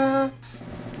 da.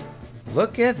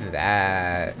 Look at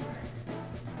that.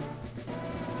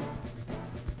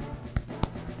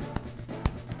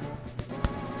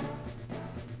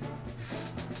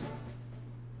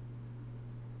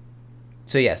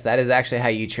 So yes, that is actually how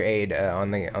you trade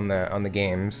on the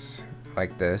games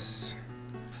like this.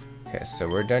 Okay, so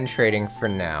we're done trading for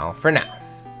now. For now,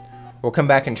 we'll come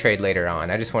back and trade later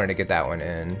on. I just wanted to get that one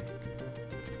in.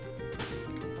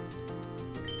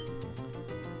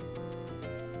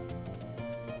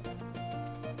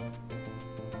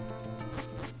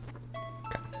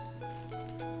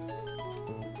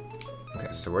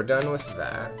 Okay, so we're done with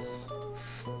that.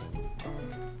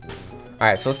 All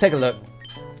right, so let's take a look.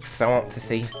 I want to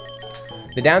see.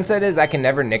 The downside is I can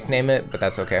never nickname it, but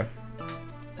that's okay.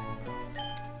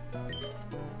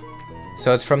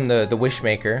 So it's from the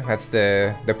Wishmaker. That's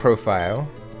the profile.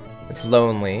 It's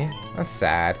lonely. That's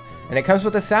sad. And it comes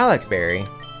with a Salac Berry,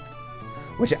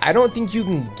 which I don't think you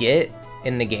can get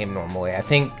in the game normally. I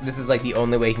think this is like the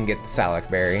only way you can get the Salac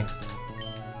Berry.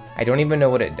 I don't even know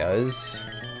what it does.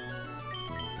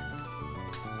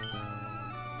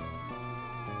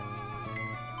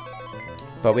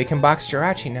 But we can box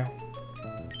Jirachi now.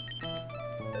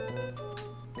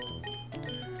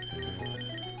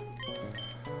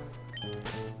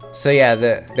 So yeah,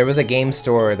 there was a game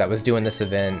store that was doing this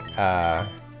event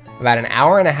about an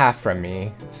hour and a half from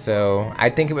me. So I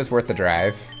think it was worth the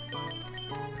drive.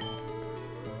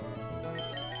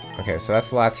 Okay, so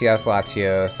that's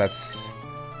Latios, that's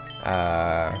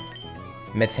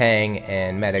Metang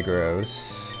and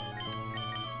Metagross.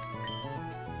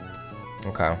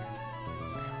 Okay.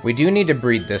 We do need to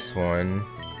breed this one,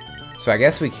 so I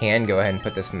guess we can go ahead and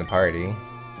put this in the party.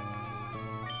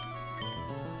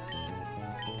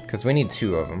 Because we need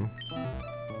 2 of them.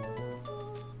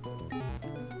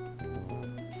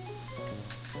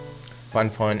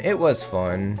 Fun. It was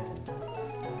fun.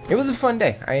 It was a fun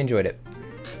day. I enjoyed it.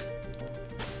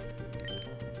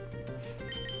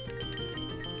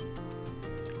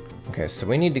 Okay, so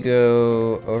we need to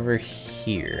go over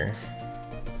here.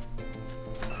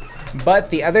 But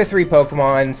the other 3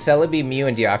 Pokemon, Celebi, Mew,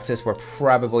 and Deoxys, we're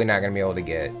probably not going to be able to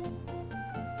get.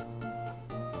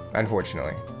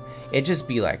 Unfortunately. It just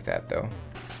be like that, though.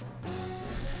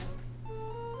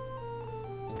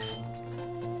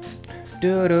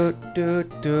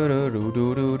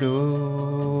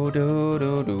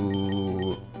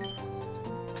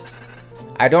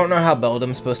 I don't know how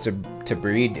Beldum's supposed to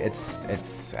breed.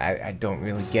 I don't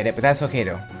really get it, but that's okay,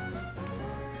 though.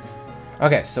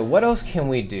 Okay, so what else can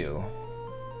we do?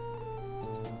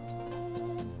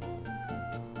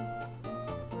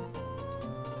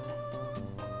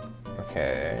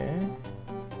 Okay.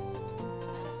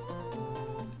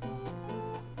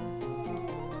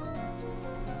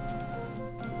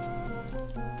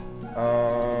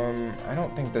 I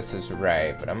don't think this is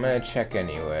right, but I'm gonna check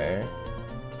anyway.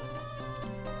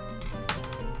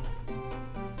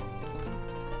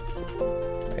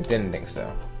 I didn't think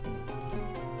so.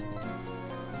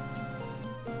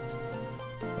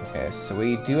 Okay, so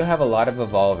we do have a lot of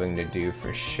evolving to do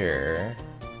for sure.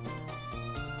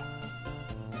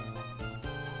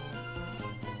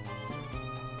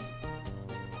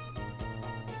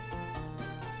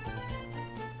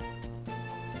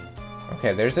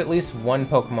 Okay, there's at least 1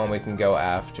 Pokemon we can go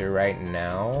after right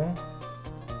now.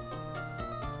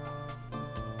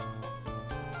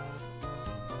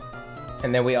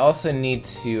 And then we also need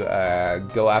to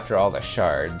go after all the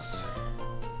shards.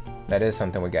 That is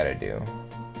something we gotta do.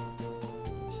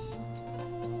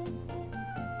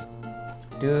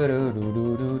 Do do do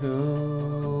do do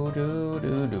do do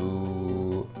do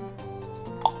do.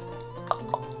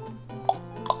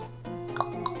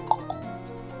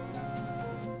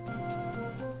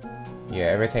 Yeah,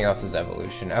 everything else is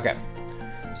evolution. Okay.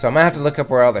 So I'm gonna have to look up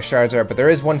where all the shards are, but there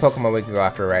is 1 Pokemon we can go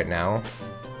after right now.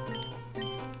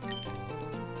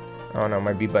 Oh no,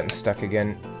 my B button's stuck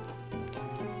again.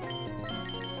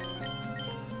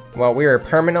 Well, we are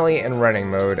permanently in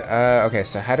running mode. Okay,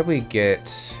 so how do we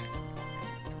get...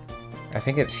 I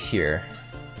think it's here.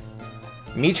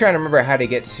 Me trying to remember how to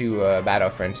get to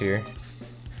Battle Frontier.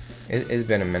 It's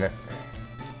been a minute.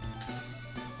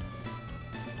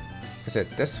 Is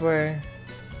it this way?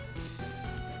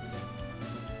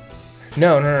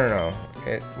 No.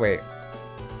 Wait.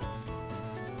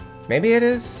 Maybe it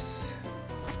is?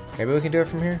 Maybe we can do it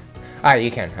from here? Ah, you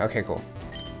can. Okay, cool.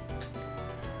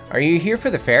 Are you here for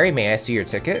the ferry? May I see your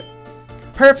ticket?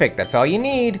 Perfect, that's all you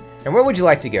need. And where would you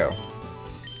like to go?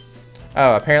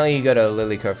 Oh, apparently you go to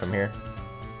Lilycove from here.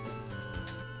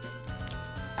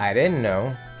 I didn't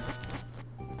know.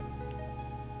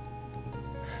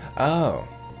 Oh.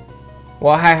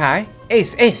 Well, hi.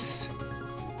 Ace!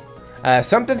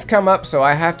 Something's come up, so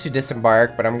I have to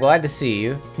disembark, but I'm glad to see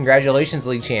you. Congratulations,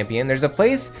 League Champion. There's a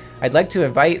place I'd like to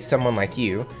invite someone like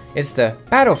you. It's the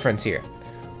Battle Frontier.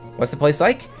 What's the place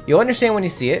like? You'll understand when you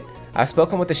see it. I've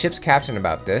spoken with the ship's captain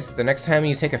about this. The next time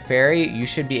you take a ferry, you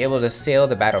should be able to sail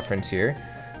the Battle Frontier.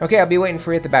 Okay, I'll be waiting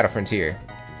for you at the Battle Frontier.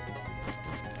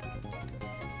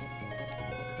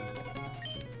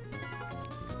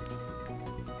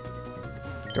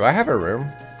 Do I have a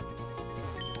room?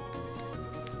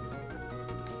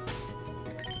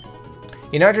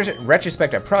 You know, in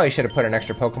retrospect, I probably should have put an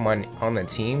extra Pokemon on the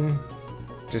team,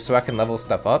 just so I can level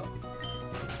stuff up.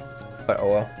 But oh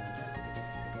well.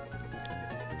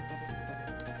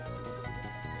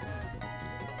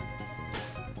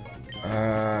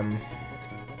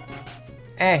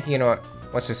 You know what?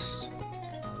 Let's just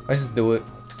do it.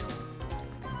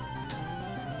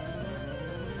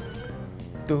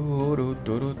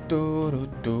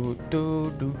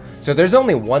 So there's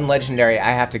only one legendary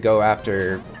I have to go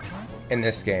after in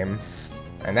this game,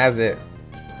 and that's it.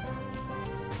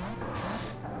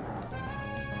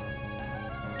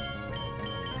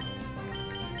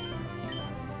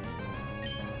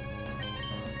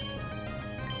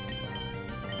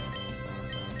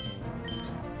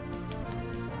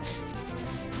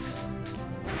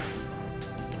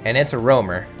 And it's a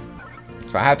roamer,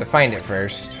 so I have to find it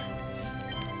first.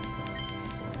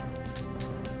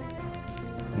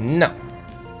 No.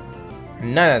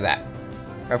 None of that.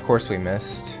 Of course we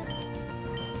missed.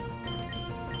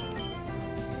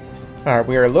 Alright,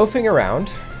 we are loafing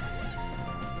around.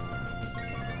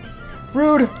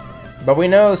 Rude! But we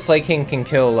know Slaking can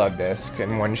kill Lugdisk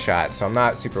in one shot, so I'm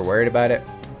not super worried about it.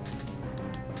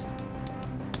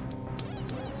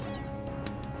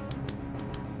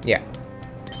 Yeah.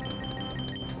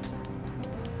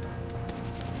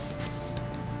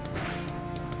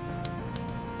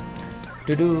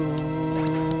 Doo-doo.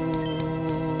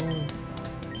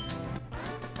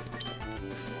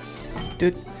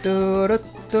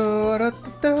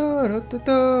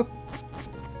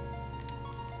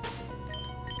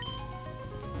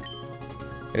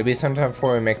 It'll be sometime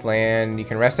before we make land. You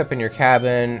can rest up in your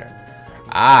cabin.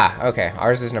 Ah, okay.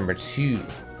 Ours is number 2.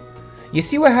 You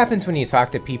see what happens when you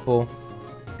talk to people?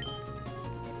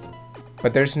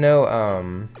 But there's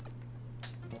no,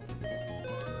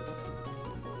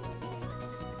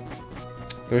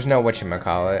 there's no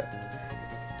whatchamacallit.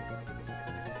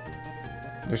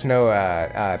 There's no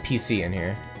PC in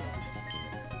here.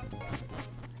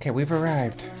 Okay, we've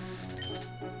arrived.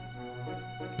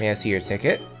 May I see your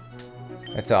ticket?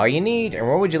 That's all you need. And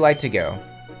where would you like to go?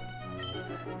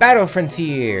 Battle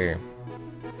Frontier.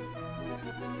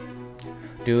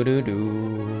 Do do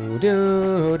do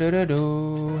do do do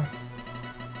do.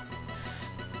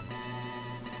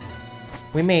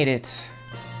 We made it.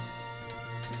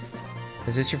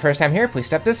 Is this your first time here? Please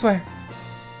step this way.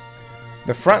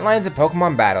 The front lines of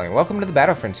Pokemon battling. Welcome to the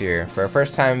Battle Frontier. For a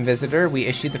first-time visitor, we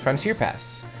issued the Frontier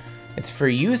Pass. It's for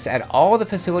use at all the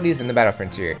facilities in the Battle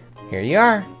Frontier. Here you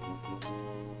are.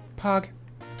 Pog.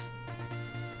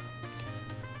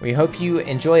 We hope you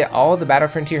enjoy all the Battle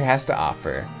Frontier has to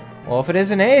offer. Well, if it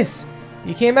isn't Ace,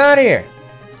 you came out here.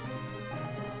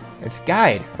 It's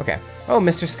Guide. Okay. Oh,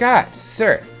 Mr. Scott.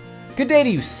 Sir. Good day to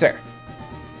you, sir.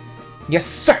 Yes,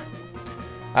 sir.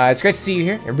 It's great to see you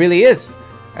here. It really is.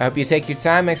 I hope you take your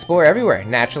time and explore everywhere.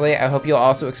 Naturally, I hope you'll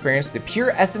also experience the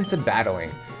pure essence of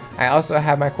battling. I also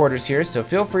have my quarters here, so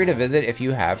feel free to visit if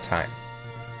you have time.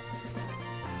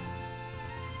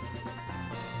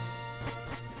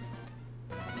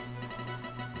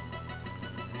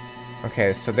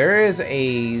 Okay, so there is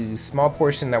a small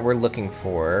portion that we're looking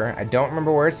for. I don't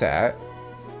remember where it's at.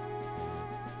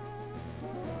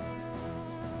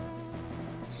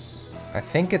 I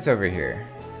think it's over here.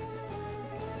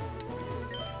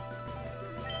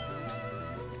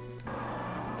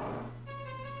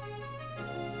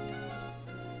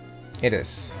 It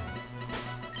is.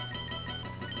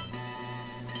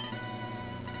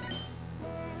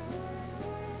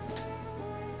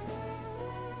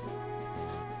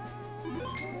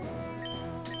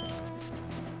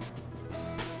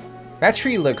 That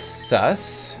tree looks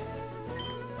sus.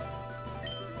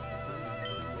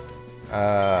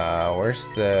 Where's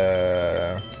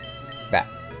the... that.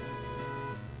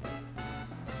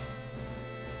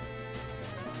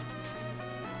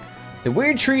 The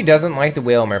weird tree doesn't like the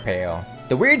Whalmer Pale.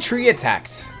 The weird tree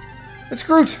attacked. It's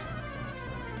Groot.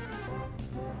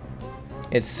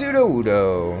 It's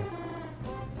Pseudo-Wudo.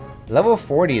 Level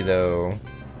 40 though.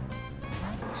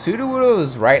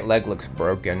 Pseudo-Wudo's right leg looks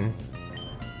broken.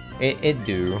 It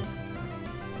do.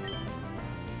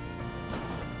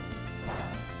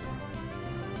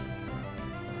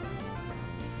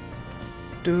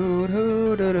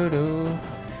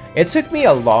 It took me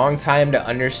a long time to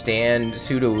understand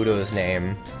Pseudo-Wudo's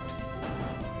name.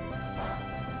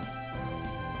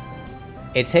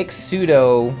 It takes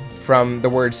pseudo from the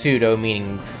word pseudo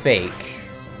meaning fake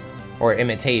or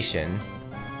imitation.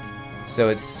 So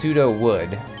it's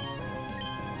pseudo-wood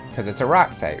because it's a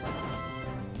rock type.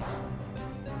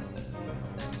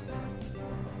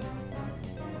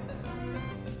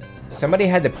 Somebody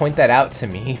had to point that out to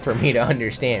me for me to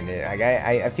understand it. Like,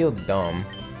 I feel dumb.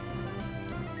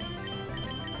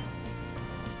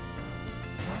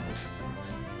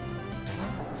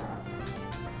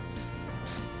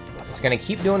 It's gonna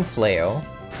keep doing flail.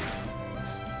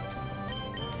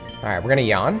 Alright, we're gonna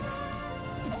yawn.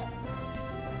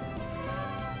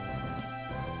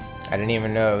 I didn't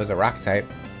even know it was a rock type.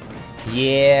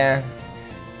 Yeah,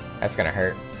 that's gonna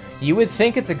hurt. You would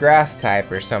think it's a grass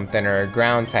type or something, or a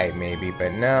ground type maybe,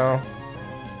 but no.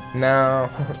 No,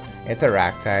 it's a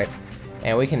rock type.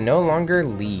 And we can no longer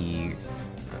leave.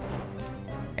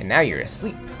 And now you're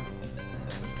asleep.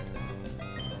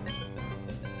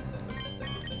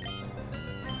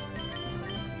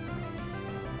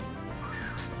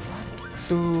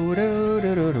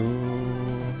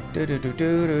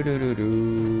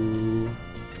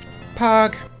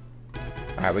 Pog.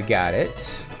 Alright, we got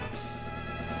it.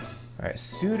 Alright,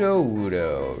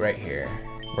 Pseudo-Wudo, right here.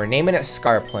 We're naming it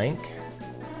Scarplank,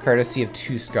 courtesy of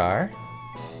 2 Scar.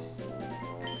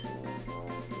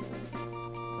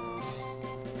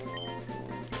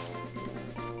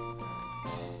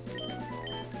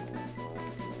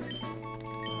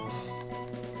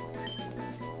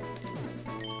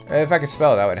 If I could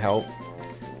spell, that would help.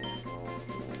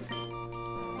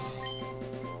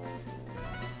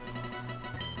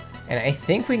 And I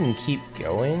think we can keep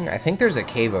going. I think there's a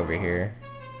cave over here.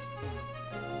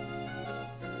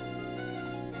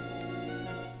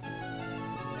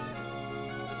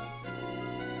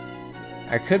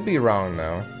 I could be wrong,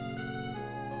 though.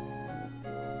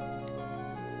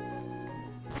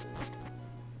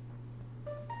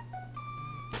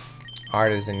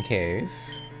 Artisan Cave.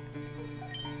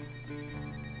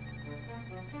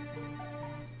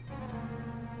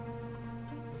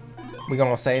 We're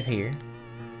gonna save here.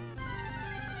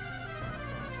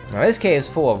 Now this cave is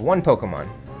full of 1 Pokemon.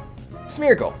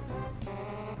 Smeargle.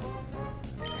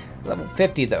 Level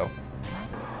 50 though.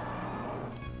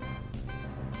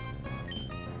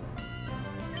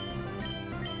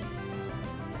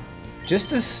 Just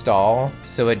to stall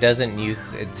so it doesn't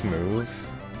use its move.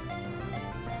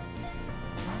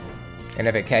 And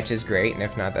if it catches, great, and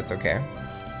if not, that's okay.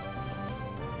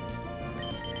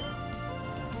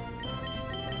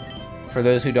 For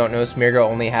those who don't know, Smeargle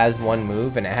only has 1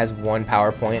 move, and it has 1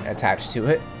 power point attached to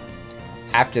it.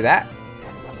 After that,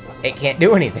 it can't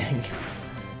do anything.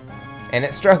 And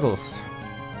it struggles.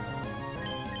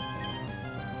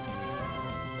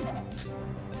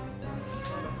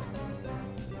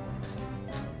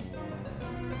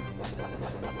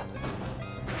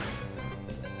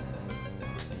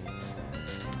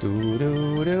 Do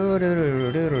do do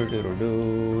do do do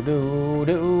do do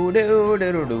do do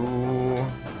do do.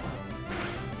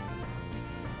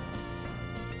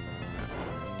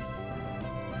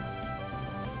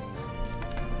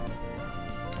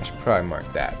 I should probably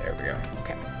mark that. There we go.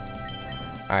 Okay.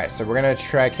 Alright, so we're gonna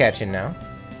try catching now.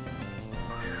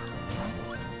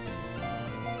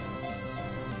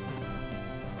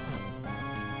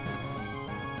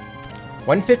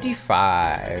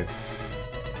 $155.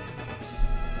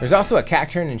 There's also a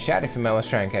Cacturn in chat if you might want to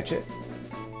try and catch it.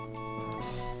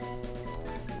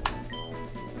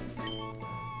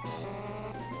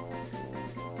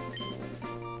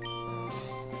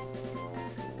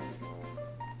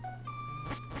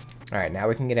 Alright, now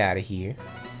we can get out of here.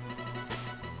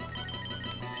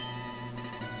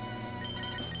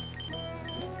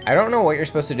 I don't know what you're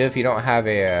supposed to do if you don't have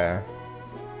a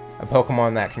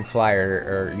Pokemon that can fly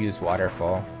or use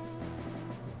Waterfall.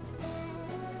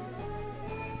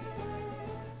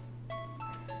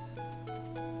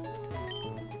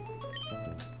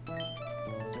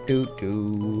 Do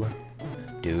do.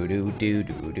 Do do do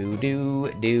do do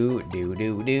do do do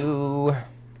do do.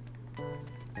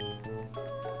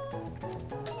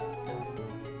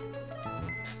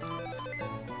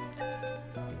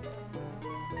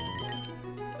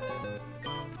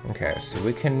 Okay, so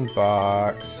we can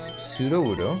box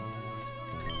Sudowoodo,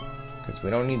 because we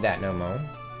don't need that no more.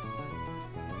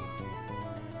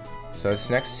 So it's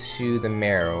next to the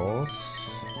Merrills,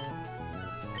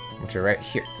 which are right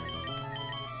here.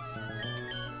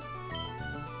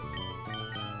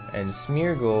 And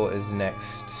Smeargle is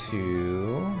next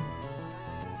to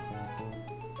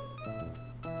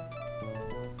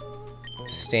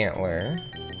Stantler.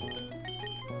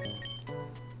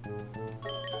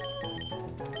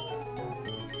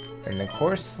 And the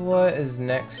Corsola is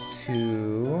next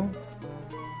to...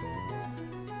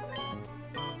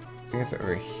 I think it's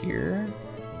over here.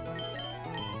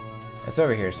 It's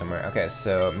over here somewhere. Okay,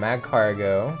 so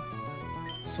Magcargo,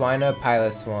 Swina,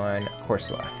 Piloswine,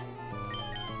 Corsola.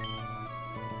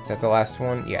 Is that the last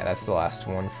one? Yeah, that's the last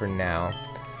one for now.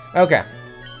 Okay.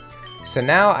 So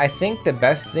now I think the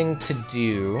best thing to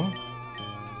do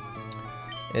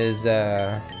is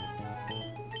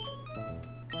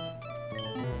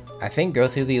I think go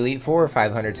through the Elite Four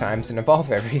 500 times and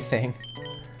evolve everything.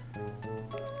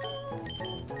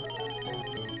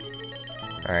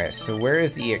 Alright, so where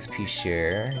is the EXP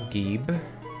share? Geeb.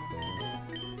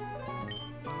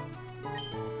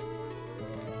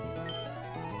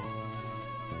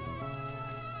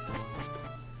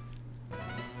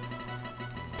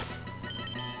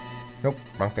 Nope,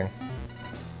 wrong thing.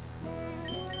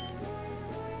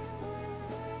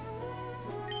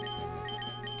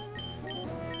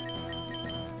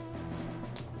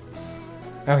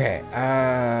 Okay,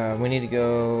 we need to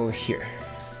go here.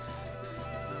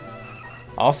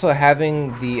 Also,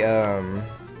 having the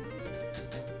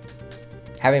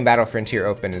having Battle Frontier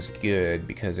open is good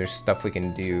because there's stuff we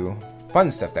can do, fun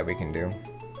stuff that we can do.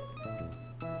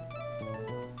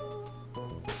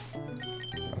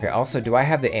 Okay, also, do I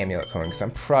have the amulet coin? Because I'm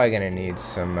probably gonna need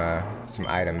some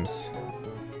items.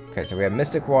 Okay, so we have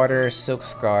Mystic Water, Silk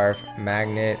Scarf,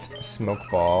 Magnet, Smoke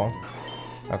Ball.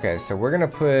 Okay, so we're gonna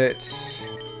put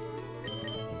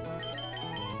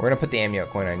the amulet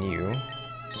coin on you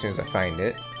as soon as I find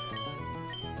it.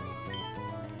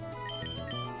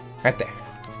 Right there.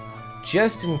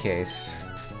 Just in case.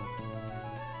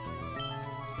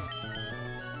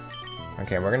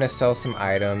 Okay, we're gonna sell some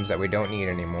items that we don't need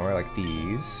anymore, like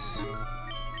these.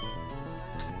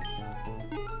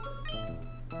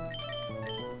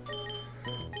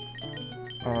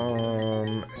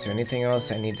 Is there anything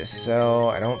else I need to sell?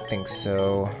 I don't think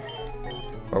so.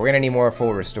 But we're gonna need more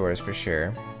full restores for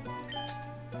sure.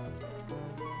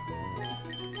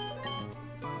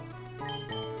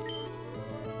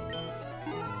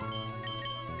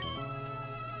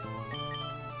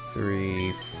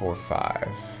 Three, four, five.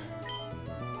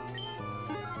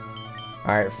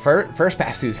 Alright, first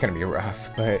pass through is gonna be rough,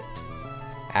 but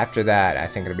after that, I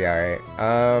think it'll be alright.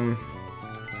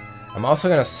 I'm also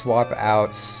gonna swap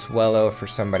out Swellow for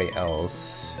somebody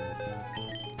else.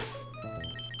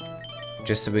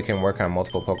 Just so we can work on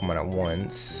multiple Pokemon at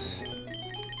once.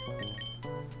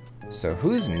 So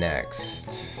who's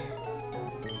next?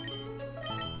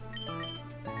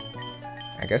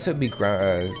 I guess it would be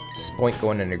Spoink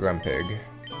going into Grumpig.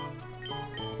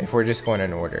 If we're just going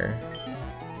in order.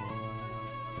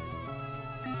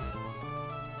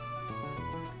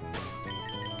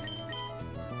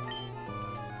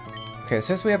 Okay, it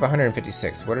says we have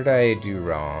 156. What did I do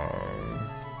wrong?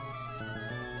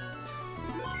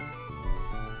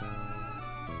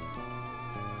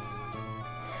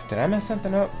 Did I mess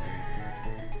something up?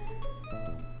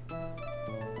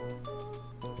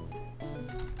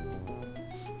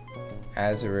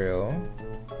 Azurill.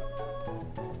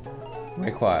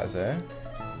 Rayquaza.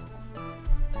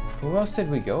 Who else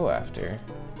did we go after?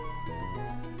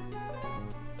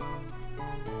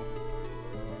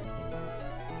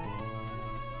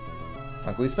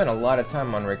 Like, we spent a lot of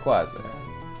time on Rayquaza.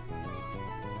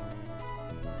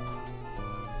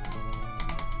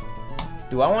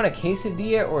 Do I want a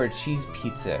quesadilla or a cheese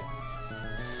pizza?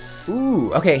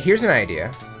 Ooh, okay, here's an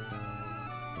idea.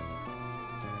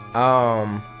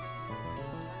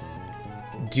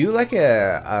 Do like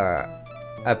a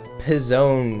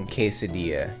pizzone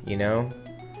quesadilla, you know?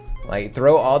 Like,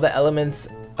 throw all the elements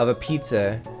of a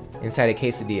pizza inside a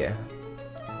quesadilla.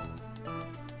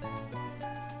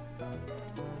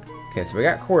 Okay, so we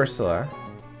got Corsola.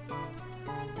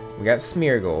 We got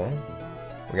Smeargle.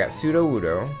 We got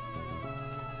Sudowoodo.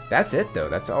 That's it, though.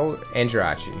 That's all. And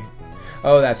Jirachi.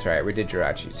 Oh, that's right. We did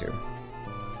Jirachi, too.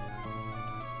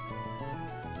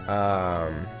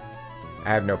 I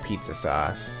have no pizza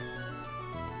sauce.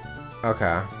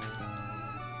 Okay.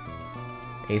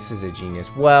 Ace is a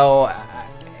genius. Well,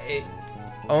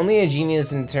 only a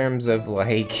genius in terms of,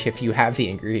 like, if you have the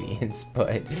ingredients,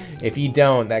 but if you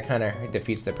don't, that kind of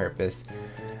defeats the purpose.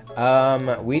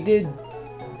 We did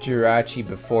Jirachi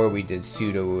before we did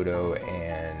Pseudo-Udo,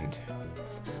 and...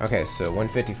 Okay, so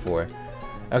 154.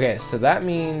 Okay, so that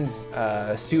means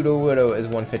Pseudo-Udo is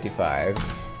 155.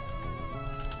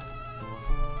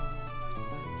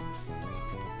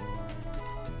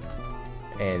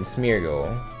 And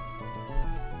Smeargle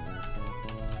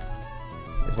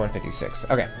is 156.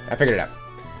 Okay, I figured it out.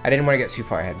 I didn't want to get too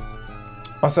far ahead.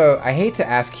 Also, I hate to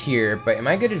ask here, but am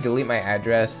I good to delete my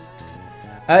address?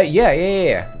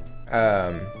 Yeah.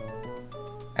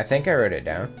 I think I wrote it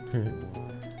down.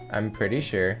 I'm pretty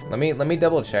sure. Let me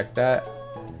double check that.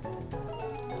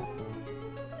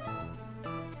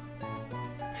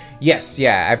 Yes,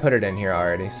 yeah, I put it in here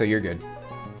already, so you're good.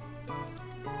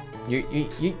 You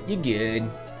good.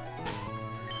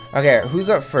 Okay, who's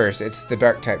up first? It's the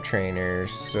dark type trainer,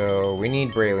 so we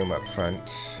need Breloom up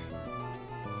front.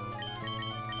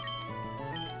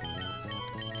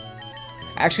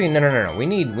 Actually, no. We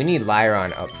need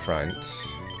Lyron up front.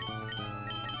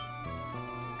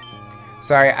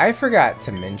 Sorry, I forgot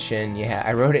to mention. Yeah,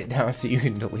 I wrote it down so you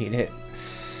can delete it.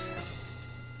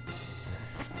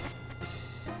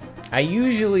 I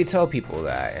usually tell people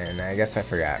that, and I guess I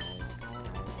forgot.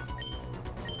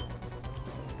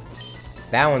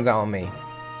 That one's on me.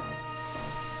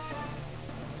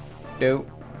 Do.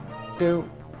 We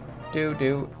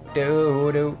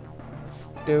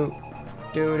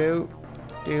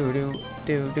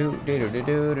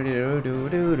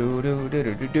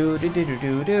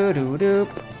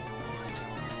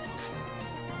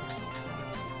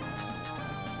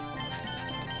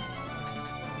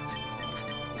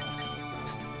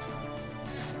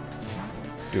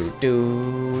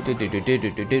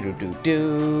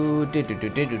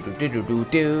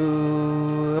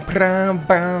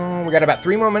got about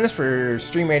 3 more minutes for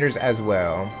Stream Raiders as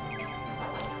well.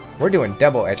 We're doing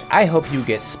double edge. I hope you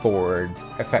get spored.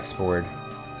 Effect spored.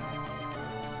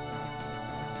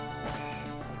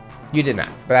 You did not,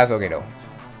 but that's okay though.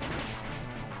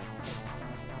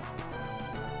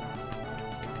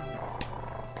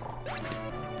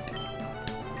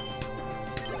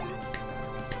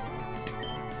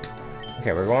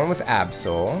 Okay, we're going with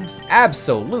Absol.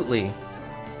 Absolutely!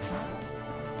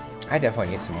 I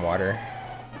definitely need some water.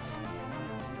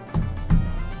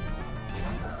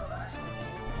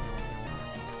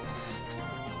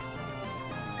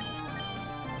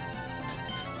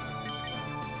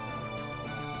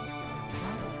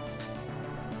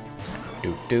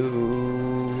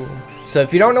 So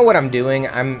if you don't know what I'm doing,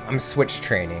 I'm switch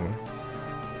training.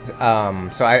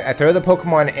 So I throw the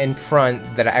Pokemon in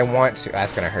front that I want to.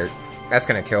 That's gonna hurt. That's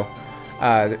gonna kill.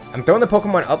 I'm throwing the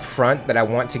Pokemon up front that I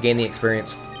want to gain the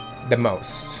experience the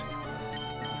most.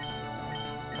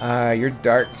 You're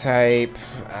Dark type.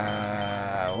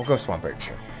 We'll go Swampert.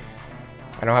 Sure.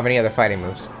 I don't have any other fighting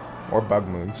moves or bug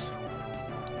moves.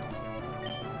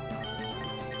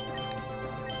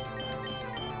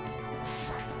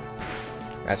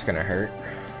 That's gonna hurt.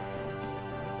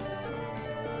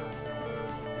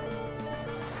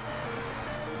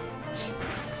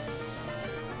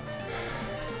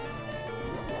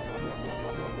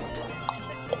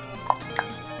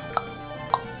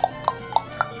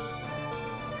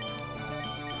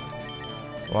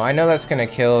 Well, I know that's gonna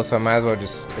kill, so I might as well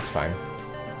just... It's fine.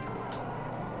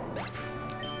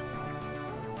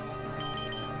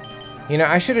 You know,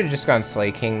 I should have just gone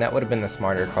Slay King. That would have been the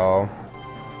smarter call.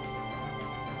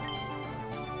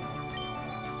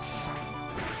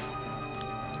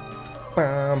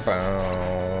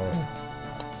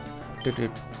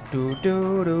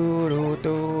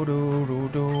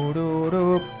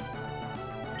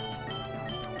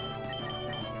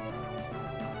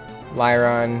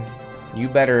 Lyron, you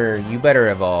better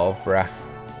evolve, bruh.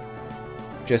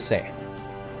 Just saying.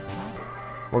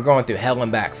 We're going through hell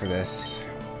and back for this.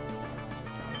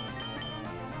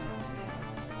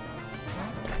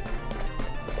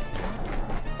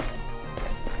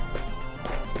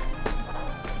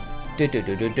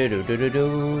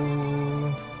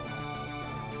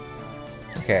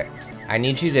 Okay, I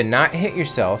need you to not hit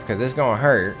yourself because it's gonna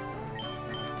hurt.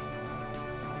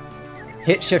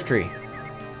 Hit Shiftry.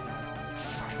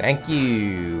 Thank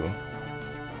you.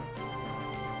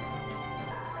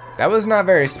 That was not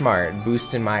very smart,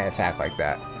 boosting my attack like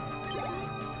that.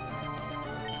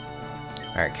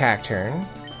 Alright, Cacturn.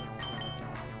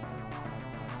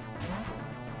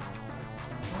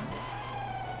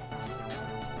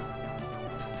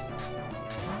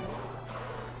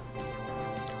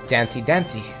 Dancy,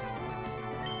 dancy.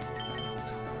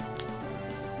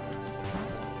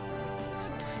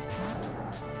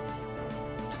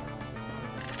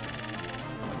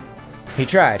 He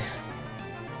tried.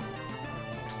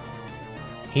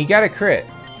 He got a crit.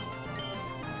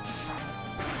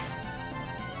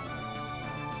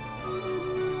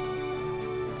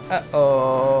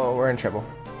 Uh-oh, we're in trouble.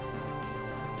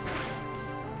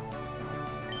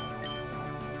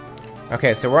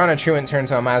 Okay, so we're on a truant turn,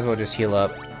 so I might as well just heal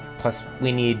up. Plus,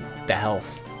 we need the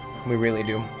health. We really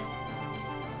do.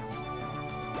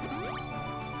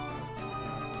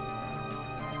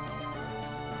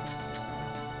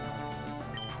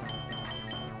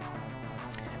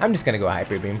 I'm just gonna go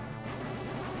Hyper Beam.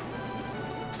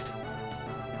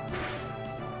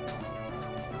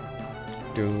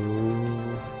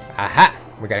 Aha!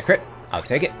 We got a crit. I'll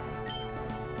take it.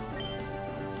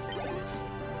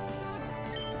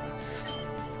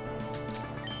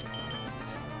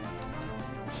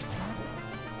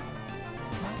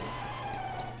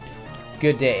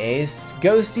 Good day, Ace.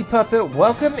 Ghosty Puppet,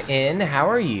 welcome in. How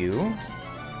are you?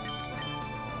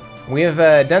 We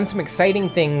have done some exciting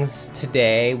things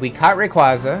today. We caught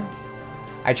Rayquaza.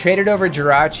 I traded over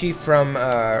Jirachi from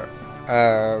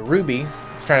Ruby.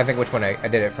 I was trying to think which one I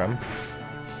did it from.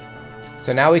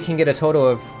 So now we can get a total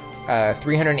of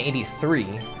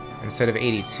 383 instead of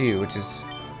 82, which is...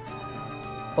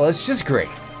 well, it's just great.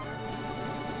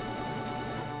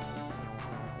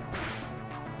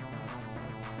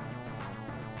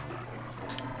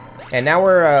 And now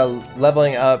we're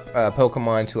leveling up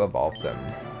Pokemon to evolve them.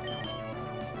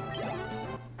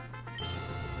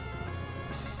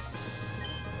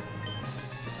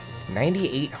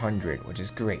 $9,800, which is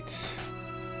great.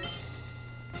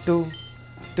 Do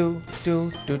do do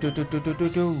do do do do do do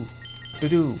do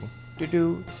do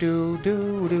do do do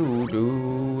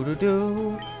do do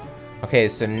do. Okay,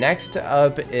 so next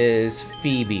up is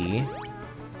Phoebe.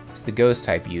 It's the ghost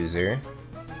type user.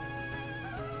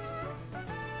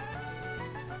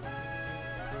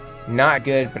 Not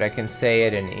good, but I can say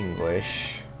it in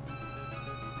English.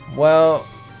 Well,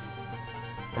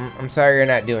 I'm sorry you're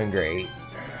not doing great.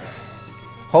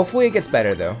 Hopefully it gets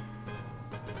better, though.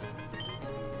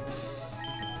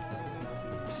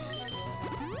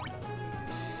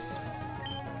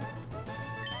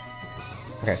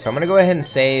 Okay, so I'm gonna go ahead and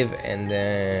save, and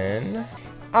then...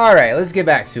 alright, let's get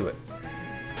back to it.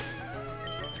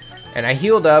 And I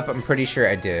healed up, I'm pretty sure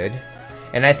I did.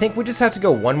 And I think we just have to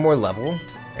go one more level,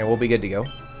 and we'll be good to go.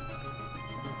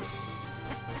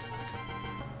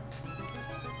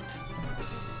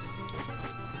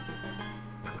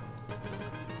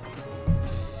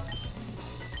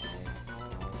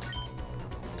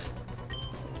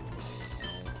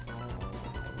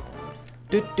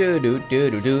 Do do do do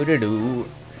do do do do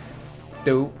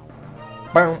do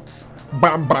bam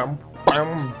bam bam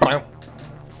bam bam.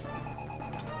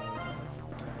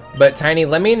 But Tiny,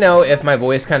 let me know if my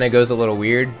voice kind of goes a little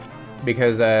weird,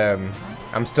 because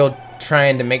I'm still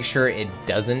trying to make sure it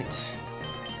doesn't.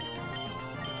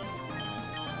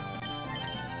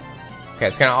 Okay,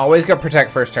 it's gonna always go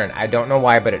protect first turn. I don't know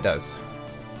why, but it does.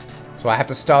 So I have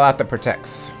to stall out the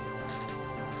protects.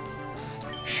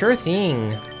 Sure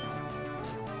thing.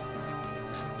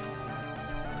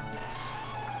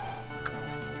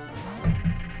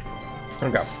 There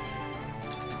we go.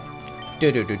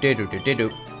 Do do do do do do do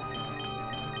do.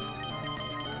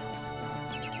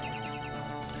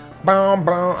 Boom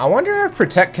boom. I wonder if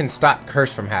Protect can stop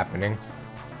Curse from happening.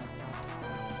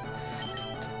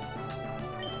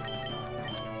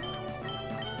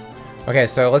 Okay,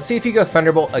 so let's see if you go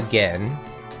Thunderbolt again.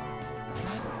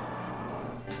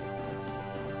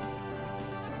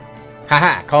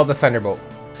 Haha, called the Thunderbolt.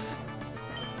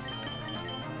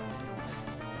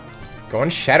 Going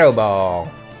Shadow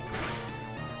Ball.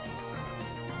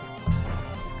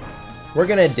 We're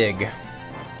gonna dig.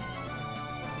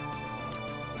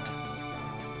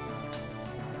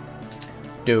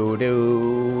 Do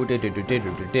do do do do do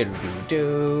do do do do.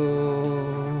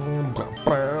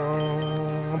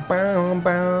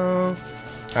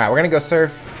 Alright, we're gonna go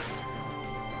Surf.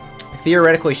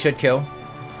 Theoretically should kill.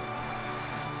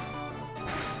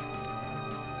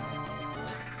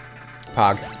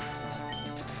 Pog.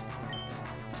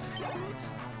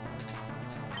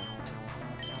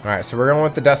 Alright, so we're going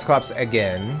with the Dusclops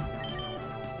again.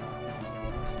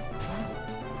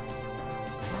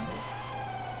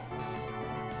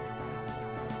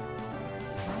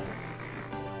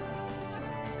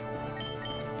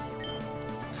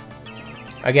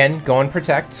 Again, go and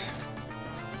Protect.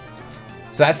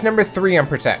 So that's number 3 on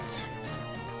Protect.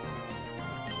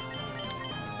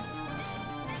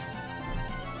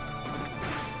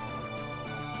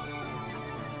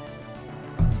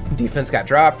 defense got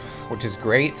dropped, which is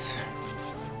great.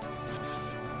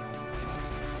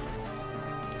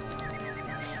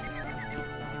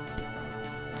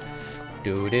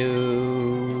 Do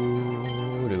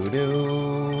do do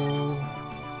do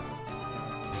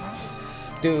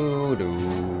do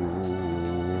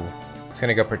do. It's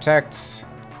gonna go protect. So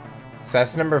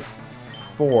that's number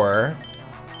 4,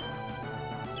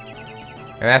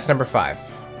 and that's number 5.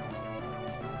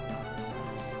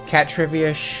 Cat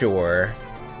trivia, sure.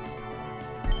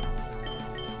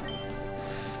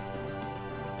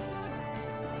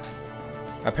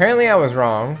 Apparently I was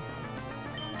wrong.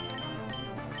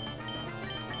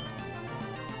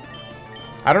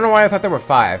 I don't know why I thought there were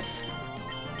 5.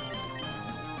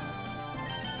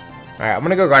 Alright, I'm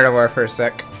gonna go Gardevoir for a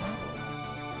sec.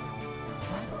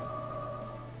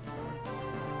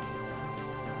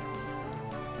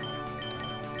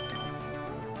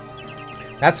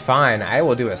 That's fine. I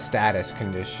will do a status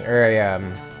condition, or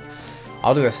a,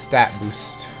 I'll do a stat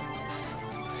boost.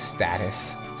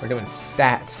 Status. We're doing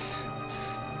stats.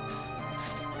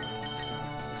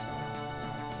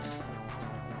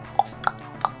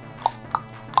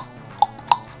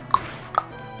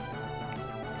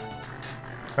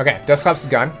 Okay, Dusclops is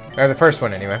gone. Or the first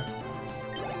one, anyway.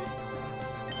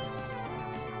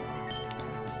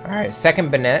 Alright,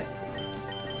 second Banette.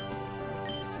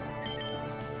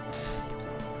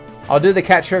 I'll do the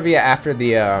cat trivia after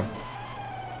the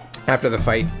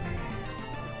fight.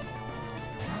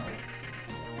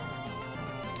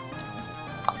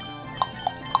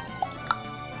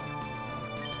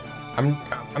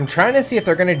 I'm trying to see if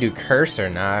they're gonna do curse or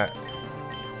not.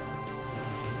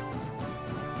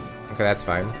 Okay, that's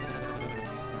fine.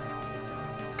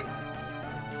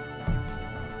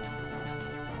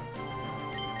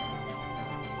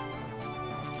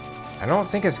 I don't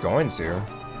think it's going to.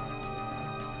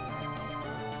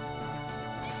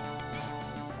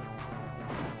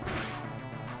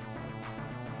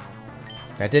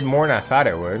 That did more than I thought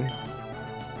it would.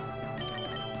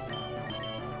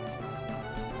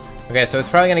 Okay, so it's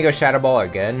probably gonna go Shadow Ball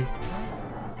again.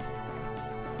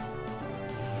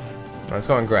 Let's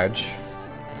go on Grudge.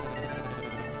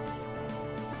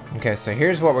 Okay, so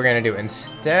here's what we're gonna do.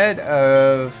 Instead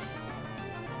of...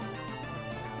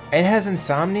 It has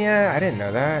Insomnia? I didn't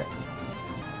know that.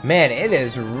 Man, it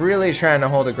is really trying to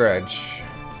hold a grudge.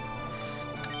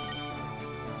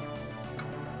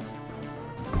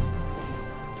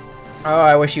 Oh,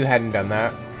 I wish you hadn't done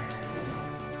that.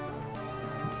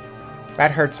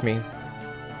 That hurts me.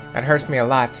 That hurts me a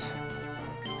lot.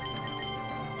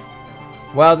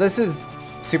 Well, this is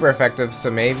super effective, so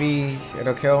maybe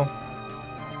it'll kill.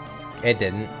 It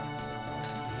didn't.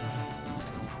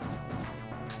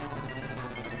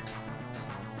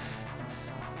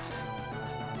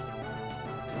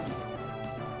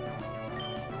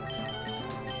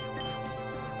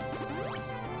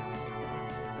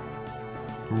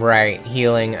 Right,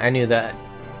 healing. I knew that.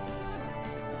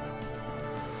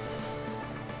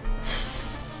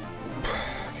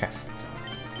 Okay.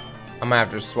 I'm gonna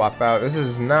have to swap out. This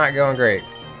is not going great.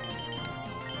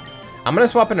 I'm gonna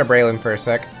swap into Braylon for a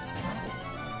sec.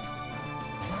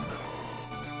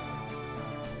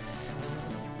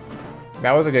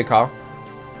 That was a good call.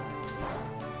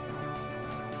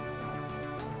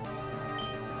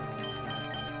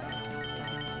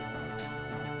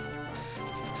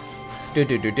 Do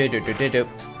do do do do do do do do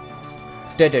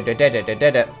do do do do do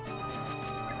do do.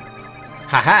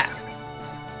 Haha!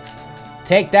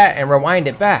 Take that and rewind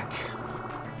it back.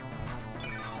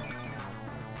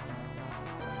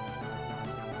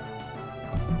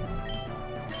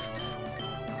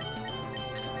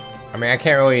 I mean, I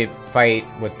can't really fight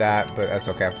with that, but that's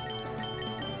okay.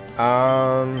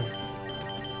 I'm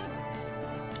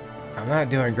not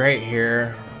doing great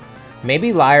here.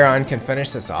 Maybe Lyron can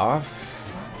finish this off.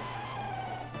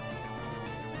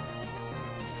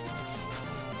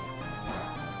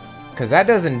 Because that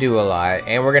doesn't do a lot,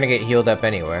 and we're going to get healed up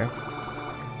anyway.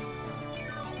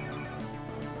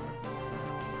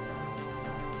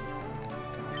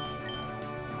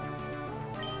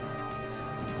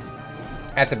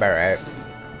 That's about right.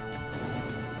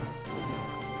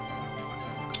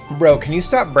 Bro, can you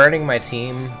stop burning my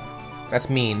team? That's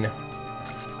mean.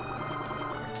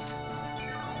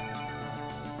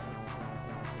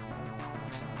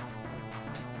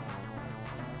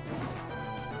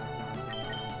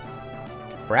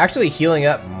 We're actually healing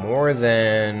up more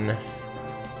than...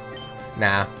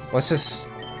 Nah, let's just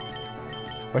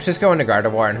go into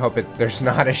Gardevoir and hope there's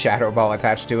not a Shadow Ball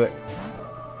attached to it.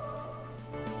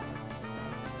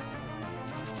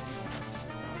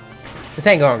 This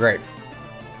ain't going great.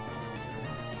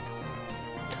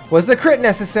 Was the crit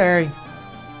necessary?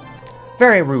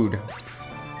 Very rude.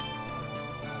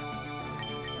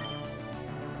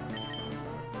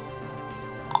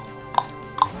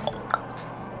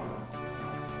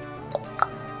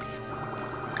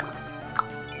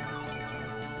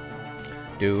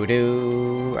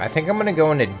 Doo-doo. I think I'm gonna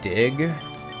go into dig.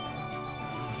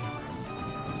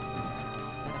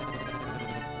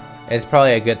 It's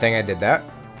probably a good thing I did that.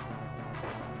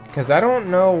 Because I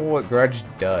don't know what grudge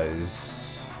does.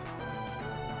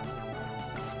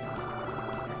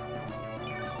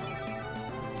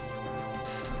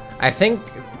 I think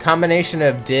combination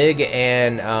of dig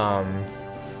and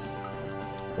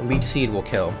leech seed will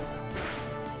kill.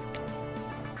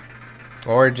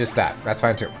 Or just that. That's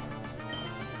fine too.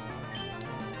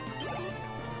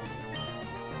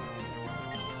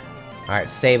 Alright,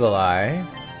 Sableye.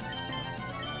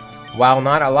 While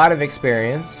not a lot of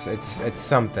experience, it's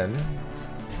something.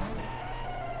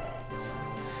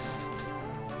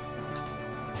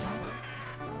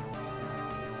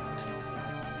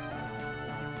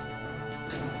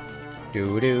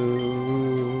 Doo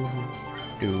doo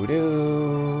doo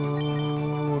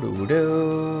doo doo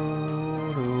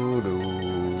doo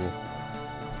doo.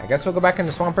 I guess we'll go back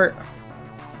into Swampert.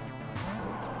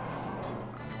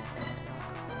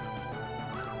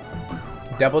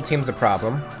 Double team's a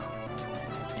problem.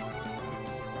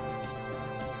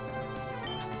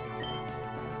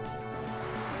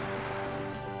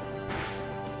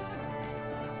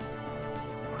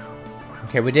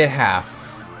 Okay, we did half.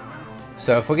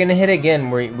 So if we're gonna hit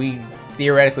again, we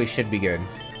theoretically should be good.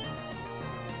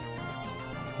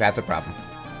 That's a problem.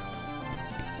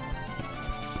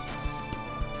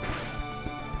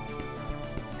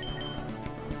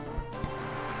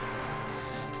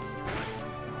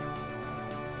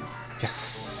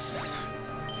 Yes.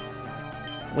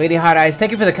 Lady Hot Eyes,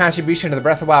 thank you for the contribution to the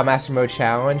Breath of the Wild Master Mode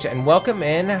Challenge, and welcome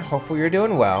in. Hopefully you're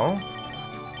doing well.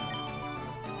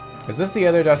 Is this the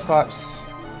other Dusclops?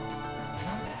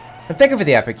 And thank you for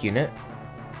the epic unit.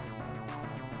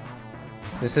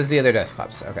 This is the other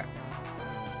Dusclops. Okay.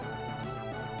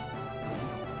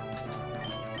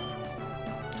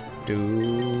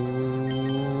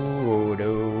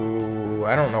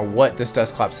 I don't know what this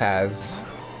Dusclops has.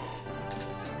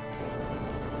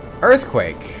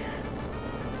 Earthquake.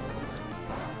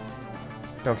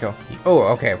 Don't kill. Oh,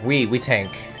 okay. We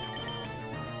tank.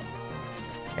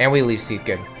 And we leech seed.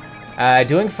 Good.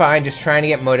 Doing fine. Just trying to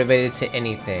get motivated to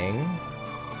anything.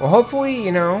 Well, hopefully,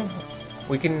 you know,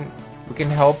 we can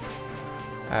help.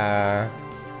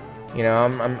 You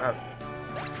know,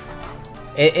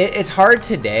 it's hard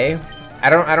today. I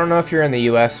don't know if you're in the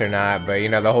U.S. or not, but you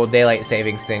know the whole daylight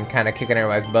savings thing kind of kicking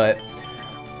everybody's butt.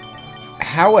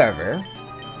 However,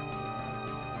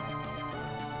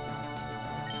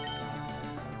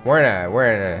 we're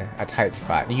in a tight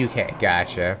spot. UK,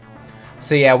 gotcha.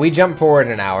 So yeah, we jumped forward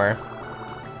an hour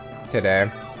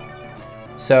today,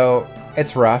 so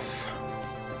it's rough.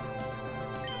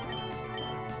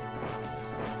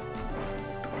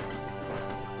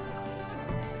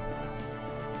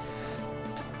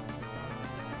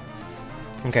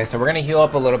 Okay, so we're gonna heal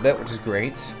up a little bit, which is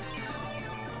great.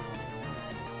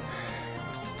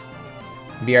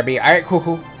 BRB. All right,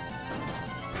 cool.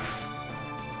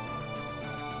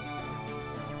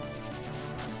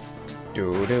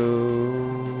 Do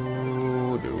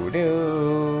do do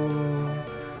do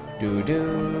do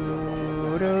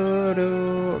do do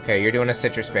do. Okay, you're doing a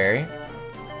citrus berry.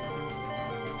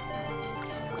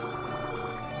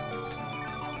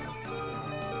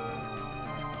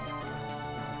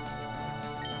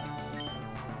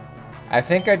 I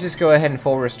think I just go ahead and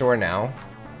full restore now.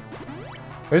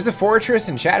 There's the fortress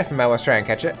in chat if you might want to try and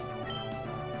catch it.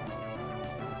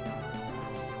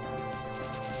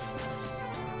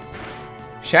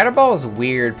 Shadow Ball is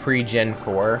weird pre-Gen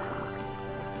 4.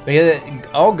 Because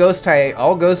all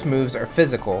ghost moves are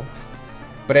physical,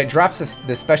 but it drops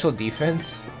the special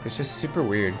defense. It's just super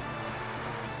weird.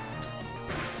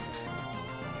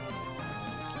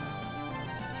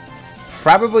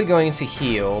 Probably going to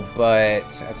heal, but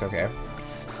that's okay.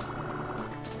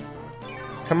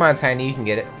 Come on, Tiny, you can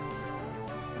get it.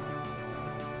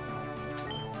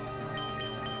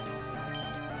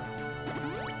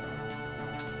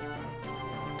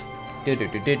 Do do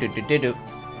do do do do do do.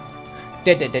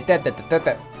 Da da da da da da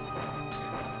da.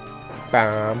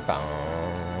 Bam bam.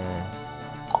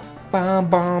 Bam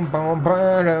bam bam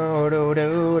bam do do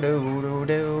do do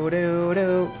do do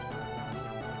do.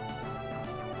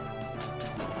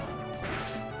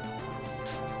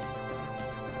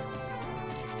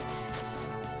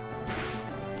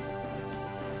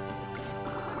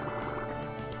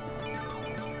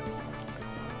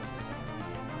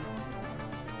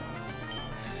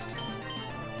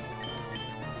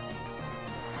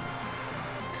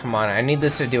 Come on, I need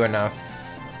this to do enough.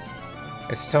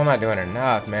 It's still not doing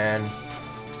enough, man.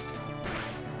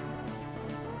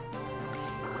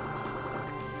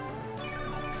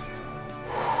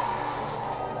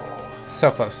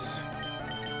 So close.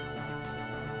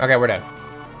 Okay, we're done.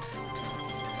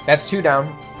 That's 2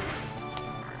 down.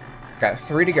 Got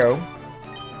 3 to go.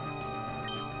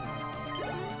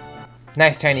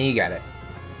 Nice, Tiny, you got it.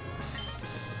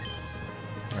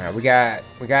 Alright, we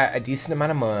got a decent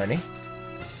amount of money.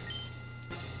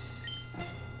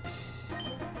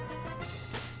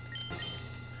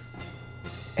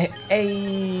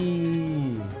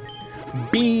 A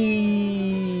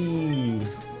B.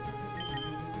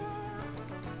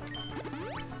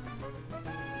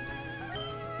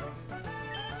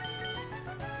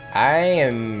 I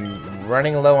am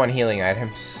running low on healing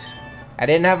items. I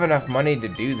didn't have enough money to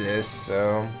do this,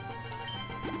 so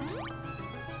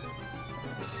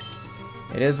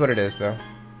it is what it is, though.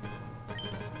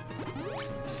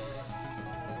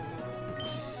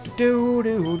 Do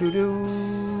do do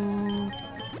do.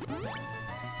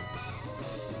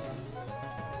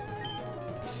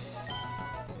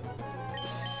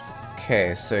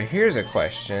 Okay, so here's a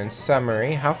question.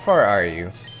 Summary, how far are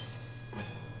you?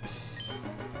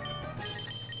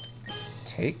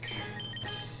 Take.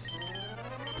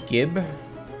 Gib.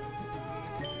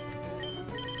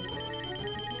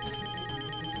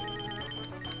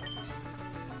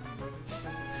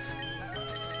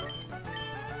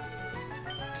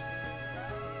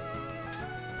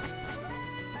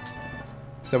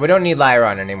 So we don't need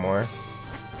Lyron anymore.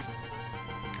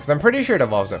 Because I'm pretty sure it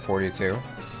evolves at 42.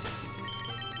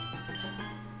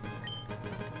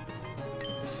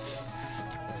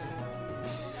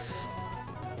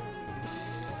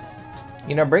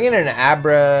 You know, bringing in an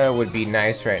Abra would be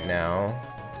nice right now.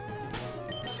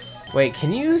 Wait,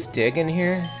 can you use Dig in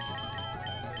here?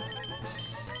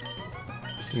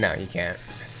 No, you can't.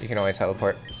 You can only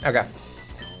teleport. Okay.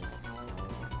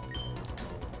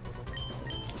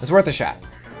 It's worth a shot.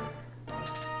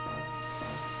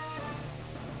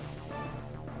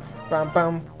 Bum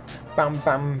bum bum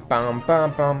bum bum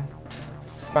bum bum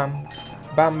bum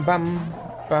bum bum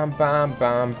bum bum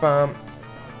bum bum.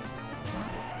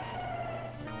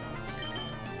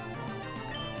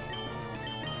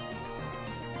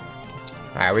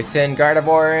 Alright, we send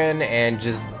Gardevoir in and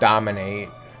just dominate.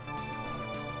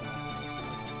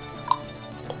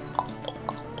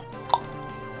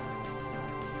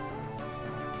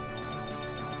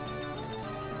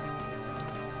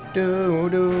 Do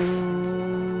do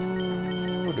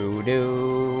do do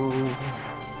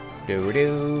do do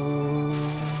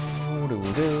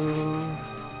do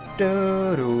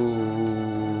do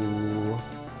do.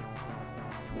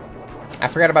 I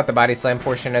forgot about the body slam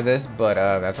portion of this, but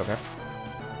that's okay.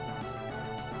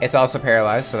 It's also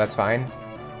paralyzed, so that's fine.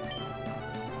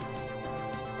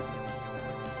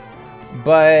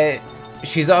 But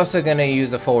she's also gonna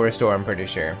use a full restore, I'm pretty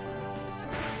sure.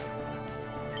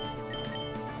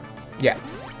 Yeah.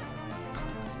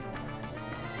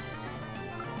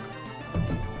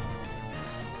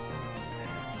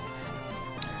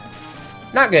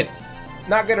 Not good.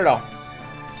 Not good at all.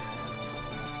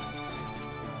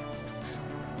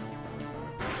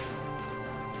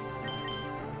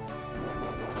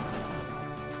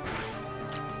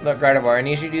 Look, Gardevoir, I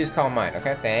need you to use Calm Mind,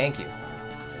 okay? Thank you.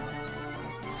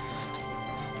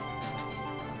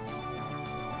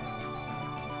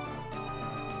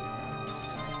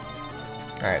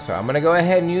 Alright, so I'm gonna go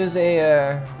ahead and use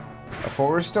a full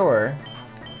restore.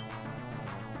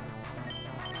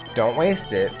 Don't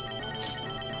waste it.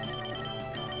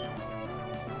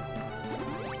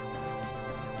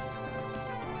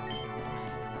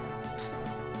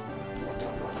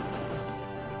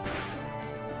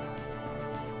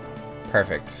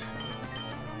 Perfect.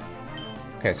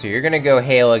 Okay, so you're gonna go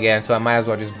Hail again, so I might as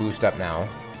well just boost up now.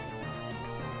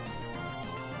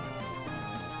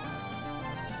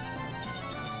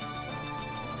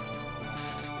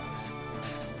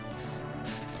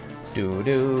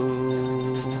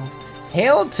 Doo-doo.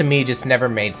 Hail to me just never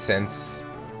made sense.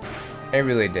 It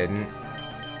really didn't.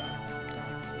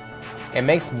 It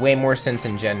makes way more sense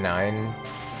in Gen 9.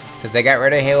 Because they got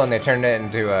rid of Hail and they turned it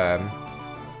into,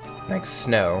 like,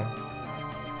 snow.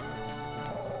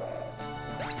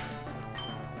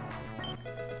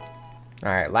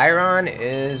 Alright, Lyron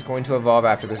is going to evolve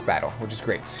after this battle, which is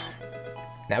great.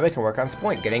 Now we can work on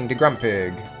Spoink, getting to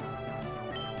Grumpig.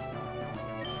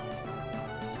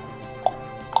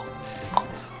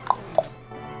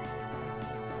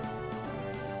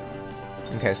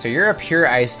 Okay, so you're a pure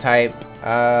ice type.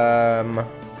 I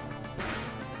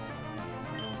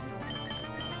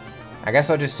guess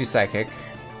I'll just do Psychic.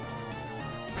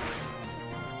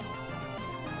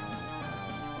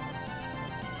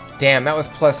 Damn, that was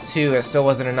 +2. It still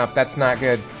wasn't enough. That's not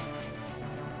good.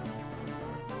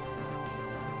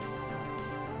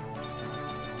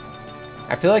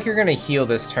 I feel like you're gonna heal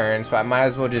this turn, so I might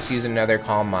as well just use another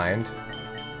Calm Mind.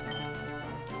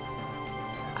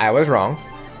 I was wrong.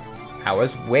 I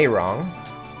was way wrong.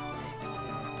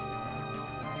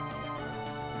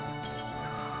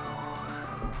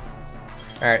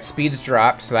 Alright, speed's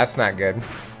dropped, so that's not good.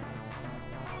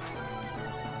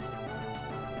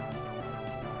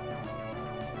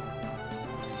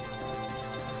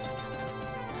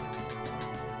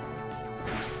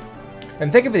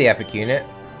 And think of the epic unit.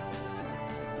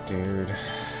 Dude,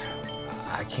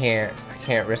 I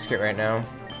can't risk it right now.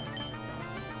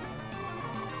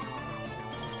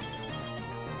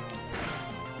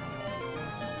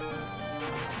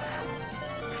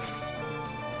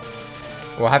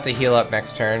 We'll have to heal up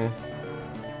next turn.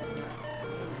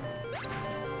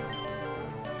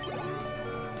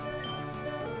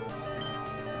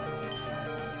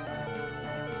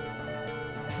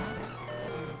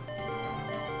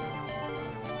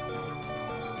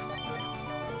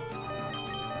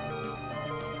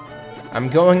 I'm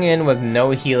going in with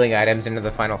no healing items into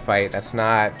the final fight. That's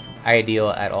not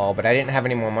ideal at all, but I didn't have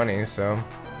any more money, so...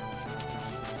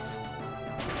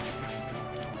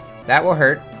 that will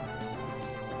hurt.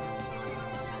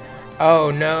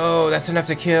 Oh no, that's enough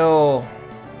to kill.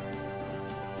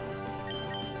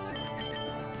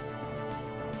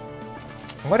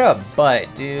 What a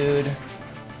butt, dude.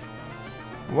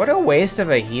 What a waste of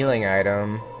a healing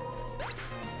item.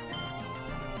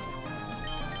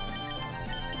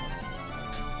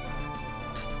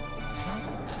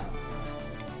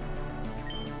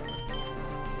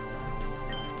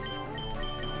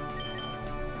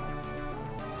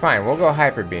 Fine, we'll go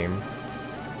Hyper Beam.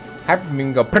 Hyper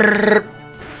Beam go prrrr.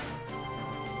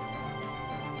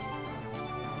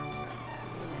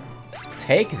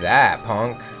 Take that,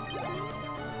 punk.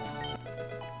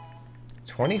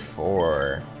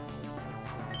 24.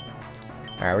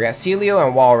 Alright, we got Celio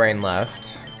and Walrein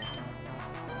left.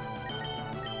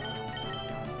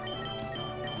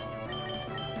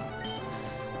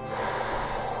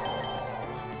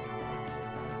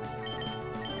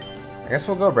 I guess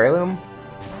we'll go Breloom.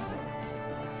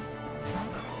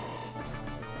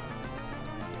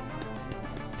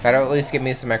 That'll at least give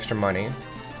me some extra money.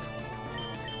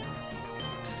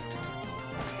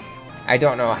 I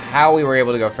don't know how we were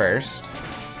able to go first.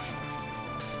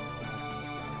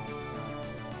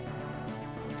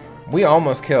 We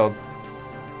almost killed.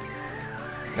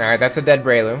 Alright, that's a dead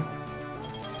Breloom.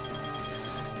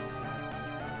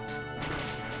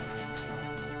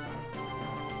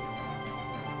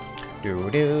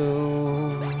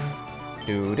 Doo-doo.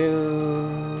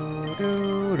 Doo-doo.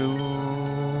 Doo-doo.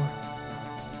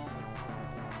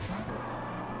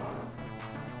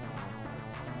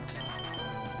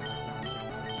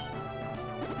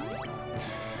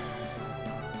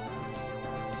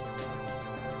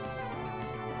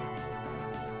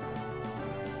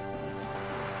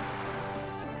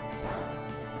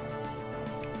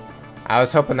 I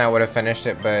was hoping that would have finished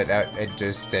it, but it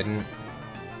just didn't.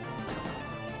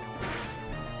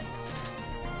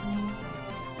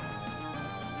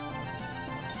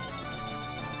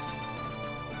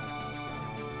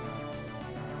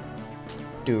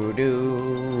 Do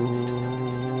do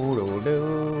do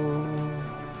do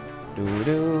do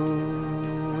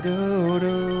do do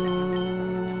do.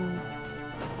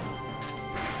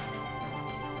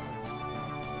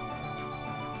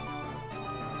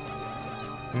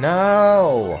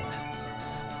 No,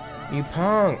 you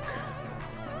punk!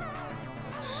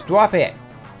 Stop it!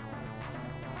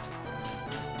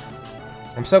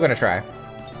 I'm still gonna try.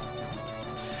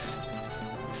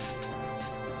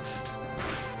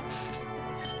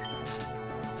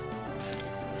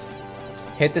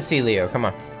 Hit the Celio, come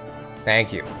on.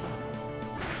 Thank you.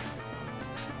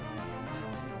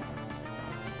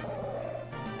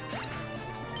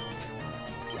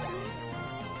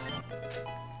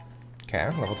 Okay,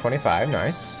 level 25,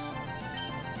 nice.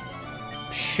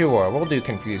 Sure, we'll do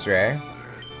Confuse Ray.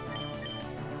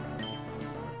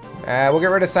 We'll get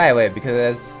rid of Silent because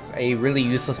that's a really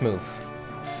useless move.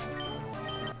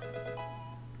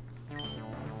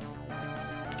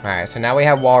 Alright, so now we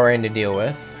have Walrein to deal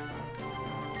with.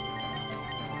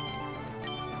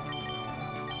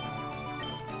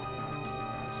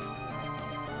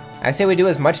 I say we do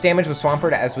as much damage with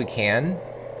Swampert as we can.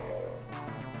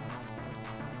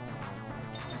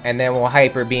 And then we'll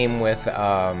Hyper Beam with,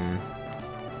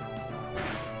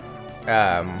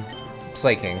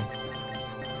 Slaking.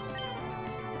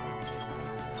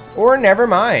 Or never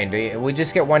mind, we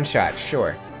just get one shot,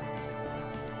 sure.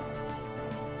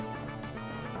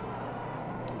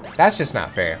 That's just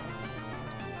not fair.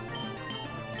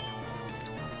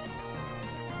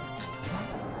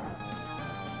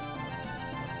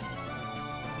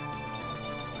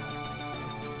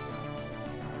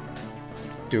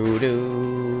 Do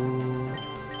do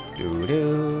do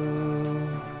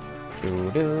do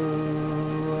do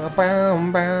do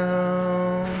bow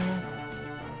bow.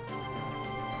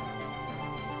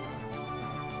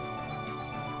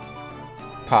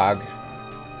 Pog.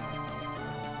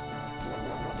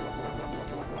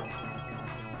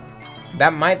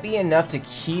 That might be enough to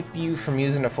keep you from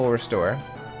using a full restore.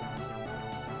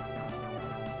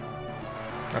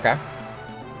 Okay.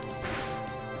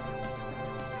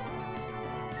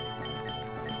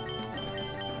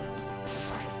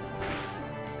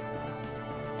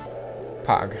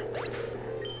 Pog.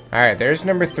 Alright, there's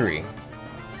number 3.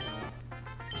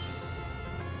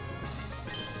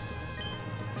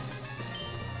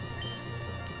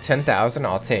 $10,000,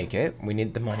 I'll take it. We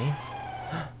need the money.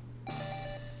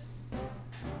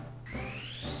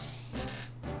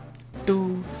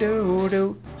 Do do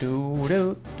do do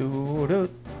do do do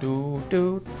do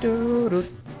do do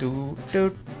do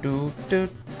do do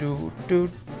do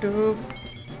do do.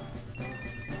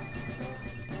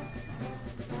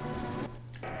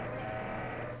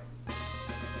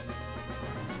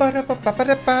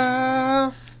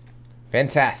 Ba-da-ba-ba-ba-da-ba.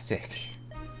 Fantastic.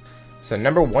 So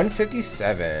number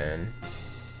 157.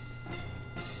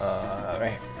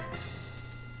 Right.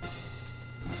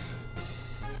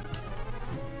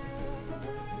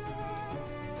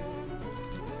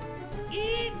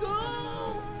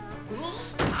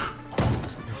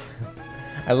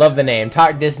 I love the name.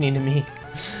 Talk Disney to me.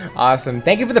 Awesome.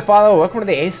 Thank you for the follow. Welcome to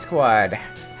the Ace Squad.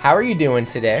 How are you doing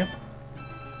today?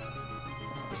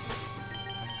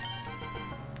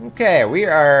 Okay, we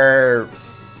are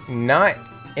not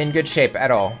in good shape at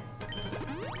all.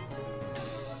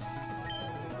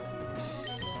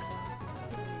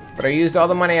 But I used all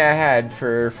the money I had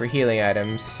for healing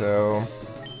items, so...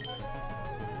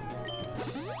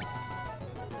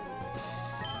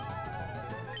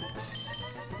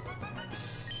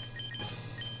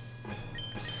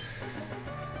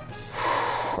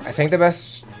 I think the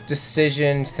best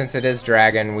decision, since it is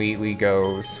Dragon, we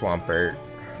go Swampert.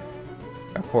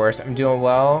 Of course, I'm doing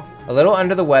well. A little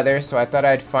under the weather, so I thought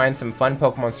I'd find some fun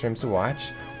Pokemon streams to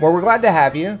watch. Well, we're glad to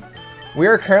have you. We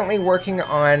are currently working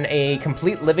on a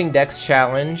complete Living Dex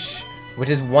challenge, which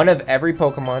is one of every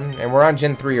Pokemon, and we're on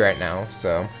Gen 3 right now,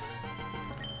 so...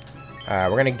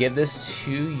 we're gonna give this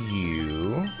to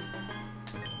you.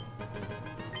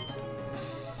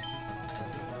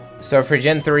 So for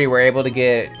Gen 3, we're able to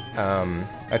get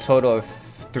a total of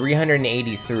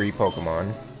 383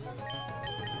 Pokemon.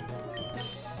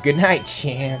 Good night,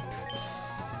 champ.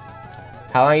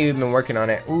 How long have you been working on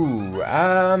it? Ooh,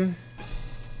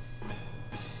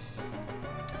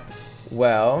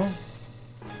 well,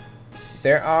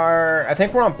 there are, I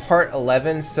think we're on part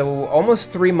 11, so almost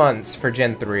 3 months for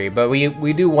Gen 3, but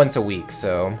we do once a week,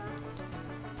 so.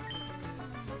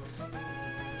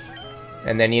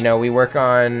 And then, you know, we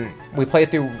play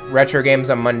through retro games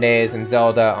on Mondays and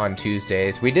Zelda on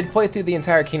Tuesdays. We did play through the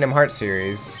entire Kingdom Hearts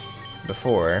series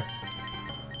before.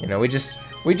 You know, we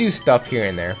do stuff here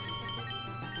and there.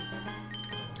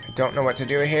 I don't know what to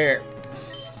do here.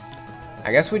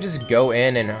 I guess we just go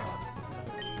in and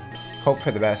hope for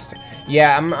the best.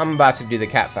 Yeah, I'm about to do the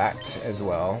cat fact as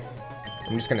well.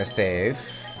 I'm just gonna save.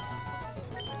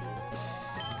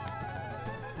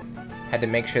 Had to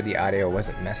make sure the audio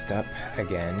wasn't messed up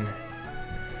again.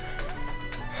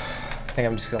 I think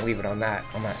I'm just gonna leave it on that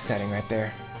setting right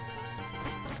there.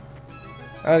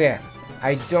 Okay.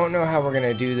 I don't know how we're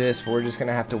gonna do this, but we're just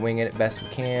gonna have to wing it best we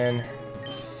can.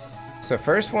 So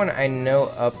first one I know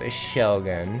up is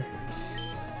Shelgon.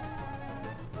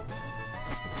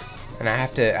 And I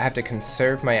have to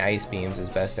conserve my ice beams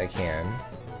as best I can.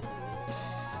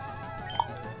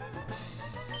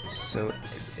 So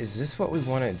is this what we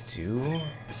wanna do?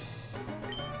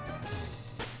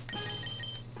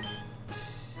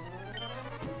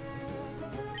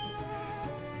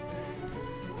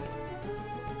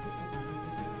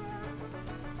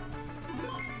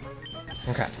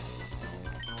 Okay.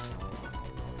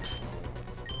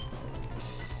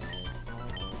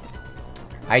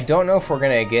 I don't know if we're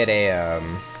gonna get a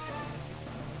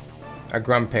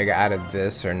Grumpig out of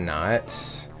this or not,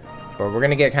 but we're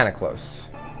gonna get kind of close.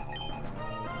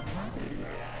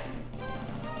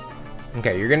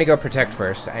 Okay, you're gonna go Protect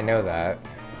first. I know that.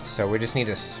 So we just need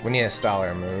a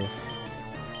Staller move.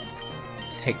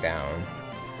 Take down.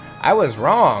 I was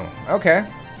wrong. Okay.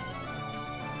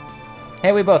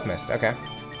 Hey, we both missed. Okay.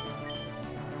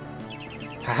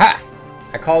 Haha!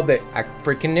 I called it. I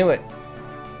freaking knew it.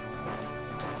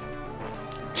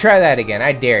 Try that again.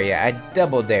 I dare you. I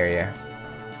double dare you.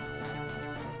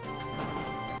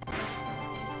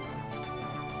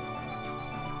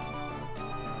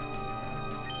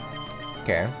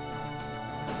 Okay.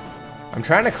 I'm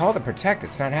trying to call the protect.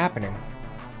 It's not happening.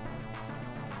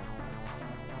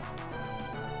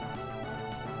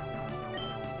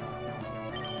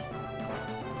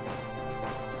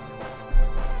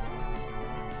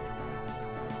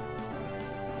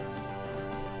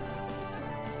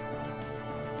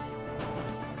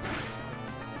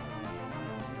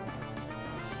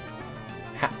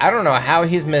 I don't know how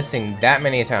he's missing that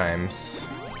many times.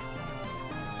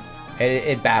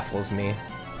 It baffles me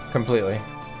completely.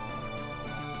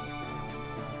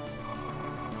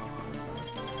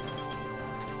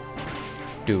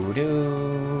 Do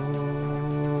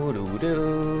do do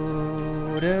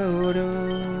do do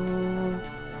do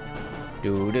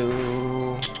do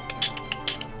do.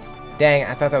 Dang,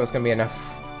 I thought that was gonna be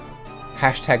enough.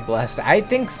 Hashtag blessed. I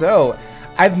think so.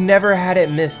 I've never had it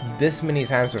miss this many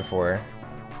times before.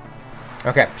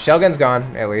 Okay, shell gun's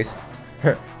gone, at least.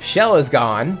 Shell is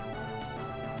gone.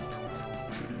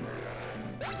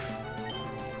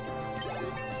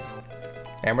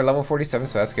 And we're level 47,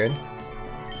 so that's good.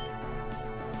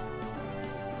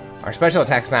 Our special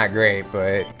attack's not great,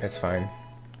 but it's fine.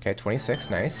 Okay,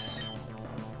 26, nice.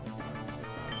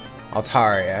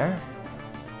 Altaria.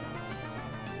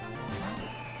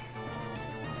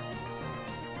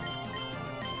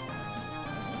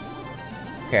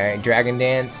 Okay, Dragon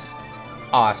Dance.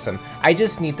 Awesome. I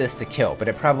just need this to kill, but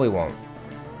it probably won't.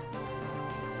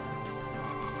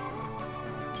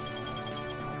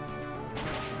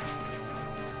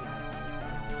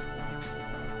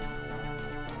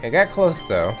 It got close,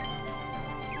 though.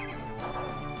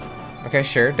 Okay,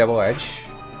 sure, double edge.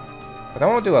 But that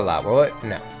won't do a lot, will it?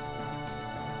 No.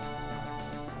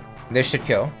 This should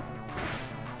kill.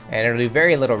 And it'll do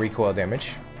very little recoil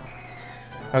damage.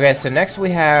 Okay, so next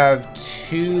we have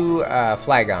two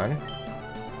Flygon.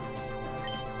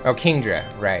 Oh, Kingdra,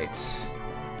 right.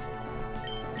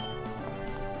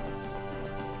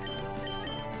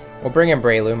 We'll bring in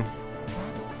Breloom.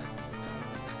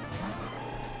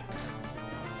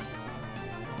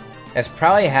 It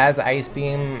probably has Ice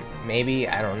Beam, maybe,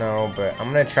 I don't know, but I'm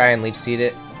gonna try and Leech Seed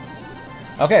it.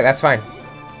 Okay, that's fine.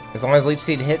 As long as Leech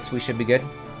Seed hits, we should be good.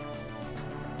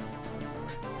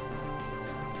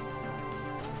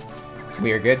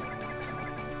 We are good.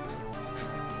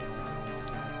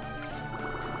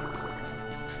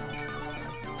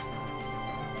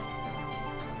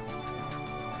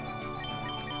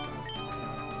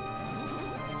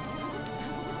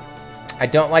 I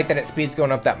don't like that its speed's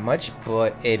going up that much,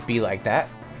 but it'd be like that.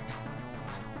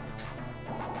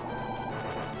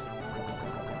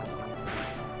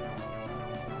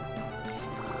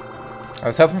 I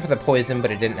was hoping for the poison, but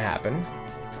it didn't happen.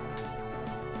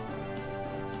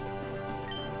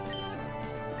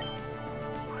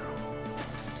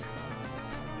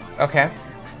 Okay.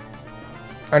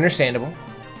 Understandable.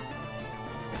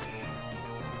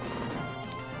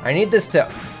 I need this to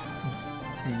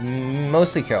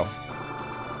mostly kill.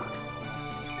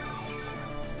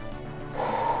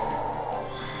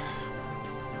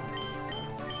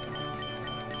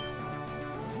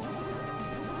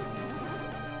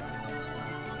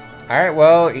 Alright,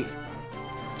 well,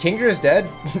 Kingdra's dead.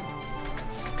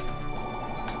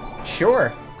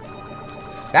 Sure.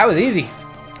 That was easy.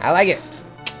 I like it.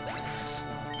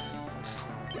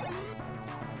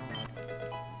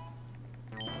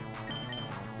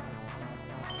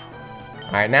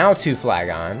 Alright, now two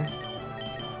Flygon.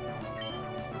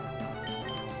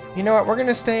 You know what? We're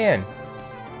gonna stay in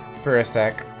for a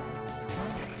sec.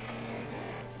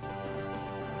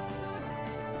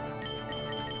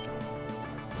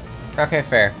 Okay,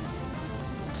 fair.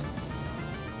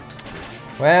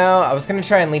 Well, I was gonna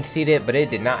try and Leech Seed it, but it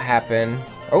did not happen.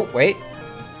 Oh, wait.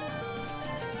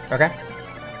 Okay.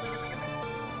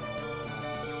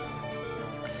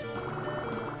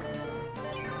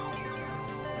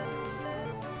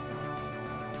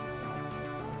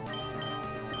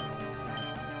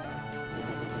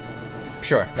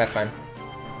 Sure, that's fine.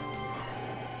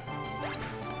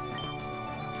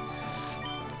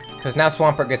 Because now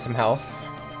Swampert gets some health,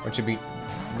 which would be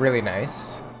really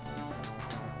nice.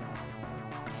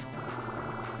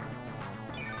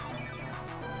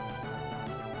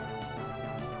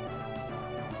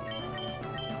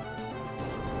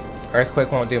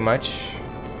 Earthquake won't do much.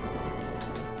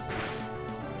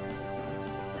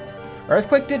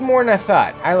 Earthquake did more than I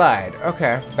thought. I lied.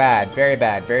 Okay, bad. Very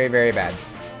bad. Very, very bad.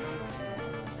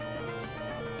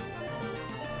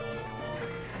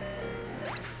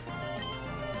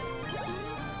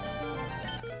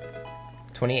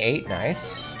 28,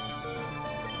 nice.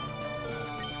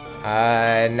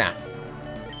 Nah.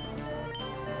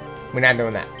 We're not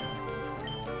doing that.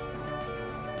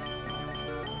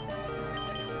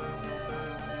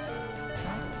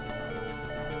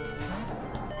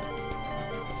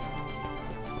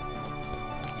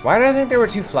 Why did I think there were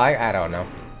 2 fly? I don't know.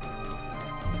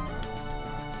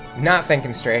 Not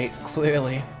thinking straight,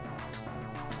 clearly.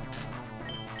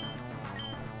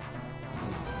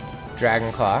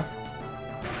 Dragon Claw.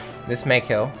 This may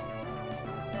kill.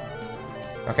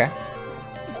 Okay.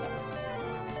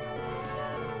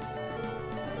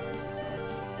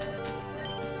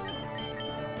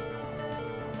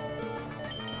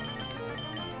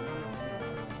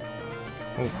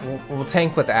 We'll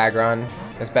tank with Aggron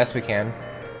as best we can.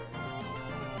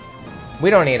 We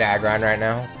don't need Aggron right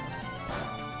now.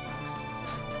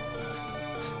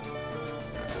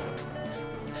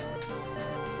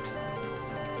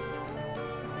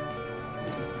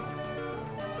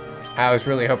 I was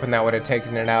really hoping that would have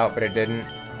taken it out, but it didn't.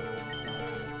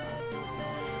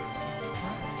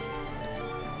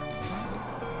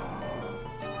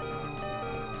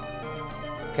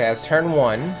 Okay, that's turn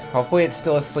 1. Hopefully it's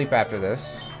still asleep after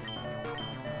this.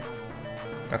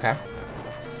 Okay.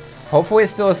 Hopefully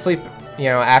it's still asleep, you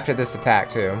know, after this attack,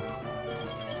 too.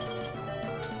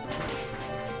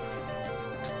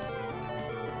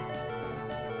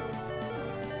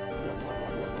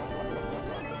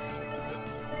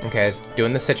 Okay, it's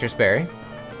doing the citrus berry.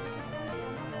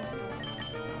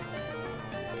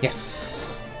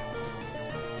 Yes!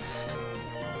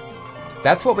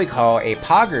 That's what we call a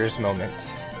poggers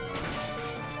moment.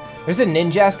 There's a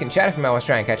ninjask in chat if you might want to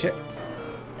try and catch it.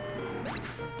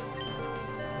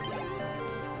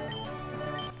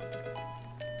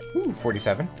 Ooh,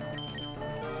 47.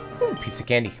 Ooh, piece of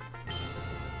candy.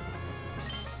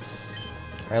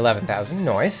 11,000,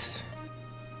 nice.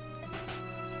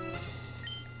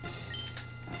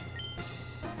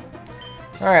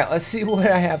 Alright, let's see what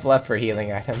I have left for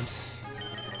healing items.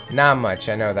 Not much,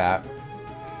 I know that.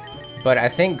 But I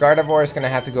think Gardevoir is going to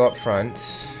have to go up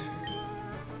front.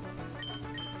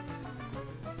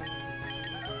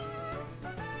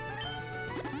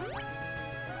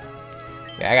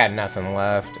 Yeah, I got nothing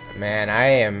left. Man, I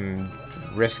am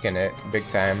risking it big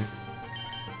time.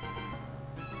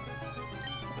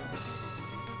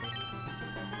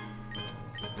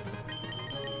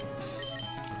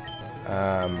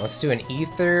 Let's do an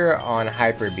Ether on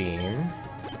Hyper Beam.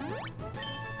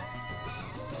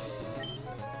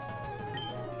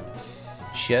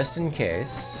 Just in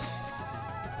case.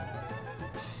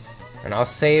 And I'll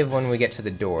save when we get to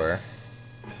the door.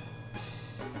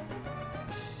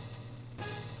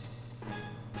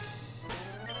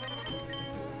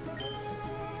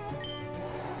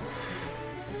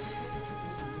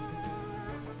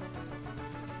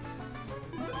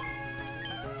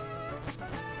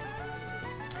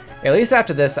 At least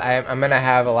after this, I'm gonna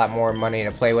have a lot more money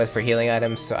to play with for healing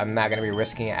items, so I'm not gonna be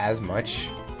risking it as much.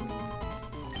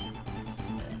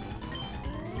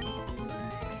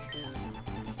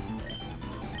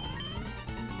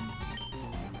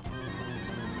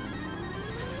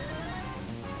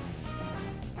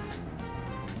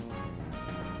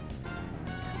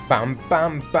 Bum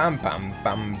bum bum bum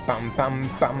bum bum bum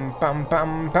bum bum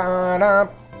bum ba.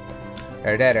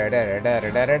 I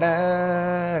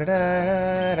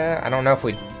don't know if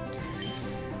we...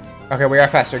 Okay, we are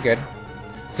faster, good.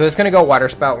 So it's gonna go Water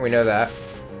Spout, we know that.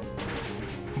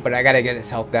 But I gotta get his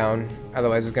health down,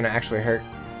 otherwise it's gonna actually hurt.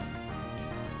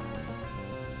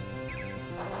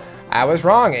 I was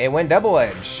wrong, it went Double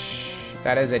Edge.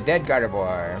 That is a dead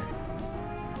Gardevoir.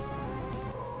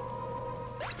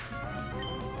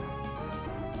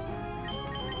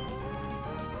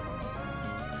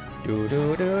 Do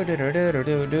do do do do do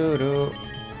do do do.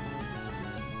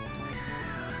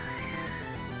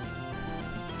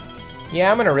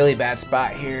 Yeah, I'm in a really bad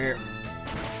spot here.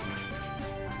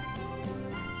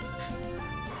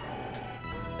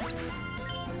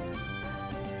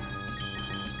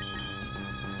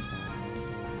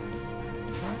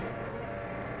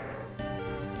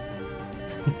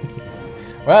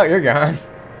 Well, you're gone.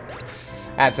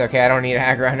 That's okay, I don't need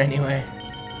Aggron anyway.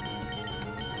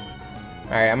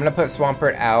 Alright, I'm gonna put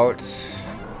Swampert out.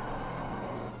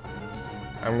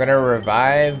 I'm gonna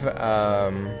revive,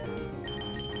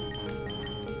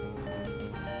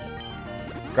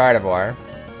 Gardevoir.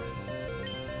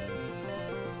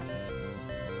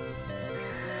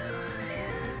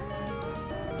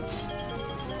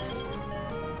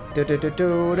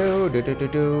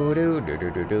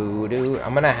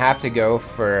 I'm gonna have to go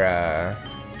for,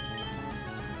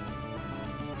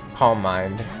 Calm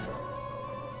Mind.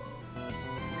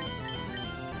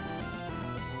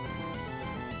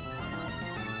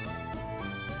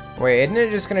 Wait, isn't it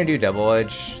just gonna do double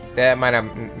edge? That might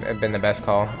have been the best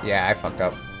call. Yeah, I fucked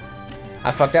up.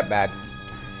 I fucked up bad.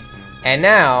 And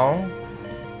now...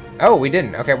 Oh, we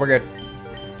didn't. Okay, we're good.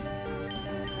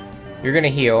 You're gonna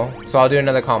heal, so I'll do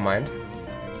another Calm Mind.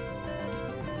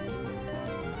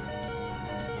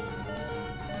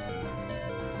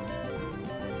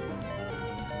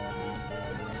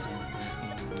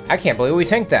 I can't believe we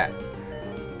tanked that.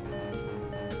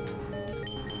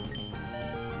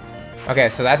 Okay,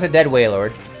 so that's a dead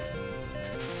Wailord.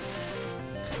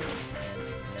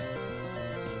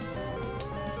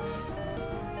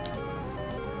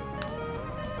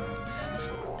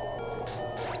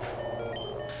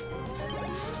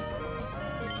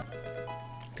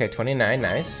 Okay, 29,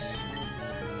 nice.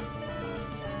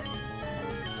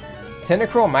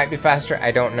 Tentacruel might be faster,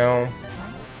 I don't know.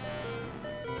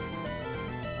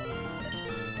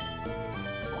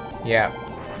 Yeah.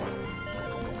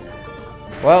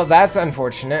 Well, that's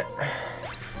unfortunate.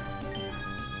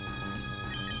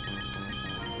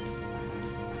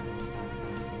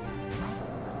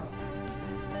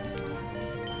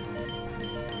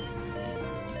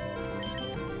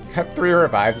 Got 3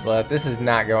 revives left. This is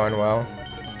not going well.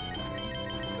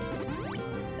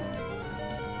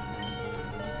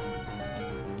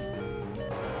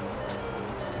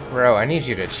 Bro, I need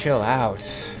you to chill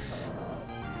out.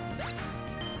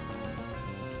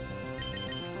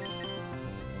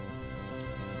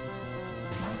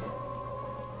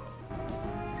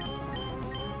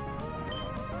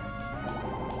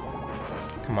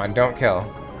 Come on, don't kill.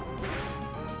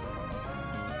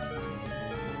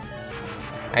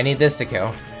 I need this to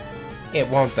kill. It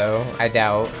won't though, I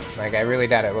doubt. Like, I really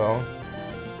doubt it will.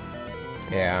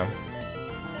 Yeah.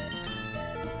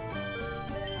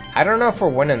 I don't know if we're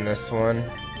winning this one.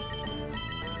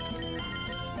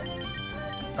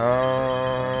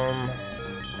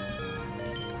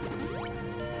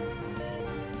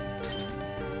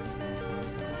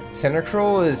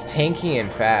 Tentacruel is tanky and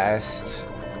fast.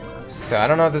 So I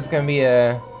don't know if this is gonna be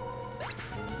a... I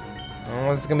don't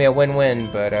know if this is gonna be a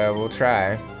win-win, but we'll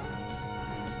try.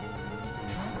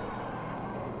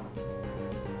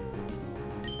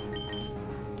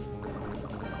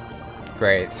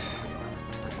 Great.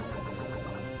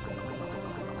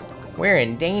 We're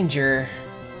in danger.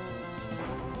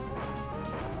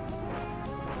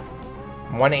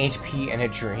 1 HP and a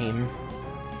dream.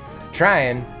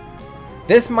 Trying.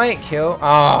 This might kill.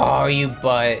 Oh, you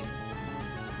butt.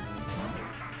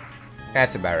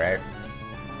 That's about right.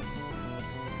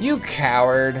 You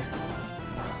coward.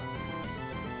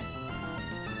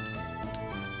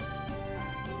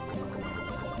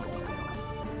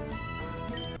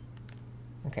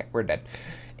 Okay, we're dead.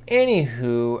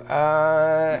 Anywho,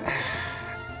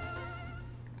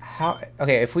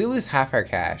 okay, if we lose half our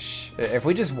cash, if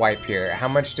we just wipe here, how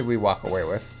much do we walk away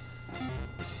with?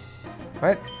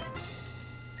 What?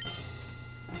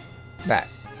 That.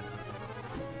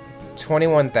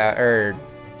 21,000, or...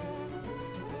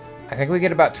 I think we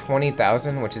get about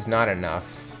 20,000, which is not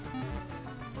enough.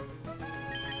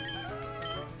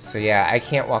 So yeah, I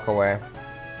can't walk away.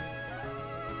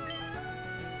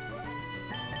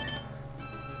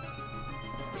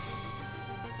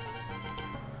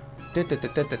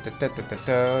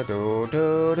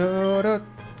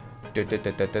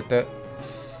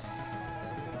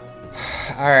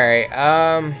 Alright,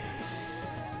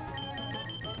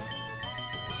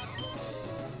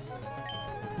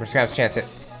 we're just gonna have to chance it.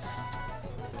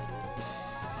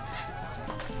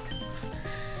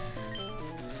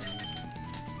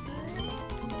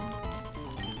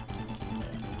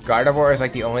 Gardevoir is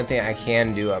like the only thing I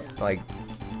can do up, like,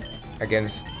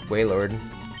 against Wailord.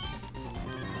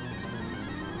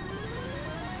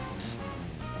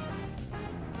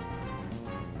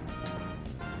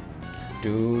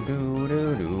 Do do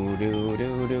do do do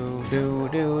do do do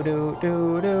do do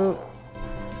do do.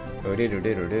 Do do do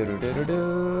do do do do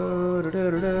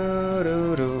do do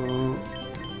do do.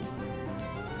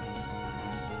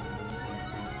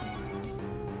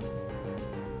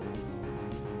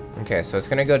 Okay, so it's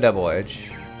gonna go double edge.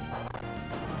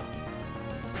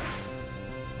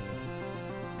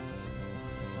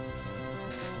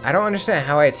 I don't understand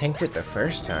how I tanked it the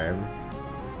first time.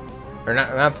 Or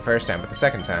not the first time, but the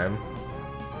second time.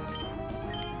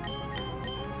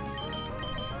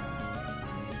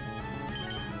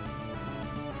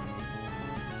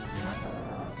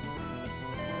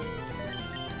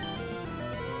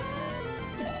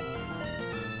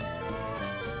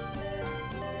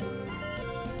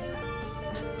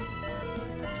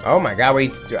 Oh my god,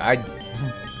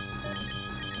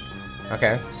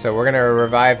 okay, so we're gonna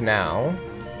revive now.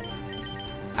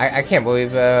 I can't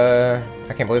believe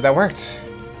that worked.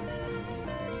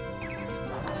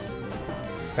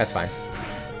 That's fine.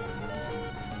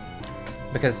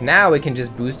 Because now we can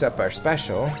just boost up our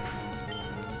special.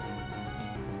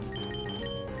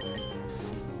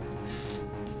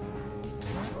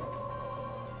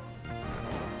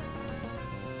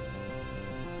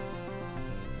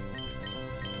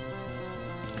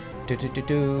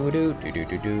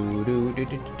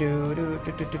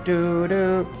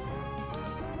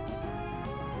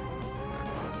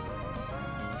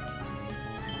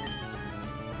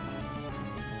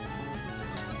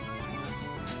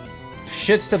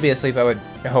 Should still be asleep, I would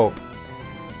hope.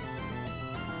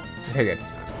 Okay, good.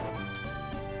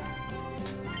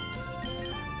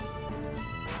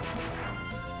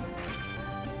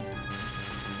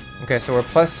 Okay, so we're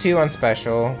 +2 on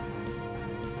special.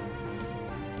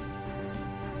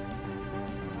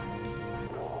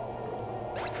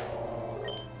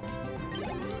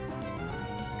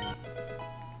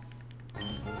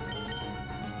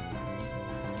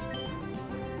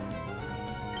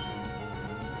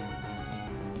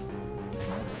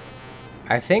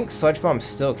 I think Sludge Bomb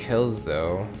still kills,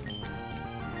 though.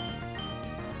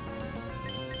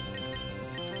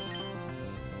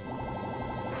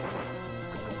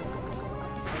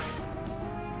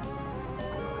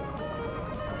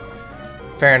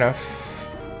 Fair enough.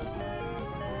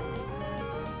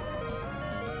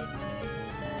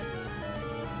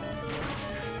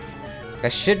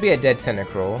 That should be a dead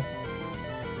Tentacruel.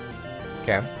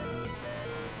 Okay.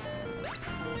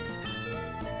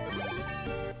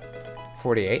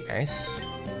 48, nice.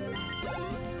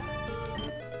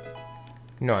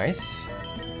 Nice.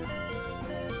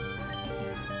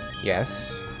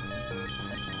 Yes.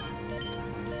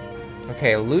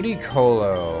 Okay,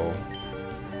 Ludicolo.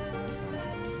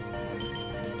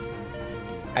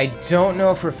 I don't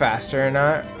know if we're faster or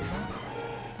not.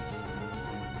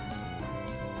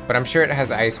 But I'm sure it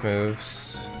has ice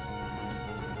moves.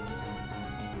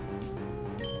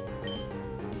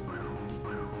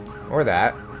 Or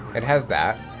that. It has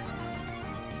that.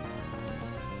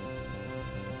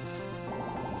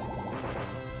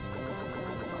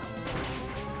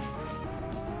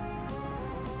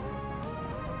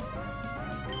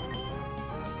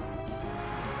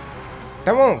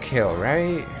 That won't kill,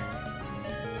 right?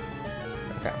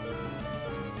 Okay.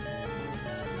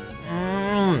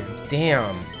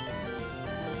 Damn.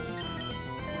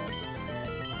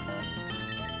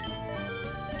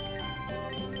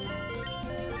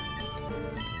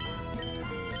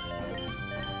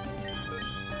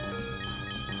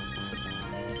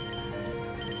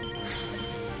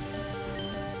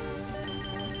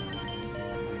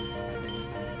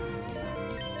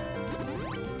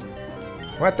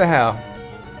 What the hell?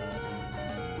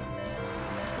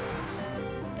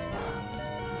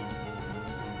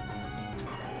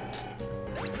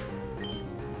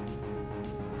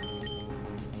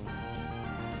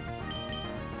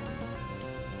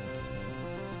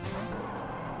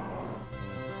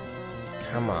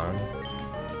 Come on.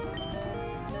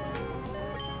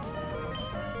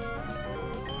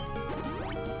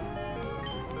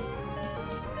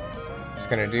 It's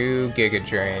gonna do Giga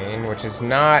Drain, which is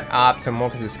not optimal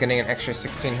because it's getting an extra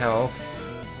 16 health.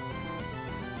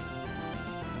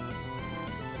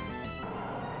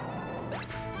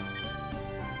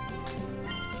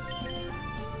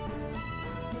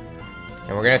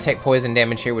 And we're gonna take poison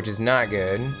damage here, which is not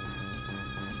good.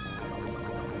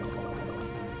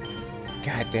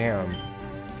 God damn.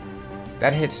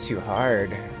 That hits too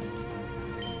hard.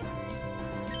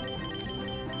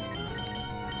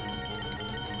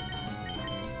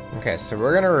 Okay, so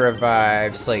we're gonna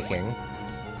revive Slaking.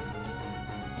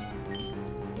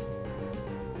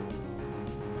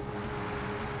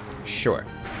 Sure.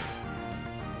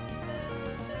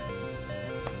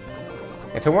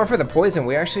 If it weren't for the poison,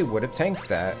 we actually would have tanked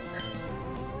that.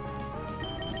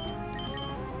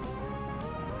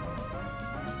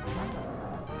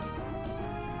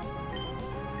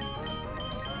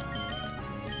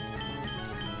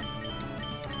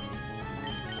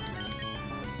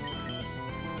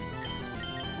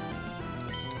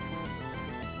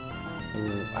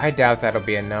 I doubt that'll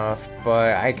be enough,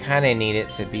 but I kind of need it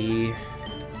to be.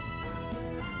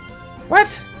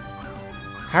 What?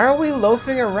 How are we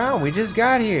loafing around? We just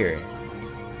got here.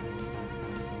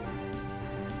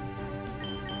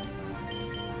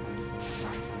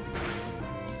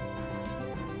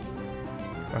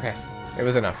 Okay, it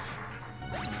was enough.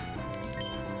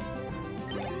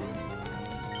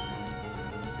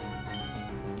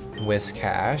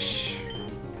 Whiscash.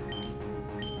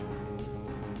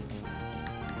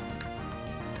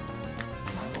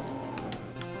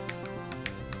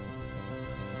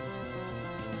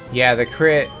 Yeah, the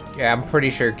crit, yeah, I'm pretty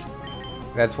sure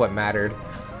that's what mattered.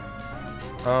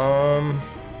 I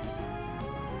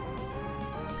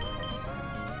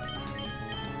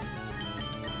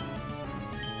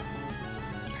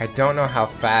don't know how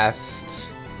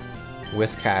fast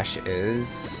Whiscash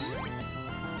is.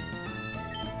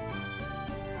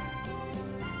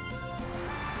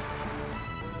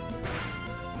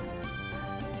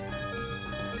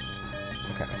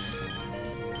 Okay.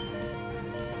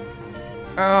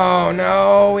 Oh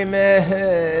no, we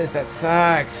missed. That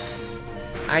sucks.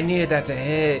 I needed that to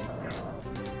hit.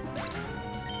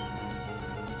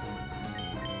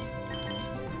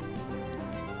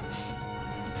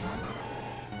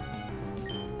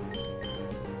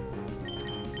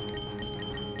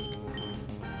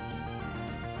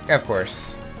 Of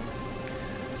course.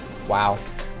 Wow.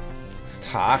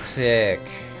 Toxic.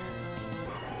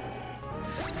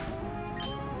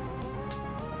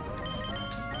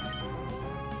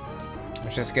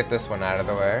 Let's just get this one out of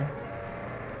the way.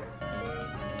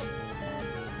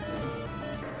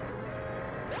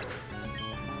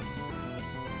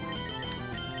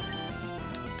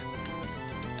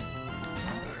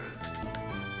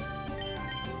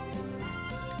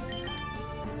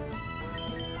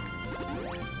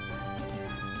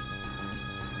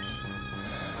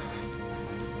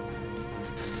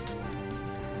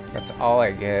 That's all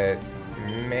I get.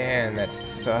 Man, that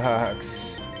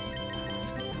sucks.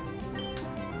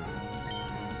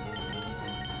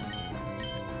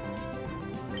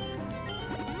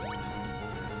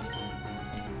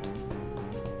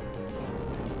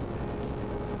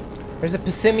 There's a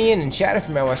Pissimian in chat if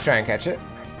anyone wants to try and catch it.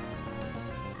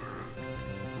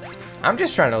 I'm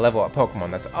just trying to level up Pokemon.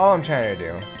 That's all I'm trying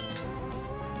to do.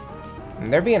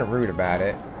 And they're being rude about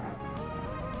it.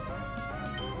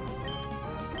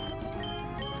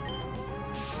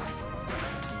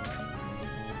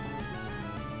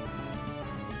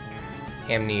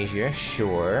 Amnesia,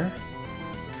 sure.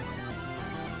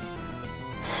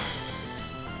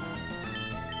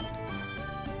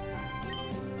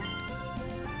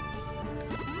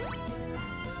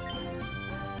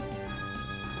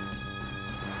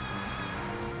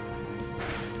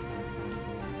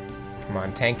 Come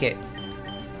on, tank it.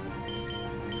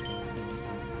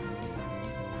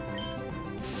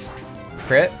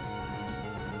 Crit.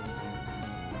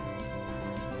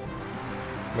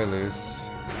 We lose.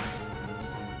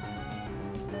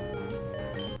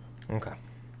 Okay.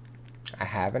 I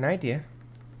have an idea.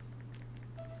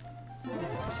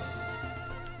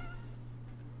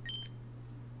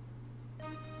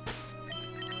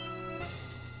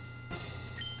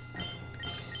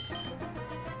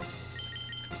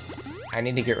 I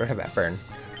need to get rid of that burn.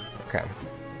 Okay.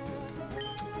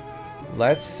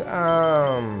 Let's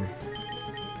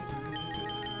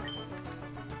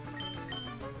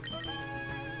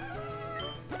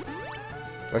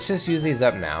just use these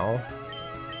up now.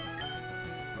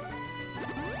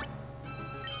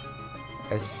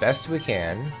 As best we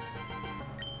can.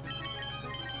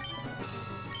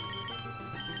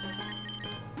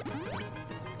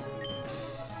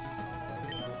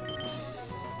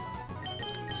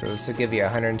 So this will give you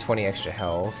 120 extra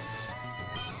health.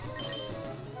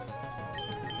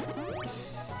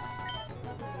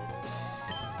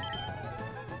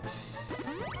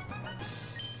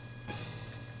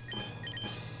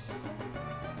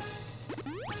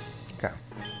 Okay.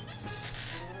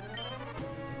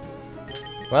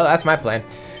 Well, that's my plan.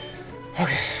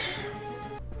 Okay.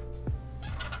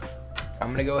 I'm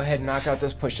gonna go ahead and knock out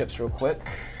those push-ups real quick.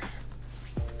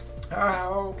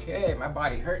 Okay, my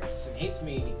body hurts and hates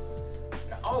me.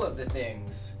 And all of the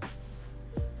things.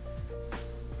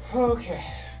 Okay.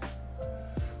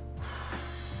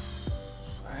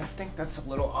 I think that's a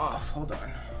little off. Hold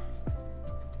on.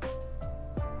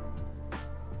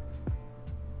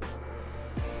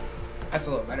 That's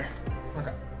a little better.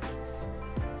 Okay.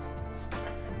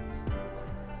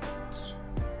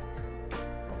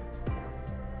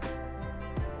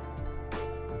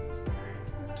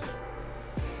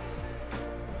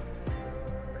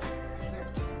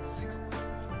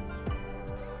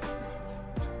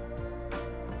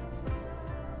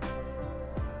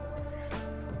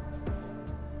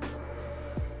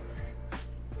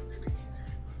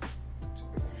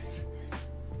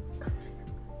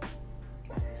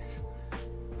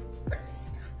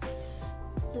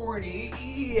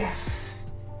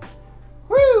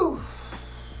 Woo!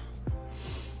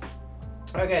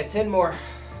 Okay, 10 more.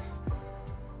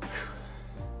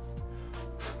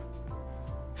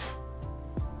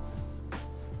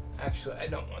 Actually, I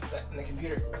don't want that in the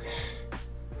computer. Okay.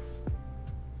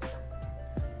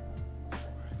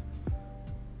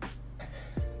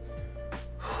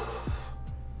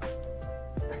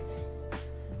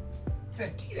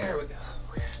 There we go.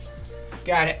 Okay.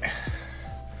 Got it.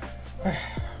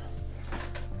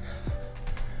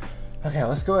 Okay,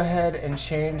 let's go ahead and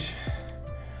change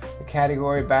the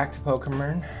category back to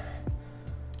Pokemon.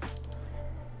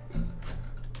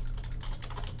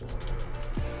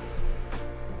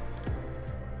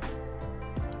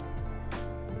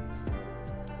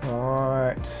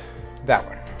 Want that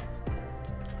one.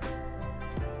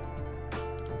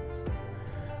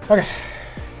 Okay.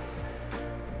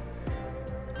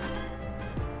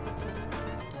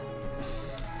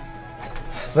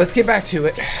 Let's get back to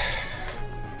it.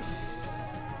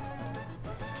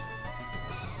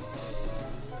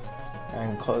 I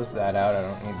can close that out. I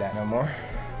don't need that no more.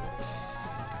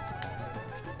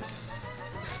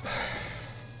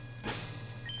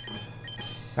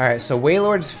 Alright, so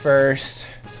Wailord's first.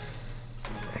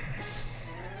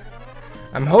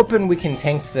 I'm hoping we can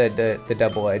tank the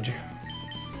double edge.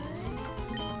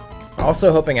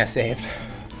 Also hoping I saved.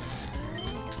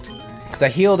 Because I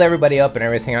healed everybody up and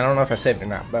everything. I don't know if I saved or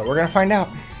not, but we're going to find out.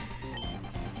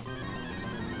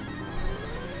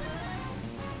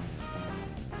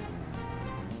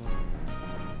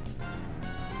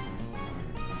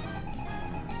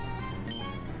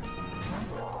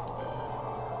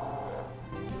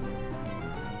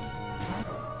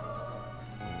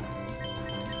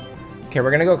 Okay,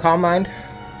 we're gonna go Calm Mind.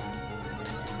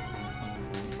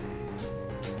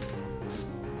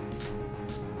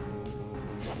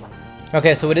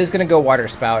 Okay, so it is gonna go Water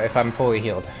Spout if I'm fully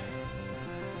healed.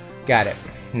 Got it.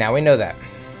 Now we know that.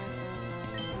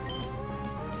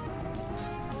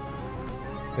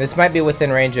 This might be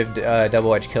within range of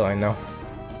double edge killing though.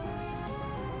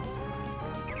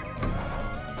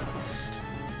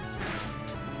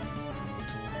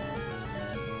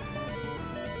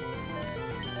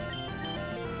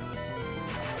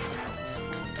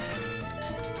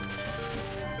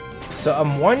 So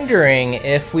I'm wondering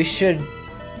if we should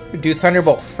do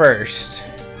Thunderbolt first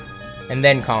and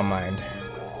then Calm Mind.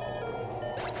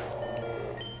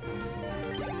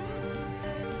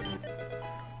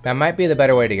 That might be the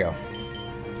better way to go.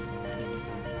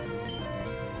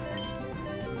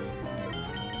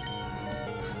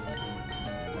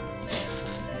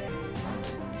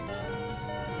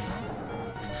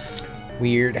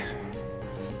 Weird.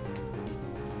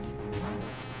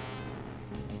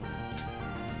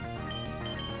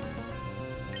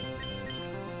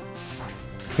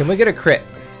 Can we get a crit?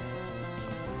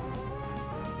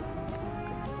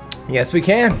 Yes, we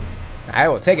can. I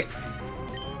will take it.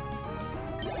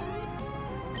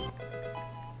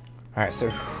 Alright, so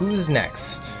who's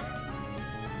next?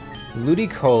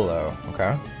 Ludicolo.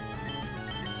 Okay.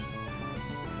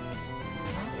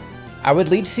 I would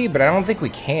lead seed, but I don't think we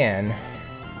can,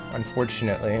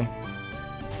 unfortunately.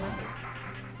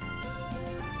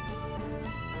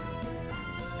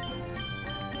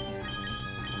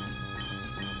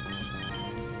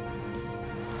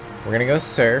 We're gonna go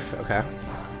Surf, okay.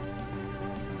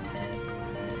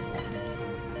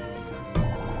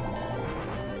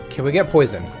 Can we get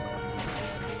Poison?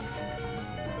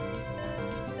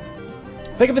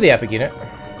 Think of the epic unit.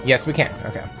 Yes, we can,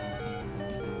 okay.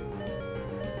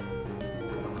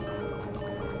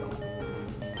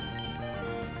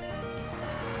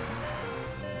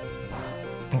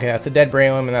 Okay, that's a dead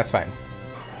Breloom, and that's fine.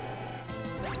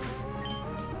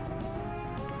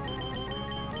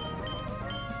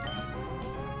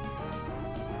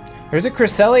 There's a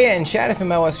Cresselia in chat if you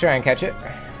might want to try and catch it.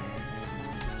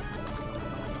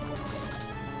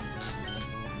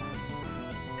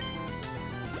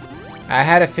 I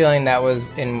had a feeling that was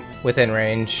within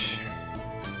range,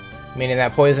 meaning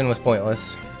that poison was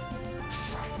pointless.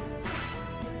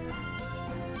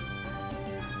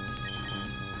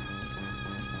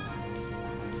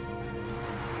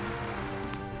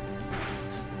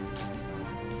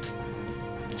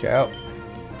 Joe.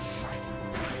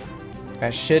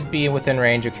 That should be within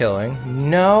range of killing.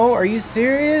 No, are you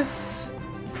serious?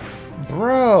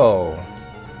 Bro.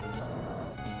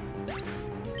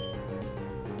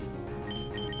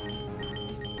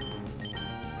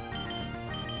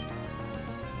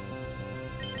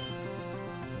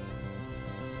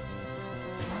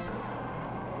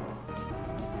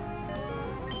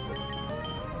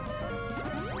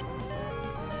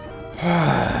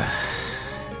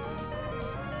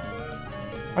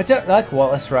 I don't like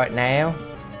Wallace right now.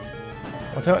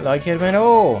 I don't like him at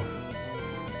all.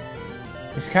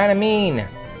 He's kind of mean.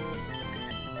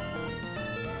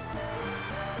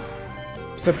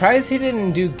 Surprised he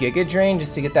didn't do Giga Drain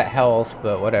just to get that health,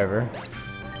 but whatever.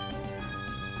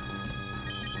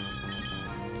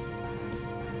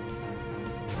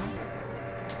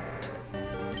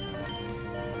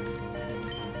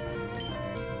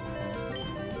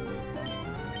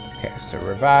 Okay, so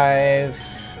revive.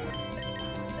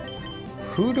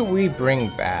 Who do we bring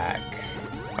back?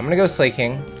 I'm gonna go Slay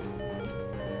King.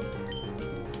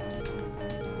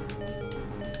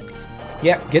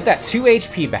 Yep, get that 2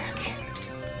 HP back.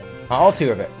 All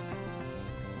 2 of it.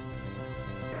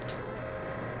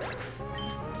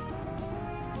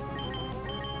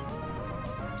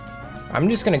 I'm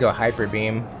just gonna go Hyper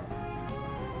Beam.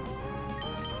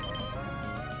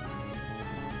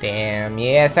 Damn,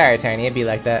 yeah, sorry, Tiny, it'd be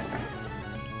like that.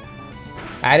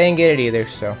 I didn't get it either,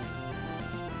 so.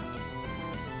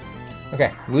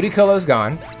 Okay, Ludicolo's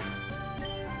gone.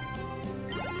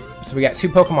 So we got 2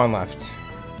 Pokemon left.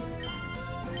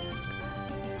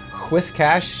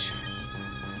 Whiscash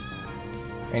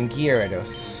and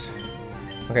Gyarados.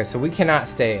 Okay, so we cannot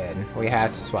stay in. We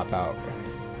have to swap out.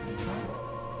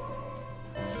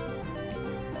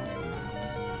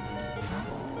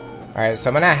 Alright, so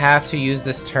I'm gonna have to use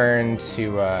this turn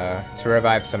to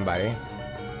revive somebody.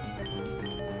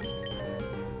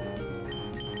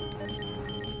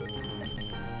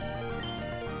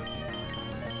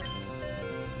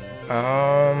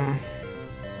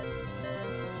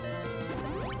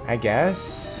 I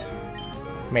guess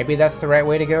maybe that's the right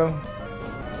way to go.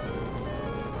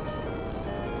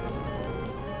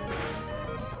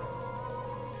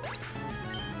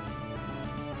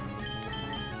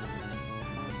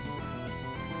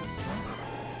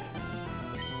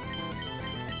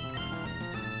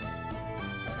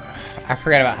 I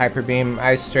forgot about Hyper Beam.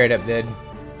 I straight up did.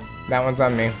 That one's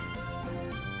on me.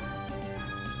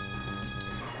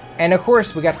 And of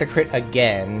course, we got the crit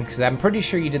again, because I'm pretty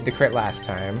sure you did the crit last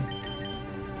time.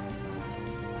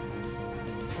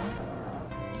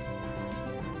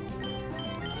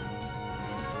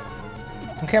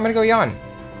 Okay, I'm gonna go Yawn.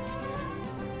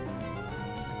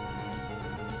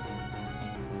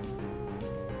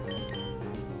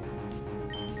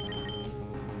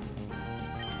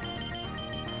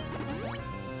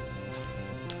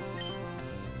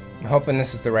 I'm hoping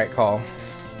this is the right call.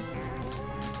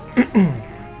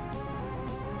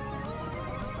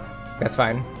 That's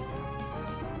fine.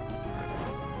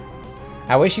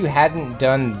 I wish you hadn't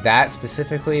done that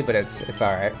specifically, but it's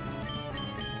alright.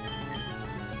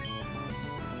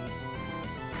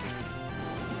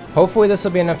 Hopefully this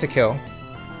will be enough to kill.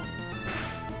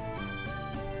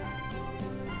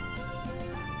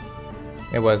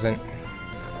 It wasn't.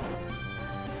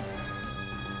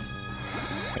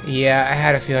 Yeah, I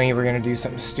had a feeling you were gonna do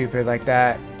something stupid like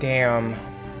that. Damn.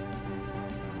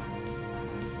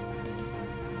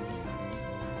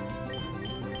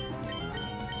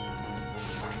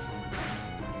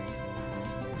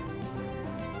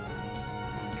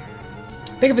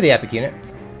 Think of the epic unit.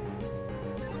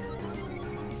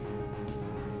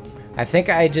 I think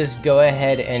I just go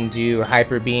ahead and do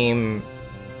Hyper Beam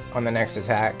on the next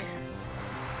attack.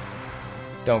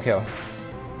 Don't kill.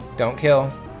 Don't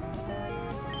kill.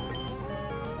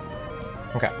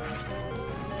 Okay.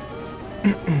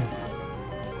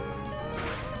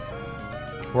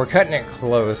 We're cutting it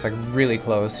close, like really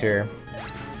close here.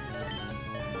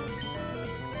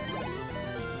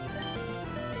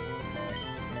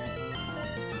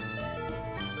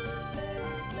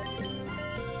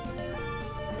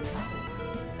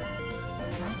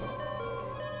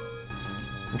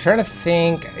 I'm trying to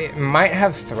think. It might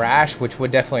have Thrash, which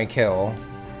would definitely kill.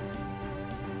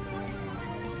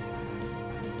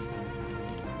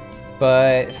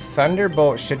 But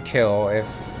Thunderbolt should kill if...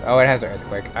 Oh, it has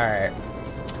Earthquake. Alright.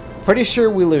 Pretty sure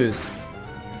we lose.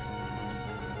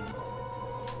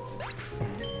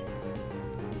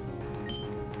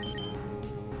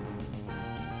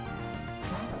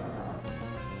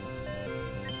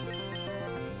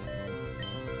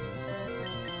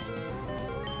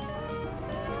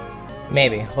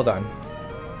 Maybe. Hold on.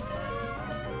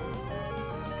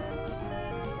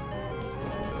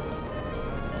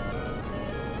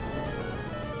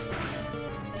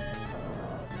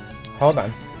 Hold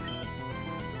on.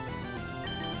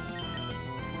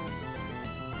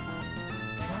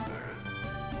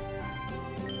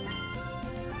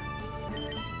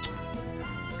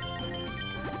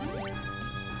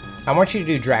 I want you to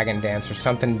do Dragon Dance or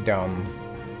something dumb.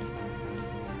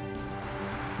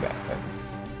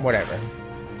 Whatever.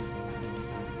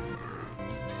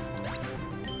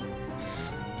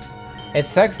 It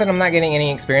sucks that I'm not getting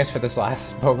any experience for this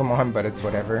last Pokemon, but it's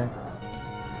whatever.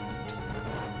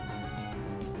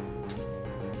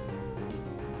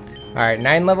 Alright,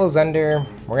 9 levels under.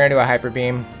 We're gonna do a Hyper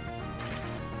Beam.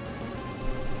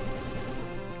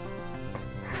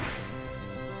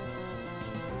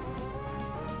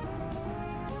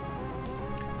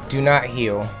 Do not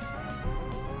heal.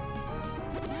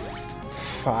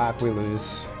 Fuck, we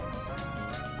lose.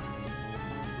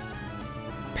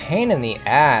 pain in the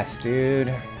ass,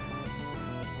 dude.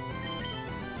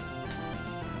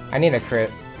 I need a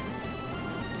crit.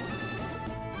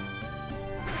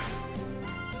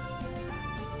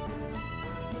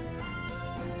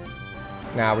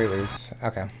 Nah, we lose.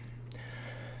 Okay.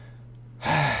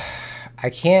 I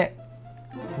can't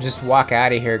just walk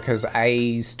out of here because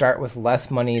I start with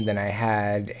less money than I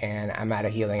had and I'm out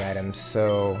of healing items,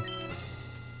 so...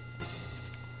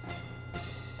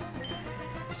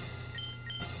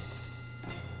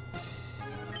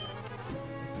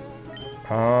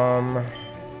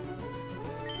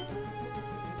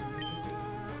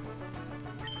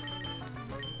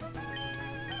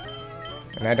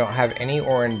 And I don't have any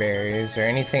orange berries or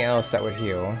anything else that would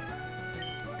heal.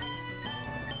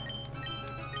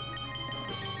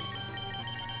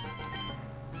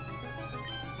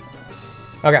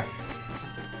 Okay.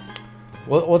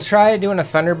 We'll try doing a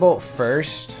Thunderbolt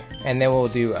first, and then we'll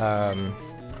do,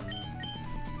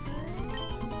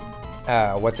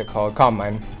 what's it called? Calm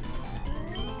Mind.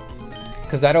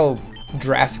 Because that'll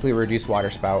drastically reduce Water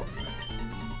Spout.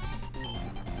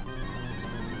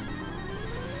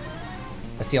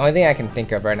 That's the only thing I can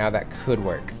think of right now that could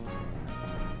work.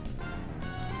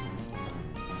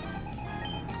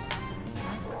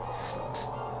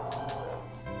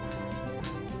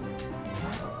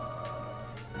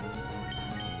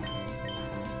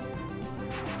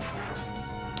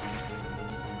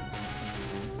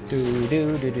 Do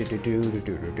do do do do do do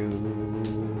do do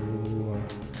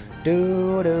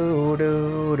do do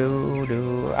do do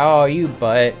do. Oh, you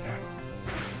butt.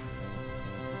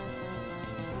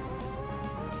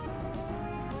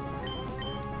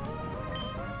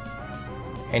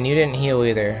 And you didn't heal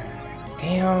either.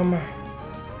 Damn.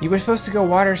 You were supposed to go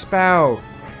Water Spout.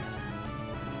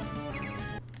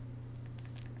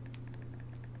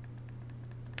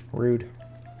 Rude.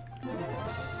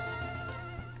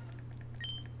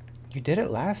 You did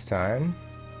it last time.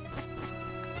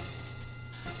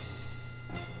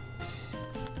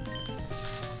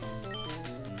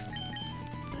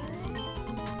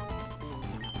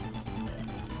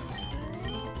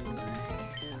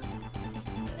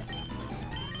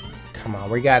 Come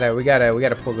on, we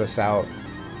gotta pull this out.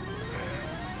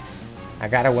 I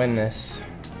gotta win this.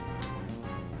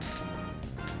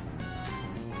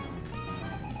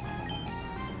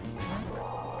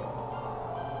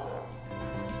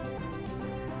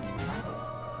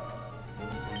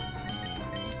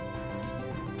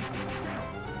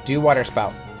 Do Water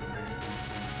Spout.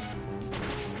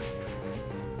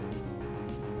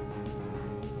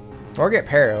 Or get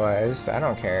paralyzed. I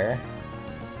don't care.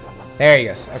 There he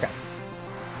goes. Okay.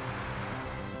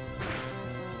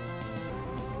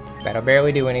 That'll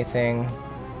barely do anything.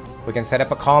 We can set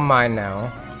up a Calm Mind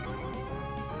now.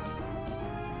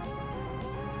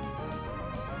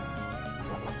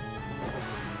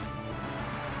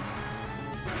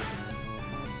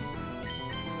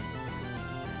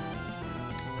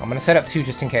 I'm gonna set up 2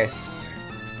 just in case.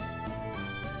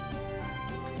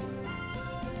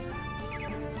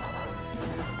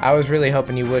 I was really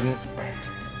hoping you wouldn't.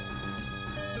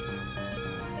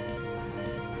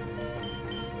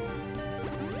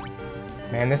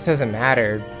 Man, this doesn't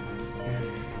matter.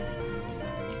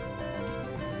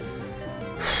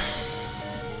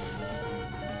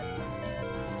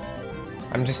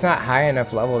 I'm just not high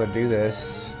enough level to do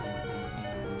this.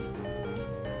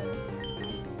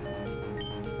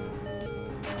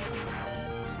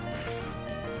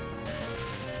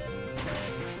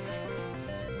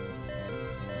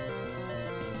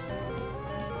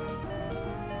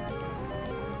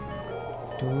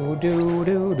 Do do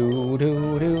do do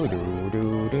do do do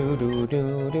do do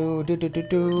do do do do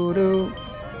do do.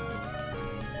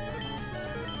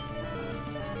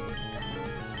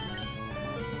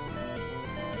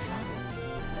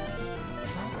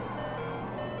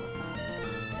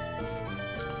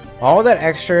 All that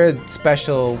extra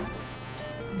special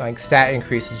like stat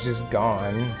increase is just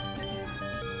gone.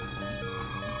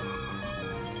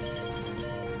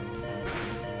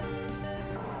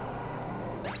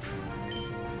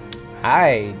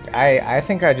 I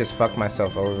think I just fucked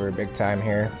myself over big time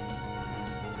here.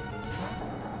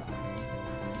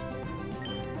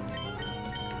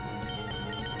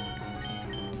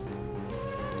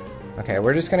 Okay,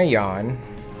 we're just gonna yawn.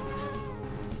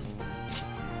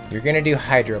 You're gonna do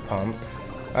Hydro Pump.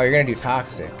 Oh, you're gonna do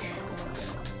Toxic.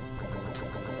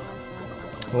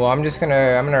 Well, I'm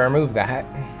gonna remove that.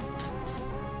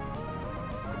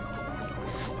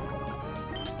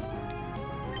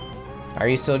 Are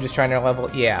you still just trying to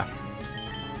level? Yeah.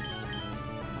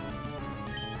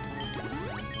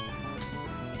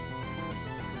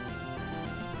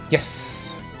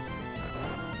 Yes.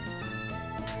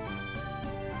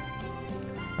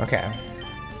 Okay.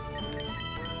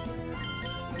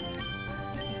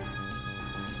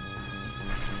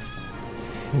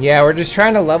 Yeah, we're just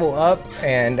trying to level up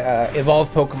and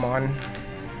evolve Pokemon.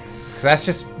 Because that's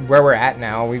just where we're at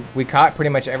now. We caught pretty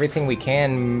much everything we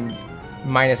can,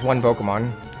 minus one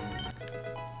Pokemon.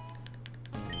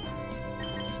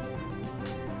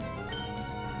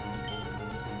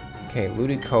 Okay,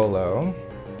 Ludicolo.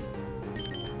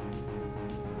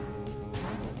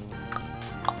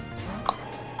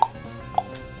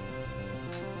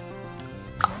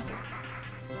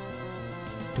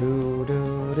 Do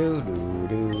do do do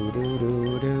do do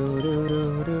do do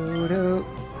do do do.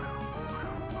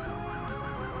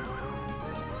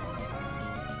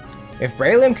 If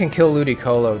Breloom can kill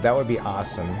Ludicolo, that would be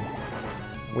awesome.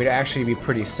 We'd actually be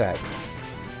pretty set.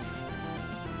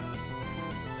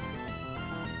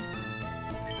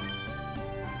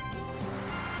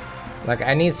 Like,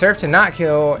 I need Surf to not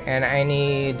kill, and I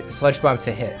need Sludge Bomb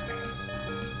to hit.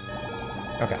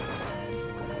 Okay.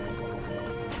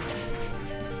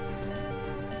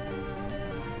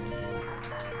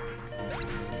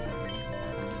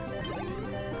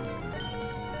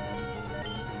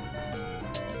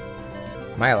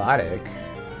 Milotic.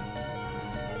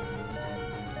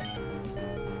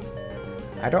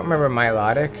 I don't remember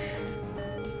Milotic.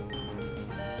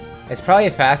 It's probably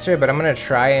faster, but I'm gonna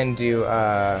try and do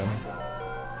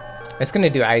it's gonna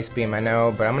do Ice Beam, I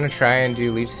know, but I'm gonna try and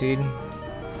do Leech Seed.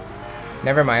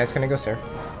 Never mind, it's gonna go Surf.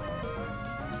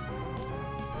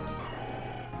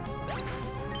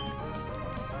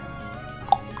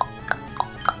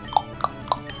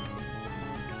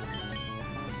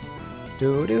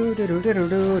 Do do do do do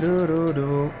do do do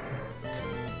do.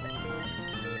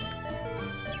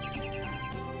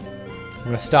 I'm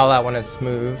gonna stall out when it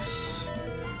moves.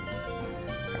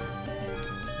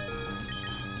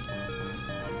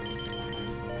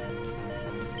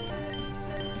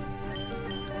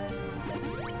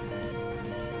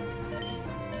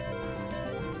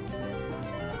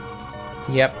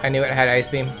 Yep, I knew it had Ice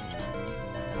Beam.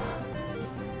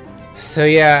 So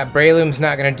yeah, Breloom's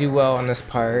not gonna do well on this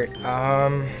part.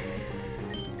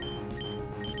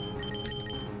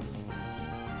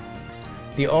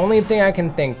 The only thing I can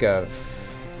think of,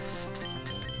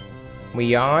 we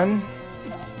yawn.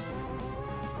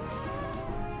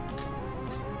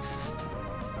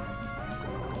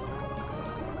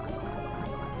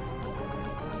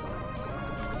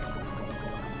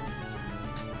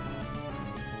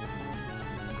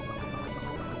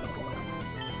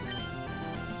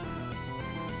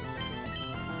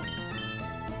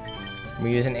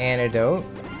 We use an antidote.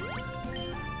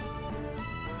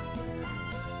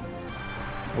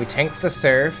 We tank the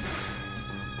Surf.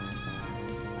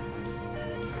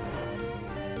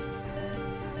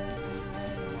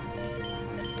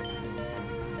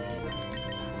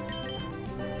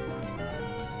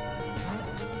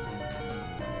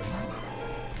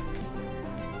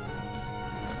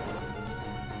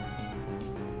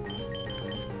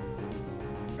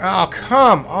 Oh,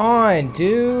 come on,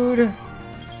 dude.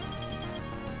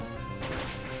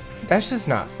 That's just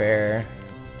not fair.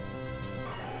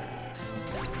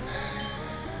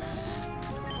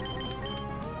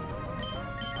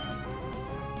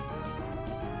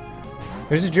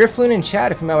 There's a Drifloon in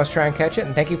chat if you might want to try and catch it,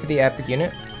 and thank you for the epic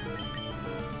unit.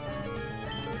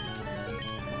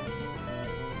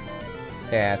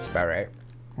 Yeah, that's about right.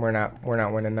 We're not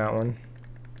winning that one.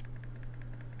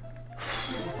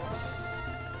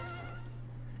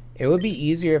 It would be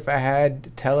easier if I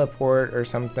had teleport or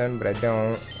something, but I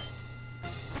don't.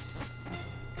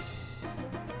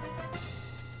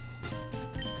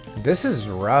 This is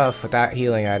rough without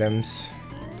healing items.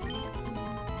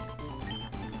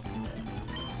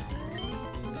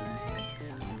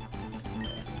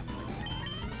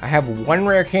 I have one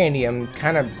rare candy. I'm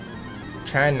kind of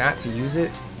trying not to use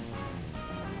it.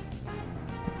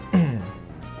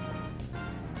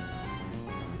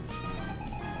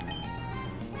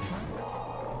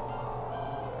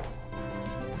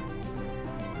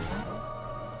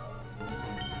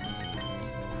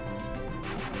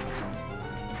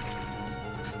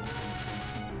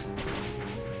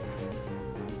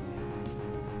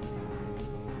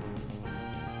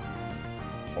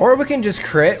 Or we can just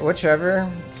crit,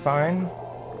 whichever. It's fine.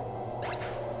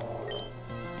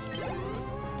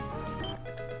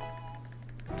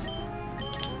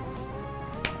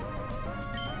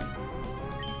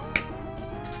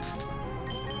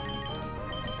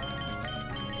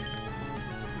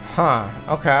 Huh,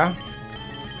 okay.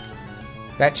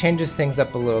 That changes things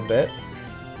up a little bit.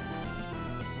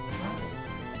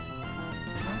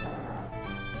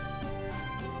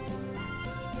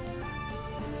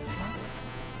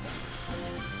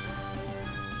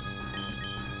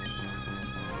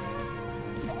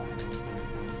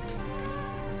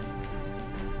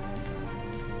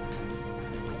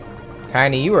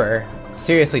 Tiny, you were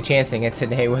seriously chancing it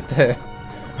today with the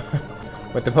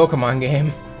with the Pokemon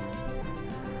game.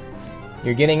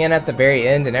 You're getting in at the very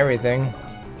end and everything.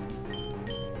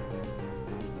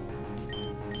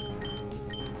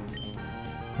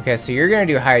 Okay, so you're gonna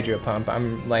do Hydro Pump.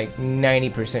 I'm like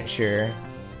 90% sure.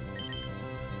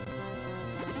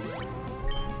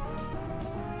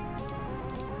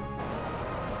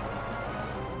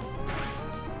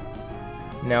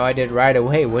 No, I did right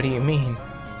away. What do you mean?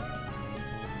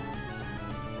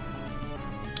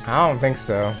 I don't think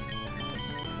so.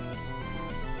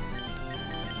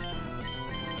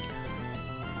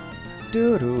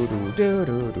 Do do do do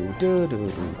do do do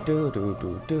do do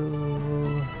do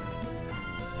do.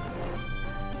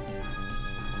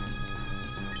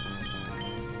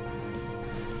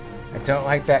 I don't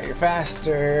like that you're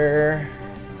faster.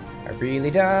 I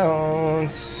really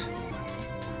don't.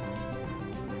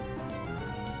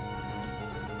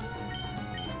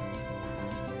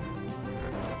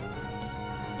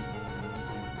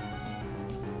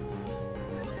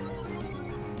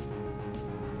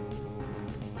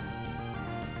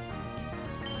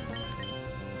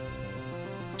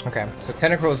 Okay, so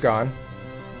Tentacruel's gone.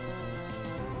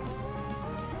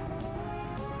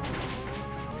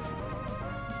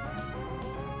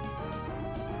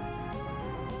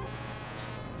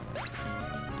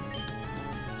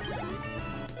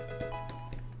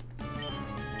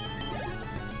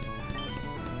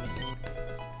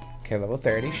 Okay, level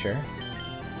 30, sure.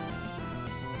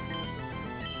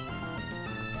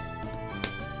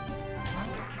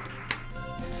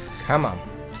 Come on,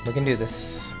 we can do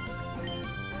this.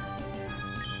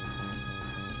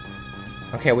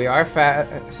 Okay, we are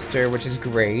faster, which is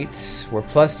great. We're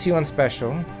 +2 on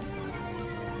special.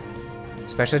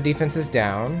 Special defense is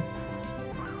down.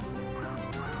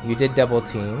 You did double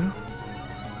team.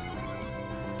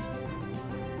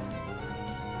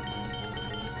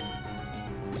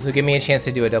 This will give me a chance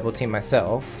to do a double team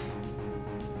myself.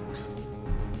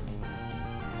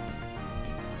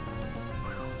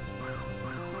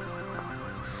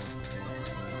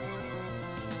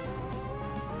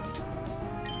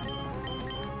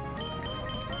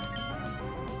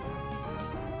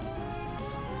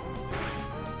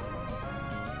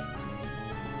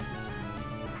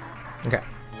 Okay,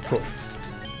 cool.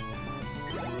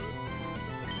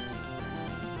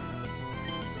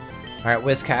 Alright,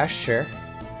 Whiscash, sure.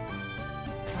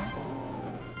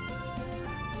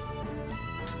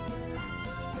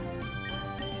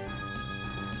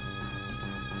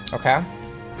 Okay.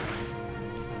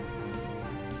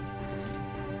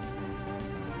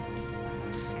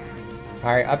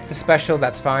 Alright, up the special,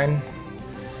 that's fine.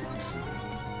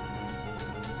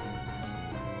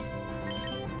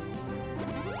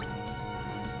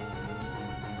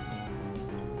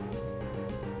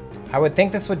 I would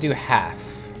think this would do half.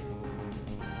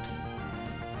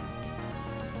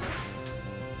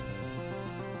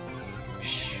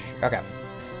 Shh. Okay.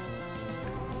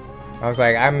 I was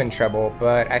like, I'm in trouble,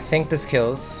 but I think this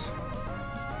kills.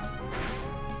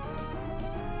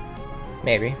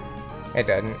 Maybe. It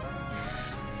doesn't.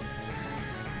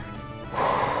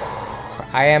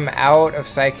 I am out of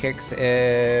psychics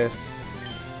if...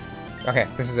 Okay,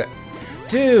 this is it.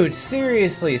 Dude,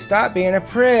 seriously, stop being a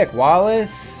prick,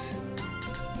 Wallace.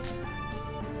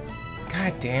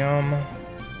 God damn.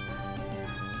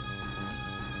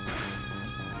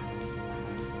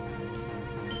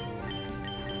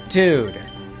 Dude.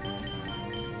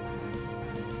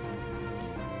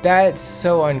 That's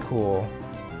so uncool.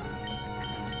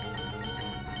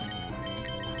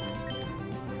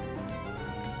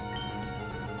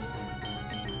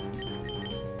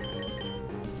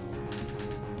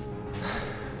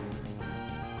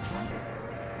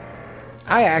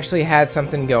 I actually had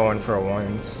something going for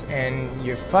once, and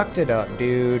you fucked it up,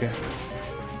 dude.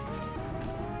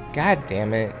 God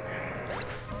damn it.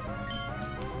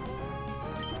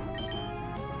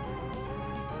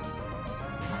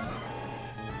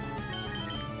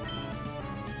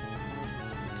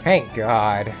 Thank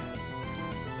God.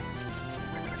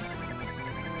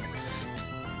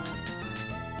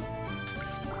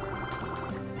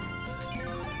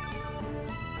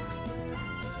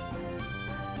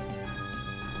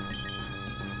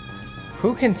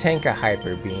 Who can tank a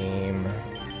hyper beam?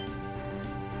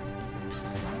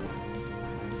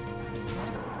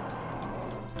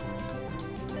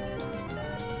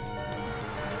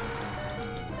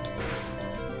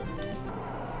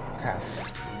 Okay.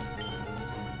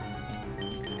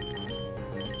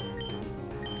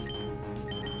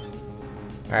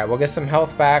 All right, we'll get some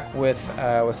health back with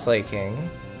Slay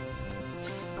King.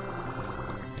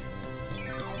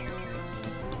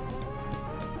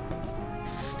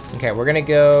 Okay, we're gonna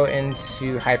go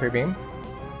into Hyper Beam.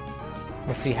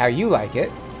 We'll see how you like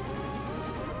it.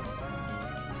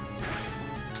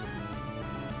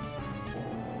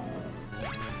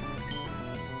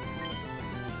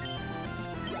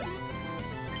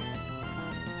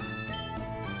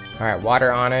 Alright,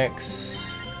 Water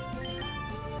Onyx.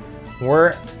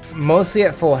 We're mostly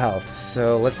at full health,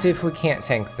 so let's see if we can't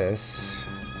tank this.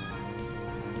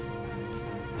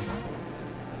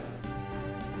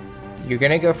 You're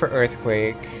gonna go for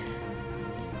Earthquake.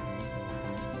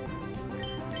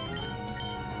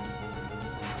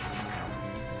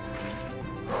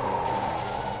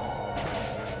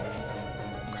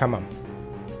 Come on.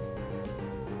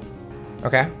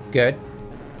 Okay, good.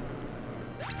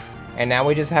 And now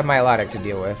we just have Milotic to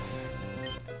deal with.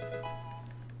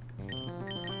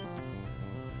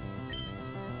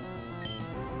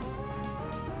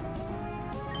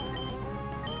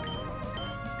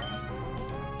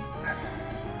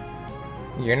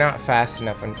 You're not fast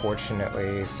enough,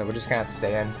 unfortunately, so we're just gonna have to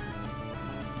stay in.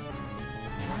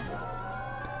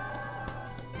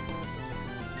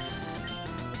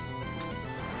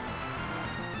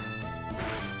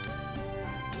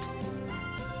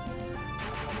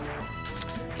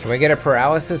 Can we get a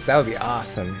paralysis? That would be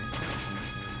awesome.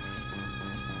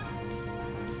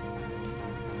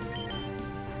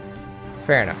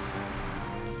 Fair enough.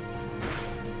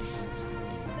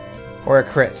 Or a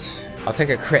crit. I'll take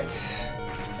a crit.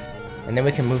 And then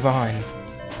we can move on.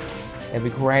 It'd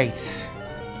be great.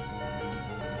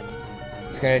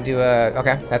 It's gonna do a...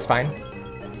 Okay, that's fine.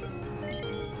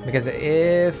 Because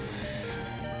if...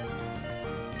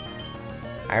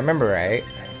 I remember right...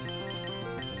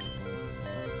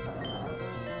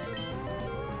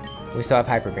 We still have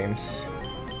Hyper Beams.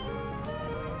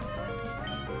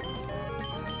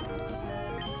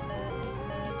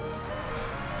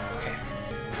 Okay.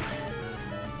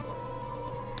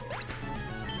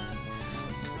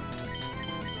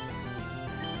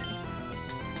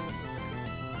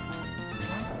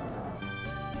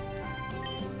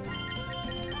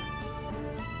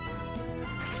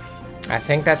 I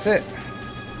think that's it.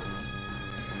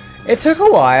 It took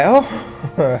a while,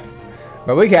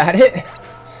 but we got it.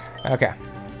 Okay.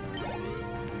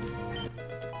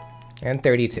 And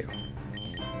 32.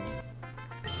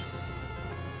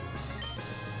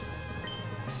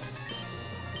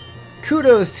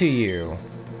 Kudos to you.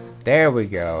 There we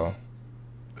go.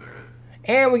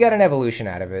 And we got an evolution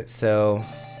out of it, so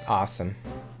awesome.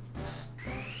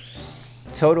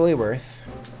 Totally worth.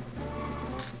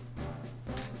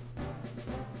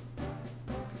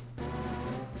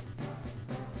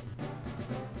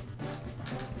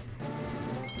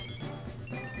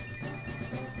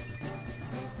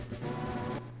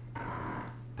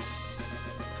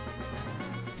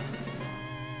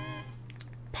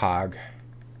 Pog.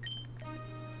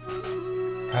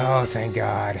 Oh, thank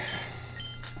God.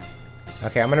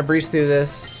 Okay, I'm gonna breeze through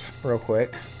this real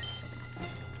quick.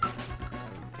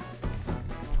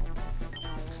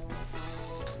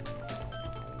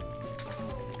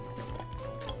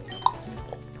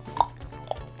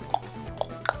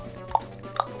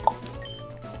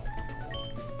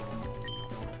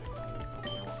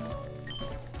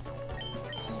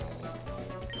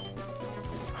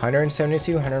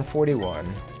 $172, $141,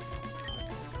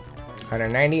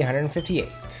 $190,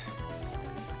 $158.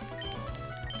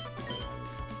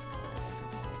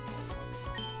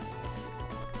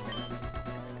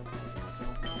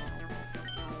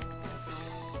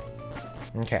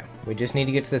 Okay, we just need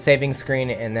to get to the saving screen,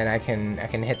 and then I can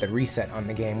hit the reset on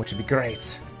the game, which would be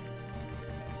great.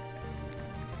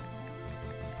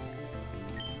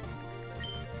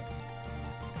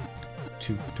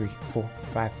 Two, 3, 4,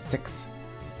 5, 6.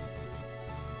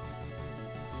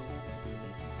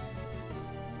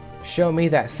 Show me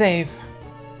that save.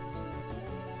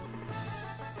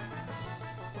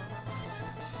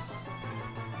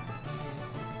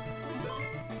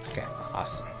 Okay,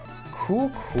 awesome.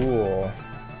 Cool, cool.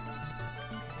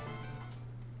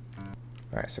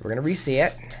 Alright, so we're gonna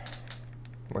reset.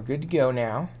 We're good to go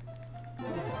now.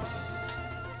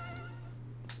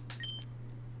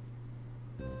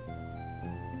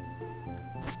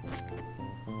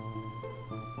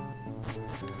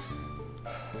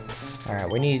 Alright,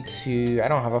 we need to... I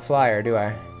don't have a flyer, do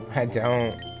I? I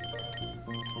don't.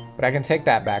 But I can take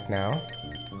that back now.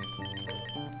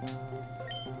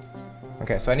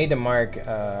 Okay, so I need to mark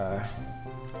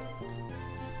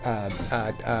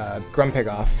Grumpig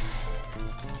off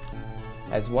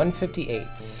as 158.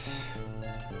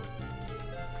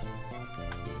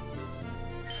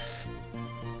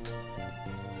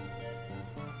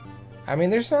 I mean,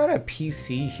 there's not a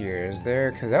PC here, is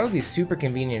there? Because that would be super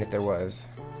convenient if there was.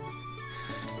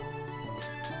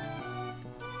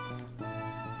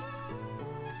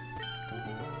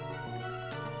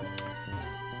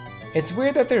 It's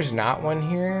weird that there's not one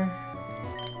here.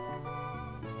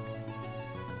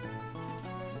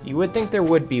 You would think there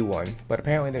would be one, but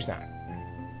apparently there's not.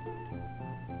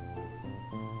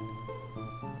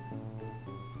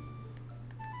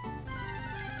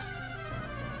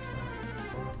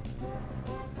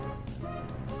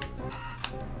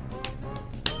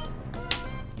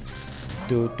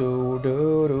 Do do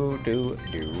do do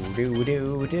do do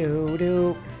do do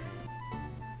do.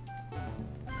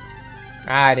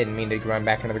 I didn't mean to run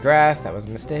back into the grass. That was a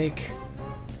mistake.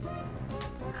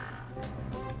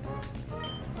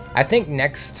 I think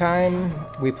next time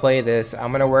we play this,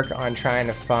 I'm gonna work on trying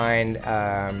to find.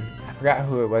 I forgot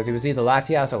who it was. It was either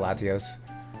Latios or Latios.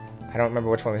 I don't remember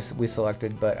which one we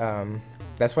selected, but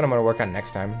that's what I'm gonna work on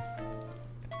next time.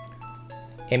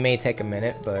 It may take a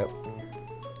minute, but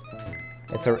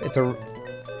it's a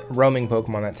roaming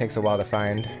Pokemon that takes a while to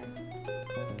find.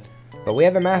 But we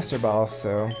have a Master Ball,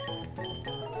 so.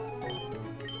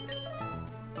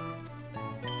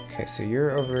 Okay, so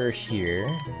you're over here.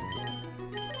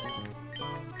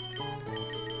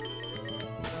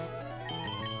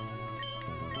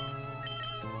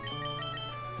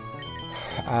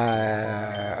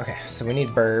 Okay, so we need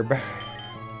Burb.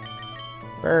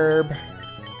 Burb.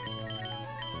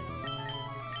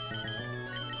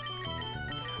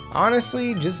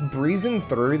 Honestly, just breezing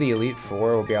through the Elite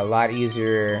Four will be a lot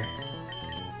easier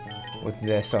with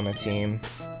this on the team.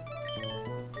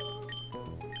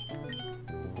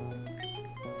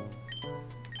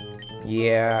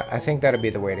 Yeah, I think that'll be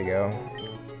the way to go.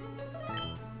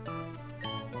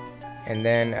 And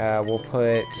then we'll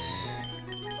put...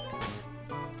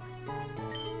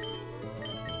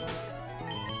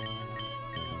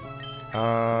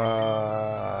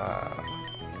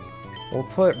 we'll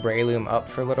put Breloom up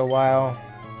for a little while,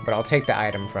 but I'll take the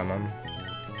item from him.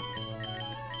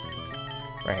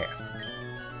 Right here.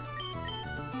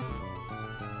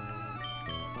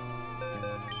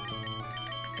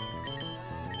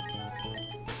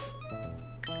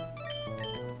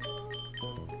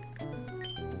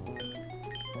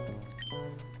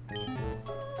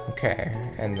 Okay,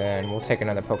 and then we'll take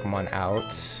another Pokemon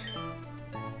out.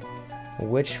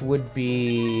 Which would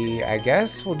be... I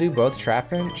guess we'll do both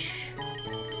Trapinch.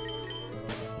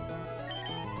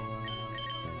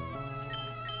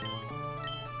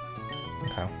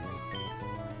 Okay.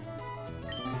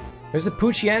 There's the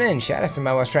Poochyena in chat if you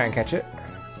might want to try and catch it.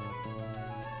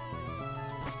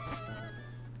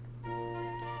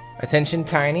 Attention,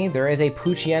 Tiny. There is a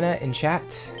Poochyena in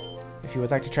chat if you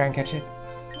would like to try and catch it.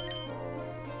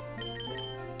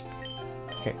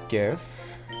 Okay, give.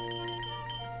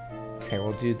 Okay,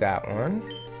 we'll do that one.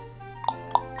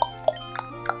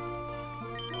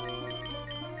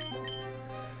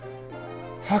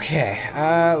 Okay,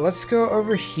 let's go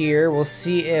over here. We'll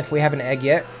see if we have an egg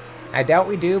yet. I doubt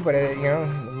we do, but it, you know,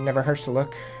 never hurts to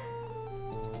look.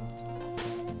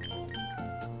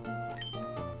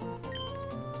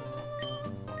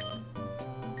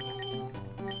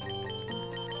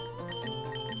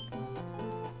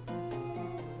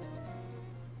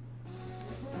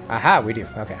 Aha, we do.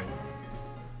 Okay.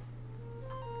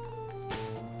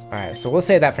 Alright, so we'll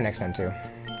save that for next time too.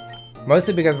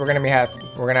 Mostly because we're gonna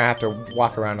have to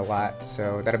walk around a lot,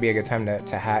 so that'll be a good time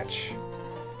to hatch.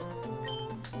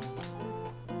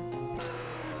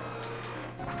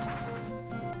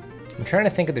 I'm trying to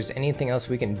think if there's anything else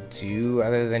we can do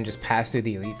other than just pass through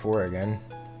the Elite Four again.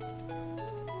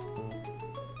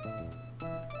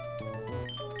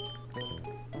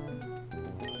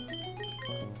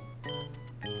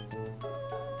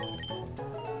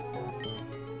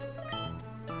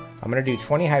 I'm gonna do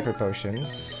 20 Hyper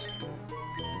Potions.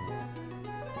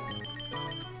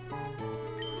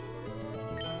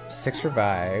 Six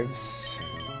revives.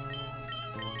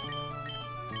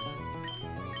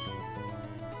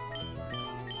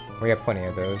 We have plenty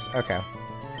of those. Okay.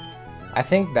 I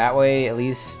think that way at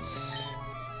least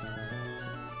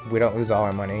we don't lose all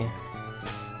our money.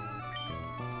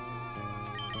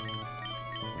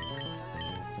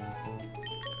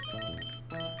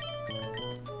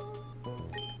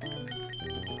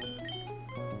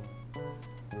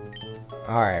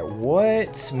 Alright,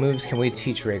 what moves can we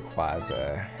teach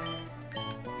Rayquaza?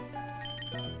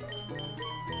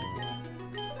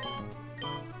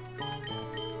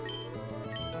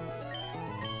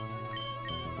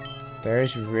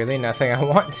 There's really nothing I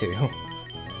want to.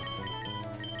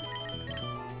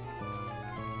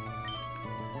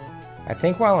 I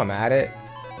think while I'm at it...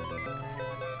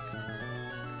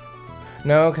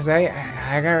 No, because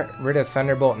I got rid of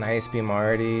Thunderbolt and Ice Beam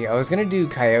already. I was going to do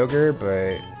Kyogre,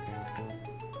 but...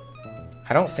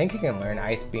 I don't think you can learn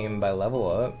Ice Beam by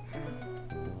level up.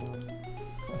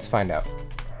 Let's find out.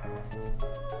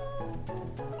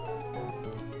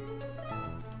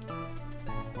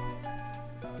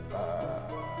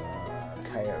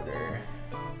 Kyogre.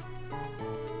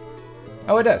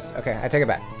 Oh, it does. Okay, I take it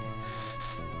back.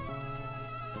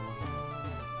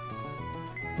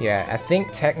 Yeah, I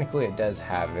think technically it does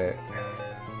have it.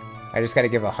 I just gotta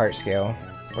give a heart scale,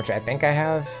 which I think I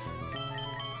have.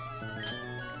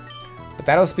 But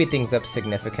that'll speed things up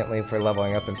significantly for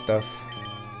leveling up and stuff.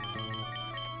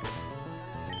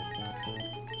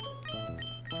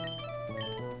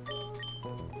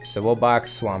 So we'll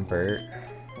box Swampert.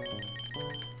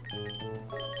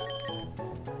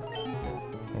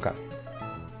 Okay.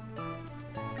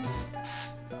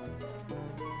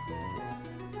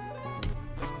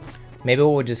 Maybe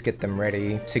we'll just get them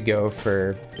ready to go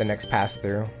for the next pass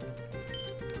through.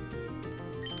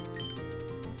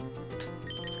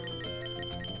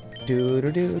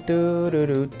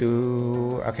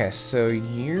 Okay, so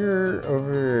you're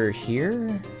over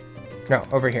here? No,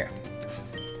 over here.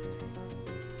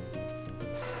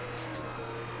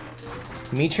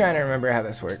 Me trying to remember how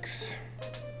this works.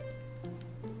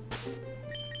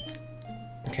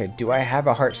 Okay, do I have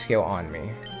a heart scale on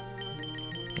me?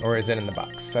 Or is it in the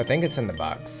box? I think it's in the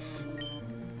box,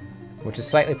 which is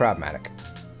slightly problematic.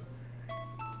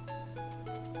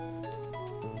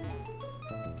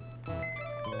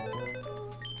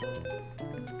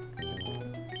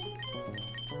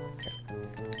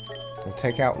 We'll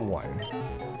take out one.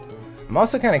 I'm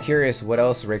also kind of curious what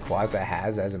else Rayquaza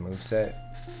has as a moveset.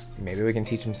 Maybe we can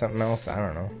teach him something else. I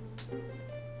don't know.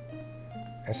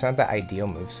 It's not the ideal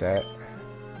moveset.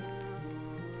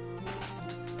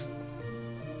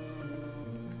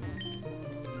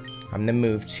 I'm the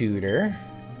move tutor.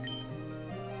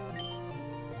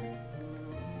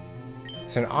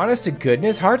 It's an honest to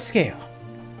goodness heart scale.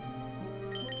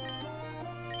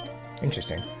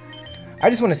 Interesting. I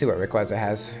just want to see what Rayquaza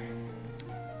has.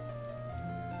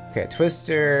 Okay,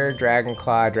 Twister, Dragon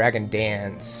Claw, Dragon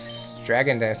Dance.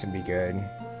 Dragon Dance would be good.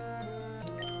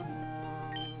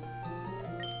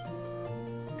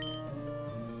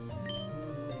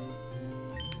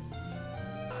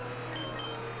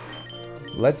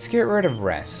 Let's get rid of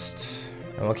Rest,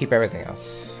 and we'll keep everything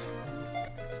else.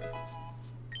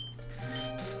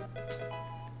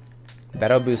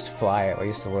 That'll boost Fly at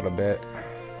least a little bit.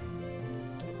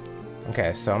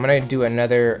 Okay, so I'm gonna do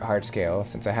another heart scale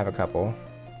since I have a couple.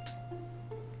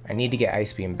 I need to get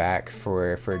Ice Beam back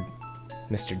for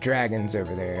Mr. Dragons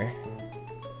over there.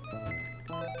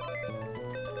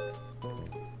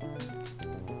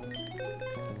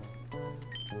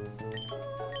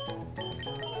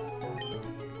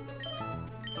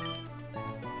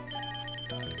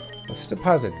 Let's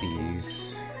deposit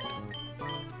these.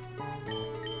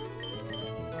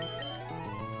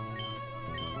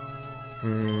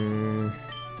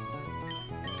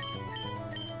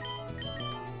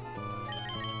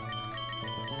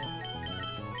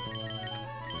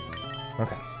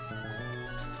 Okay.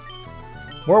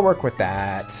 We'll work with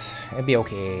that. It'd be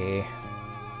okay.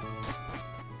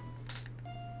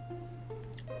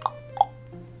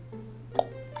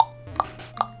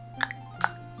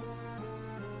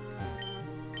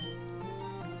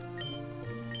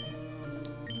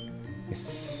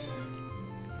 This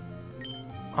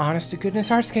honest to goodness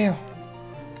heart scale.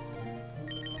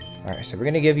 Alright, so we're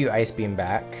gonna give you Ice Beam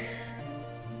back.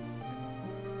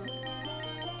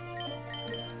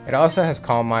 It also has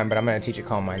Calm Mind, but I'm going to teach it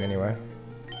Calm Mind anyway.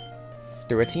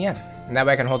 Through a TM. And that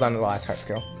way I can hold on to the last heart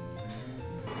skill.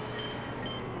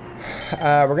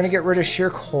 We're going to get rid of Sheer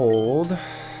Cold.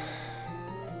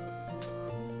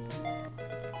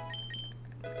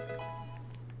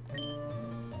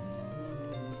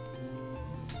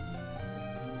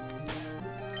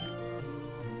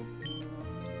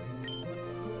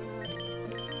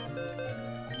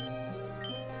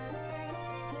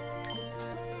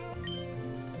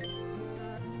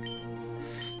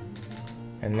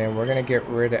 And then we're gonna get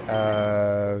rid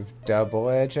of Double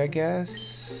Edge, I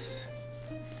guess.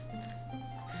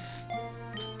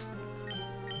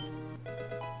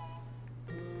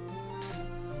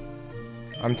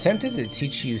 I'm tempted to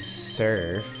teach you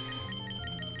Surf.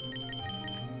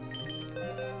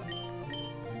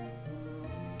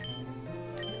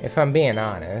 If I'm being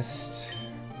honest.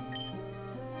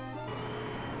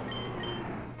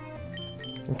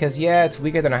 Because, yeah, it's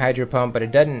weaker than a Hydro Pump, but it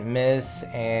doesn't miss,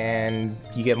 and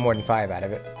you get more than 5 out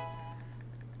of it.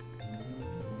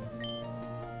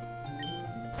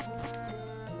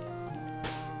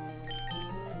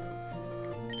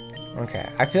 Okay,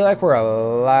 I feel like we're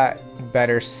a lot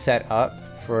better set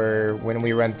up for when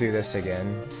we run through this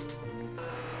again.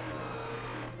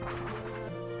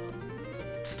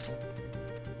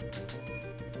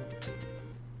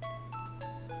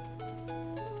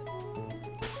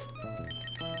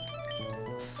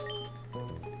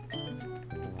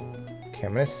 Okay,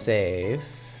 I'm gonna save.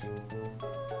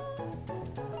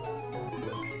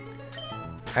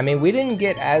 I mean, we didn't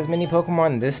get as many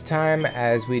Pokemon this time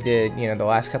as we did, you know, the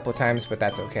last couple of times, but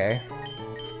that's okay.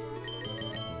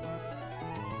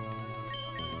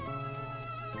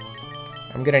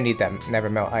 I'm gonna need that Never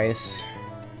Melt Ice.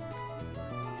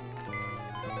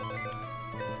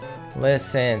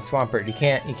 Listen, Swampert, you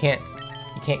can't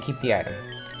keep the item.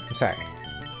 I'm sorry.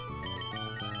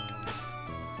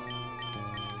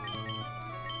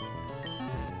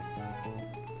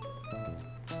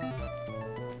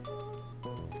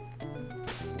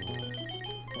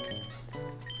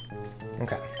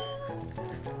 Okay.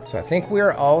 So I think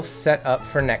we're all set up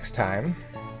for next time.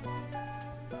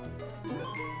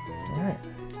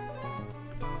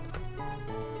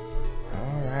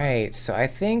 Alright, so I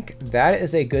think that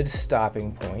is a good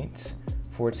stopping point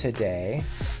for today.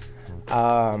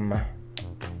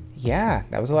 Yeah,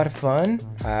 that was a lot of fun.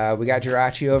 We got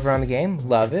Jirachi over on the game.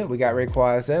 Love it. We got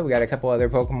Rayquaza. We got a couple other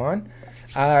Pokemon.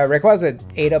 Rayquaza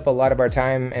ate up a lot of our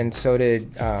time, and so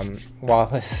did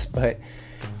Wallace, but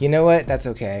you know what? That's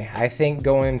okay. I think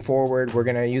going forward, we're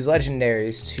going to use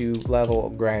legendaries to level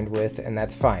grind with, and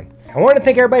that's fine. I want to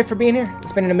thank everybody for being here.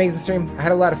 It's been an amazing stream. I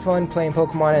had a lot of fun playing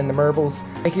Pokemon and the Marbles.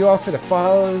 Thank you all for the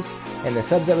follows and the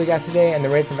subs that we got today and the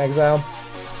raid from Exile.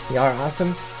 Y'all are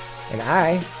awesome, and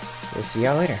I will see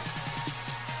y'all later.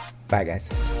 Bye, guys.